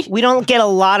baby. We don't get a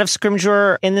lot of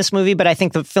Scrimgeour in this movie, but I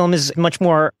think the film is much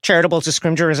more charitable to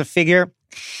Scrimgeour as a figure.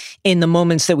 In the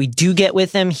moments that we do get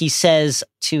with him, he says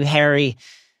to Harry,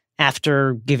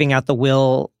 after giving out the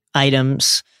will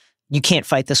items, you can't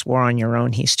fight this war on your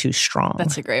own. He's too strong.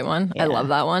 That's a great one. Yeah. I love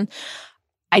that one.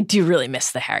 I do really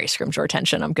miss the Harry Scrimgeour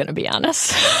tension, I'm going to be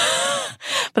honest.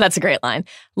 But that's a great line.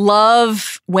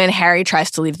 Love when Harry tries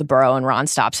to leave the burrow and Ron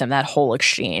stops him, that whole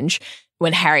exchange.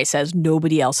 When Harry says,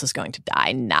 nobody else is going to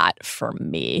die, not for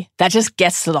me. That just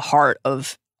gets to the heart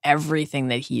of everything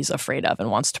that he's afraid of and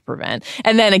wants to prevent.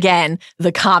 And then again,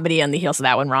 the comedy on the heels of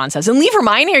that when Ron says, and leave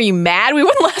Hermione, are you mad? We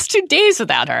wouldn't last 2 days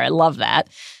without her. I love that.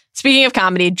 Speaking of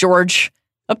comedy, George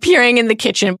appearing in the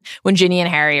kitchen when Ginny and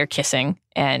Harry are kissing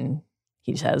and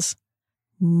he says,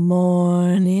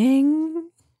 morning.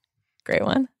 Great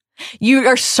one. You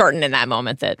are certain in that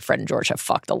moment that Fred and George have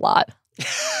fucked a lot.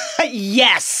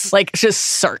 Yes. Like just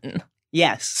certain.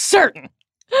 Yes. Certain.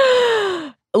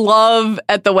 Love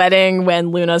at the wedding when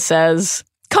Luna says,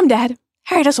 come, Dad.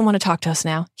 Harry doesn't want to talk to us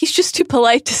now. He's just too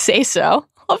polite to say so.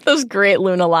 love those great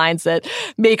Luna lines that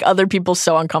make other people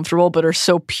so uncomfortable but are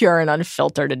so pure and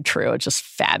unfiltered and true. It's just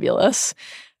fabulous.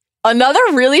 Another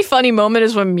really funny moment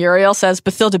is when Muriel says,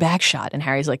 Bathilda Bagshot, and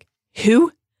Harry's like,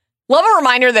 who? Love a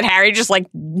reminder that Harry just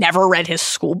never read his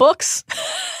school books.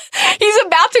 He's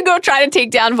about to go try to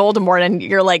take down Voldemort and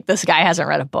you're like, this guy hasn't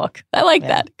read a book. I like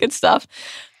that. Good stuff.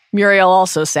 Muriel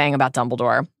also saying about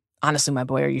Dumbledore, honestly, my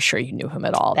boy, are you sure you knew him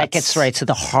at all? That gets right to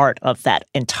the heart of that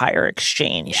entire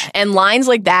exchange. Yeah. And lines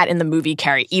like that in the movie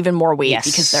carry even more weight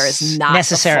because there is not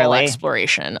necessarily a full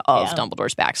exploration of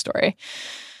Dumbledore's backstory.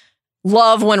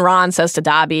 Love when Ron says to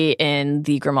Dobby in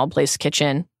the Grimmauld Place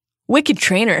kitchen, wicked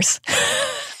trainers.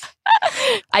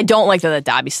 I don't like that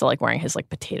Dobby's still wearing his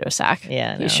potato sack.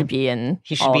 Yeah, he should be in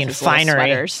finery.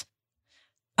 Sweaters.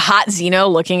 Hot Zeno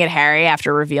looking at Harry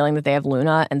after revealing that they have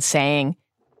Luna and saying,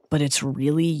 but it's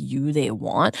really you they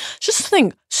want. Just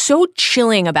something so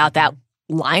chilling about that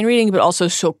line reading, but also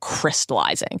so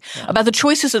crystallizing about the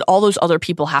choices that all those other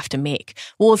people have to make.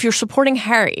 Well, if you're supporting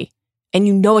Harry and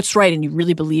you know it's right and you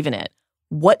really believe in it,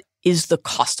 what is the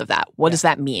cost of that? What does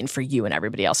that mean for you and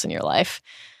everybody else in your life?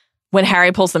 When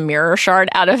Harry pulls the mirror shard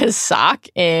out of his sock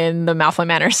in the Malfoy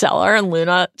Manor cellar and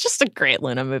Luna, just a great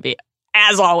Luna movie,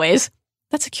 as always.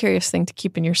 That's a curious thing to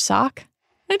keep in your sock.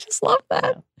 I just love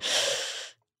that. Yeah.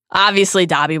 Obviously,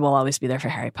 Dobby will always be there for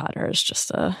Harry Potter. It's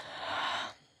just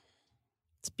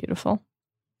it's beautiful.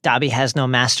 Dobby has no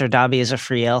master. Dobby is a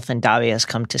free elf, and Dobby has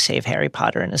come to save Harry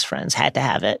Potter and his friends. Had to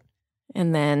have it.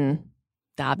 And then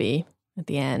Dobby, at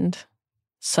the end,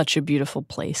 such a beautiful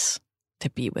place to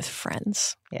be with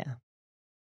friends. Yeah.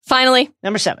 Finally.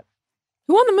 Number 7.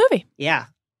 Who won the movie? Yeah.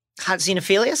 Hot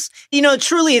Xenophilius?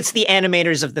 Truly it's the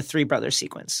animators of the Three Brothers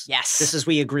sequence. Yes.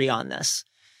 We agree on this.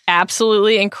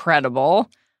 Absolutely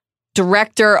incredible.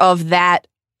 Director of that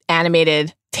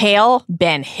animated tale,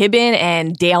 Ben Hibben,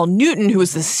 and Dale Newton, who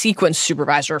is the sequence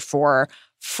supervisor for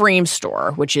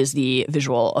Framestore, which is the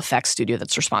visual effects studio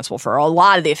that's responsible for a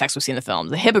lot of the effects we see in the film.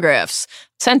 The hippogriffs,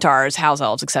 centaurs, house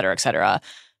elves, et cetera, et cetera.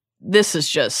 This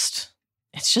is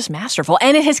it's just masterful.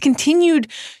 And it has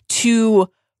continued to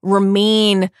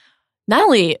remain not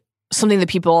only something that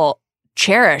people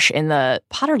cherish in the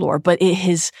Potter lore, but it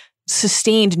has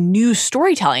sustained new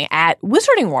storytelling. At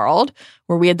Wizarding World,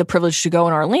 where we had the privilege to go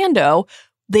in Orlando,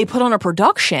 they put on a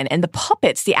production and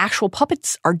the actual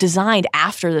puppets are designed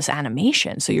after this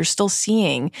animation. So you're still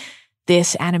seeing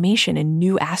this animation in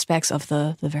new aspects of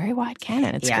the very wide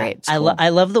canon. It's great. It's cool. I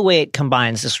love the way it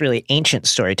combines this really ancient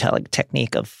storytelling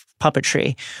technique of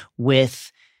puppetry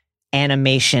with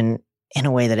animation in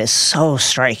a way that is so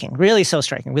striking, really so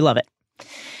striking. We love it.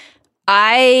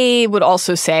 I would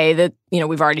also say that,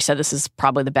 we've already said this is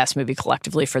probably the best movie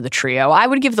collectively for the trio. I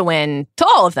would give the win to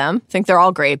all of them. I think they're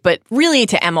all great, but really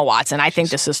to Emma Watson. I think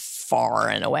this is far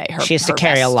and away she has to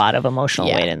carry a lot of emotional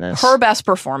weight in this. Her best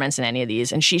performance in any of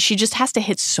these, and she just has to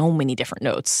hit so many different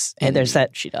notes. And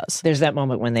she does. There's that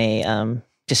moment when they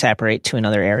disapparate to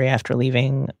another area after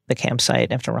leaving the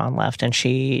campsite after Ron left, and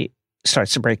she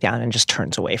starts to break down and just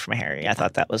turns away from Harry. I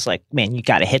thought that was man, you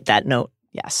got to hit that note.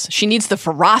 Yes. She needs the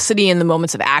ferocity in the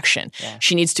moments of action. Yeah.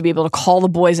 She needs to be able to call the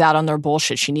boys out on their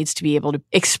bullshit. She needs to be able to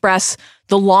express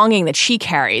the longing that she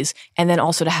carries, and then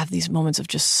also to have these moments of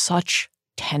just such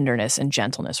tenderness and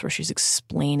gentleness where she's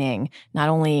explaining not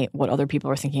only what other people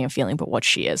are thinking and feeling, but what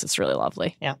she is. It's really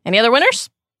lovely. Yeah. Any other winners?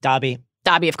 Dobby,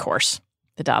 of course.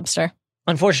 The Dobster.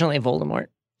 Unfortunately, Voldemort.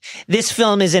 This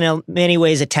film is in many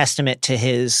ways a testament to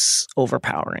his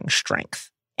overpowering strength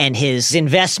and his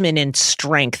investment in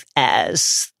strength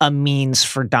as a means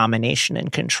for domination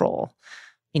and control.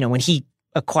 When he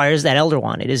acquires that Elder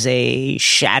Wand, it is a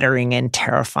shattering and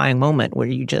terrifying moment where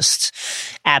you just,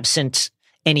 absent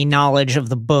any knowledge of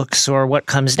the books or what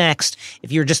comes next,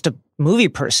 if you're just a movie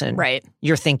person, right,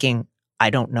 you're thinking,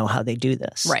 I don't know how they do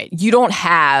this. Right. You don't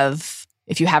have,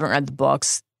 if you haven't read the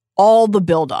books, all the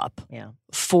buildup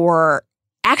for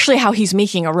actually how he's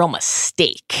making a real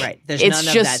mistake. Right. There's none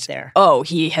of that there. Oh,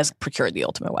 he has procured the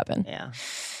ultimate weapon. Yeah.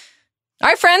 All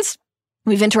right, friends.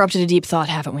 We've interrupted a deep thought,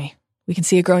 haven't we? We can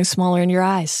see it growing smaller in your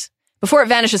eyes. Before it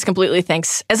vanishes completely,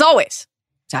 thanks, as always,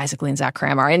 to Isaac Lee and Zach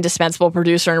Cram, our indispensable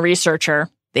producer and researcher.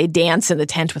 They dance in the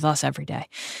tent with us every day.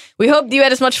 We hope that you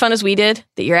had as much fun as we did,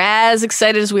 that you're as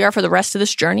excited as we are for the rest of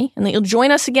this journey, and that you'll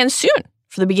join us again soon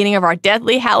for the beginning of our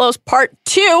Deathly Hallows Part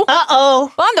 2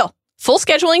 bundle. Full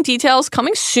scheduling details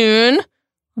coming soon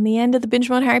on the end of the Binge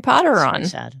Mode Harry Potter run.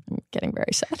 Sad. I'm getting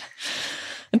very sad.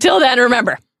 Until then,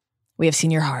 remember, we have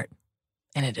seen your heart,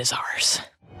 and it is ours.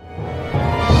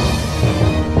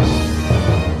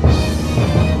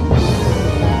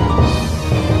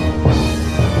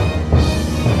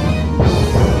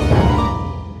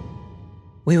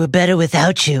 We were better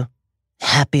without you,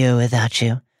 happier without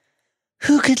you.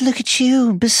 Who could look at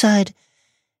you beside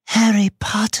Harry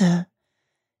Potter?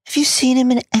 Have you seen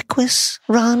him in Equus,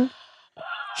 Ron?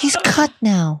 He's cut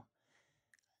now.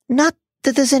 Not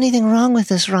that there's anything wrong with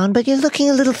this, Ron, but you're looking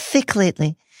a little thick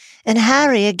lately. And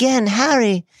Harry,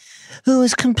 who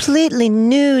was completely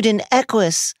nude in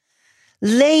Equus,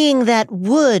 laying that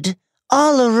wood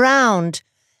all around,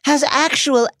 has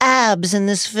actual abs in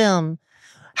this film.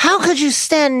 How could you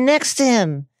stand next to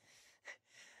him?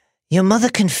 Your mother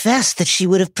confessed that she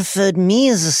would have preferred me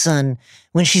as a son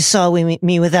when she saw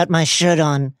me without my shirt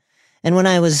on, and when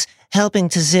I was helping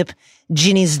to zip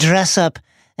Ginny's dress up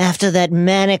after that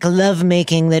manic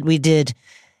lovemaking that we did,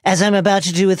 as I'm about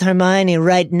to do with Hermione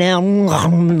right now.